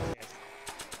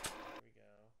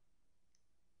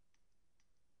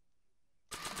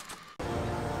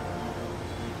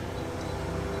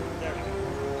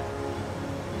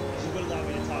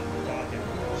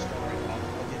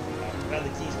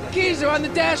 keys are on the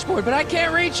dashboard, but I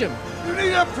can't reach them. You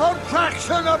need a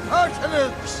protraction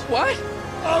appurtenance. What?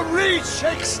 A reach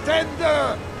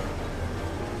extender.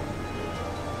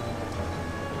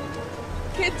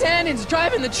 Kid Tannen's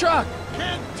driving the truck.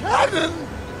 Kid Tannen?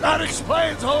 That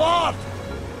explains a lot.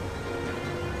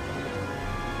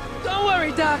 Don't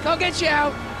worry, Doc. I'll get you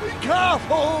out. Be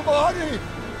careful, Marty.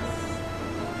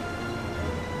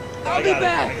 I'll be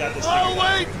back. I'll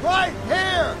wait right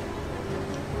here.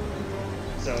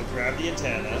 So grab the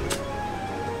antenna.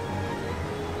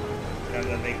 I'm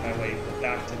gonna make my way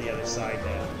back to the other side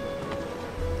now.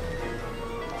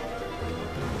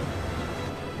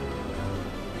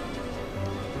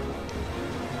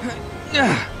 I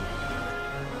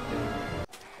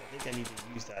think I need to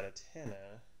use that antenna.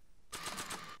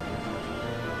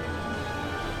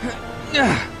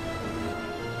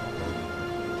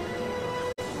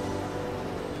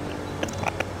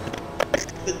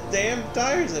 The damn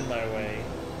tire's in my way.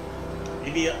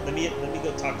 Maybe let me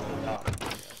go talk to the doc.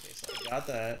 Okay, so I got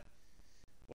that.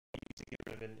 What do I use to get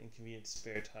rid of an inconvenient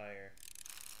spare tire?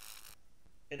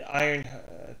 An iron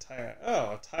tire.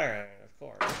 Oh, a tire iron, of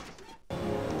course.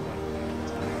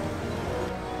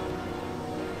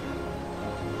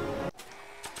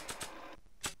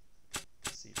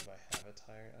 Let's see if I have a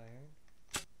tire iron.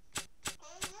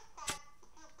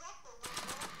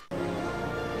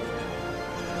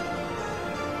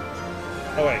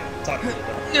 Oh wait, talk to the dog.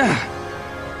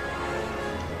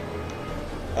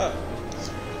 Oh.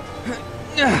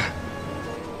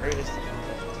 Greatest.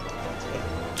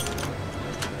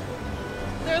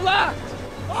 They're locked!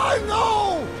 I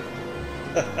know!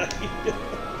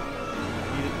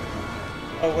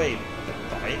 Oh wait, the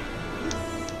bike?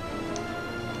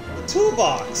 The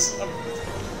toolbox!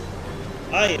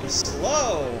 I am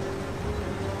slow!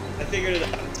 I figured it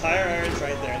out. Tire iron's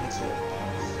right there in the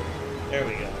toolbox. There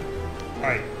we go.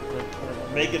 Alright,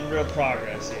 we're making real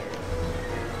progress here.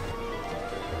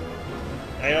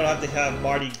 I don't have to have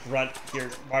Marty grunt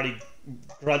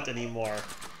anymore.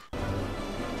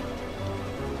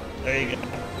 There you go.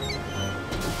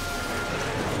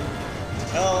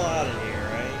 Hell out of here,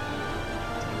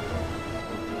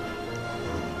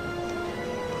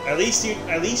 right? At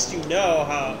least you know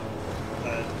how.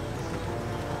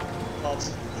 Don't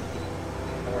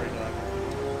worry, dog.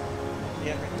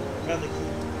 Yeah, I found the key.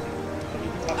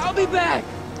 I'll be back. I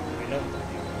know.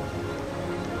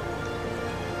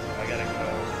 So I gotta go.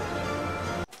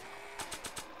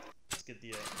 Let's get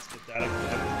that.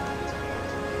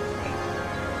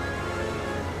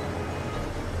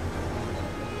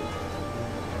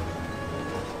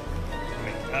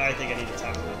 Wait, now I think I need to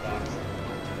talk to the doctor.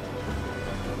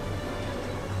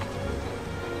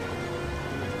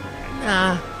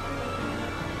 Nah.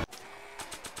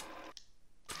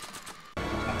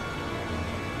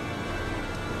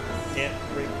 Can't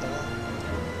break the lock.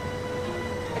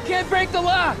 I can't break the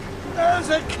lock. There's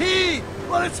a key,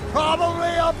 but it's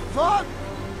probably up front.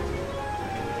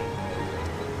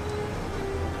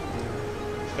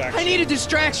 I need a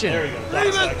distraction. There we go.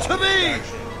 Leave it to me.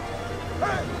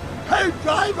 Hey,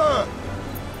 driver!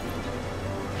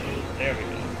 There we go.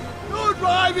 You're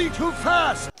driving too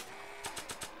fast.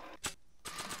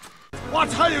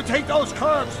 Watch how you take those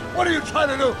curves. What are you trying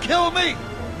to do? Kill me?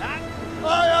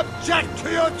 I object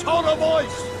to your tone of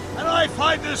voice, and I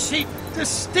find this seat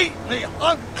distinctly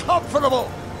uncomfortable.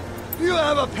 Do you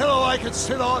have a pillow I can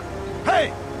sit on?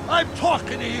 Hey, I'm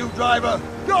talking to you, driver.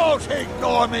 Don't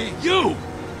ignore me. You!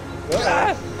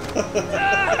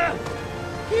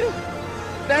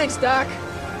 Thanks, Doc.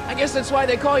 I guess that's why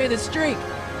they call you the Streak.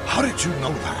 How did you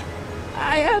know that?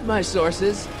 I have my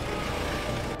sources.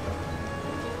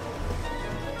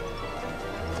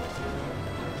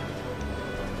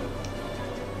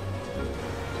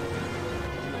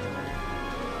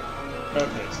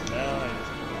 Okay, so now I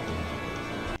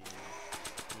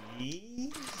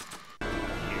just...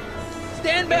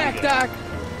 Stand back, Doc!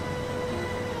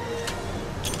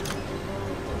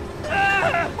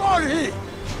 Marty!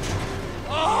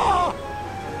 Oh!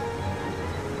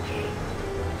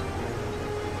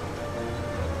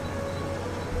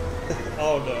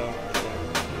 Oh no.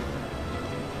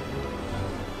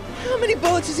 How many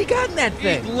bullets has he got in that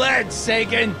thing? Eat lead,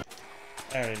 Sagan!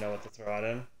 I already know what to throw at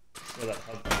him. Throw that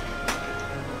hug.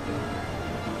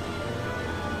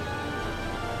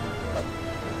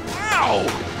 Ow!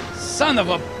 Son of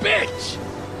a bitch!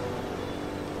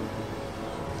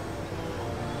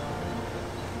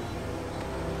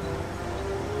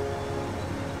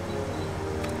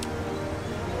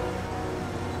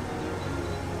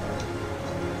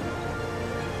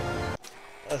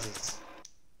 This is...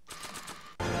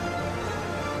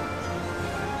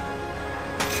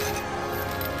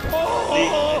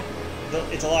 Oh!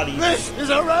 It's a lot easier. This is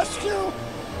a rescue!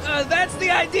 That's the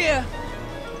idea!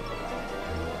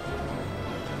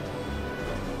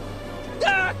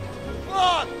 Doc!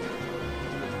 What?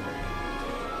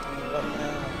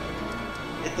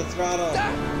 Hit the throttle.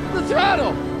 Doc! The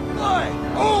throttle! Why?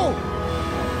 Oh!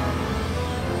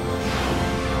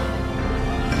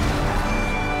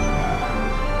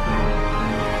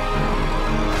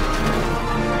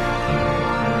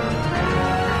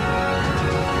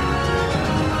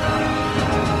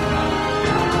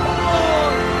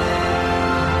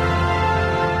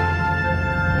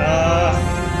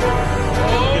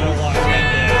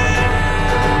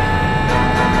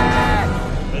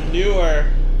 Newer.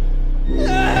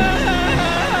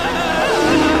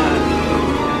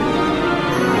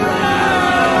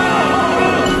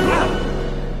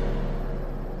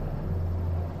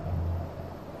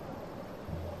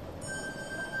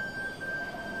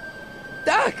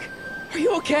 Doc! Are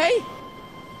you okay?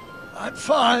 I'm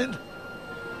fine.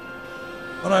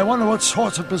 But I wonder what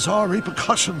sorts of bizarre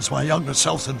repercussions my younger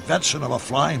self's invention of a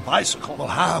flying bicycle will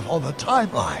have on the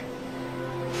timeline.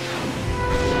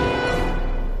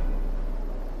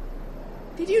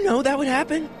 Did you know that would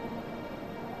happen?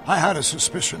 I had a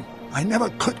suspicion. I never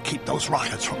could keep those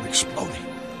rockets from exploding.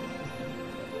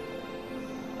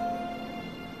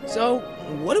 So,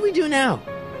 what do we do now?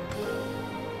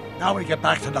 Now we get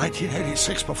back to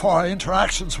 1986 before our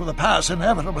interactions with the past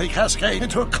inevitably cascade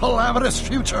into a calamitous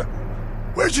future.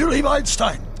 Where'd you leave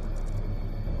Einstein?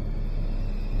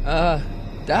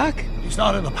 Doc? He's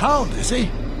not in the pound, is he?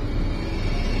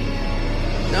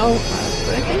 No,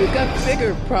 but I think we've got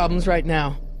bigger problems right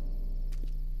now.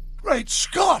 Great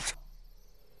Scott!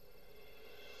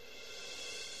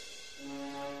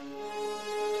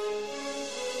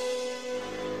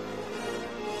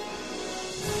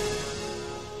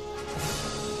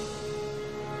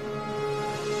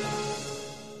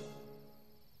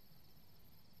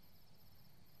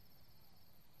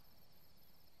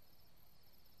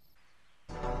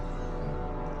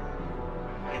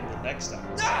 In the next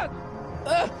episode.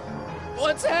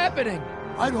 What's happening?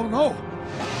 I don't know.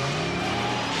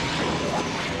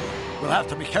 We'll have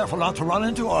to be careful not to run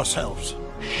into ourselves.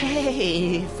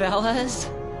 Hey, fellas.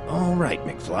 All right,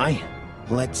 McFly.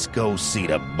 Let's go see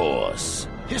the boss.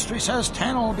 History says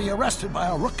Tanner will be arrested by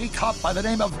a rookie cop by the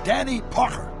name of Danny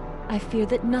Parker. I fear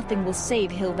that nothing will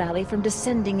save Hill Valley from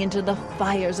descending into the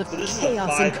fires of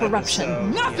chaos and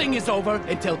corruption. Nothing is over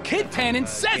until Kid Tannen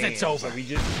says it's over. So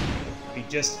we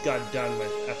just got done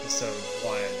with episode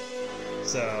 1.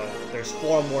 So there's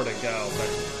 4 more to go, but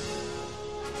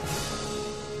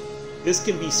this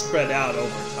can be spread out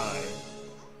over time.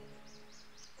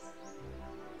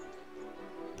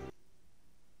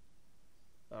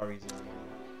 I'll resume.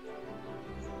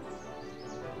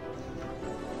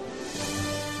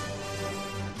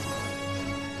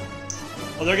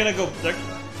 Well, they're gonna go.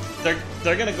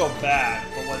 They're gonna go back.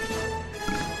 But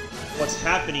what's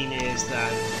happening is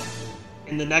that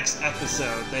in the next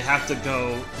episode they have to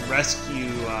go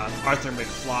rescue Arthur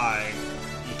McFly,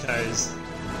 because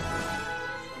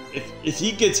if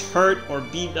he gets hurt or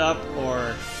beat up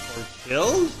or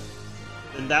killed,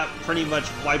 then that pretty much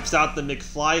wipes out the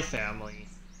McFly family.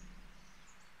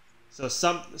 So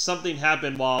something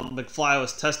happened while McFly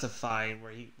was testifying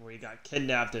where he got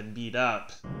kidnapped and beat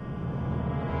up.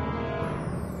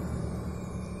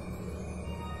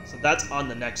 So that's on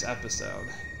the next episode.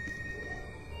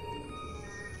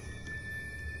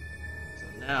 So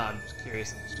now I'm just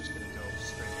curious if it's just gonna go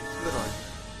straight into it or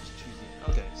just choosing.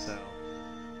 Okay, so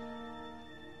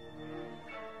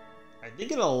I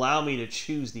think it'll allow me to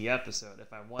choose the episode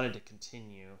if I wanted to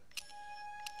continue.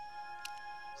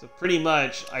 So pretty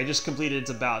much, I just completed It's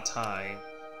About Time.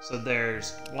 So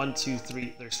there's 1, 2,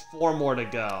 3. There's 4 more to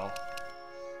go.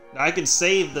 Now I can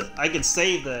save the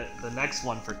next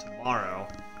one for tomorrow.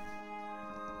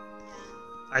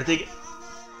 I think.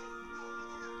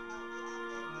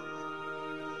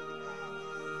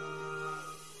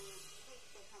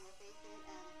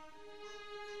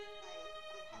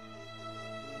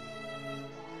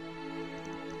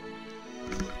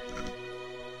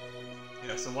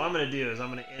 Yeah, so what I'm going to do is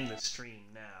I'm going to end the stream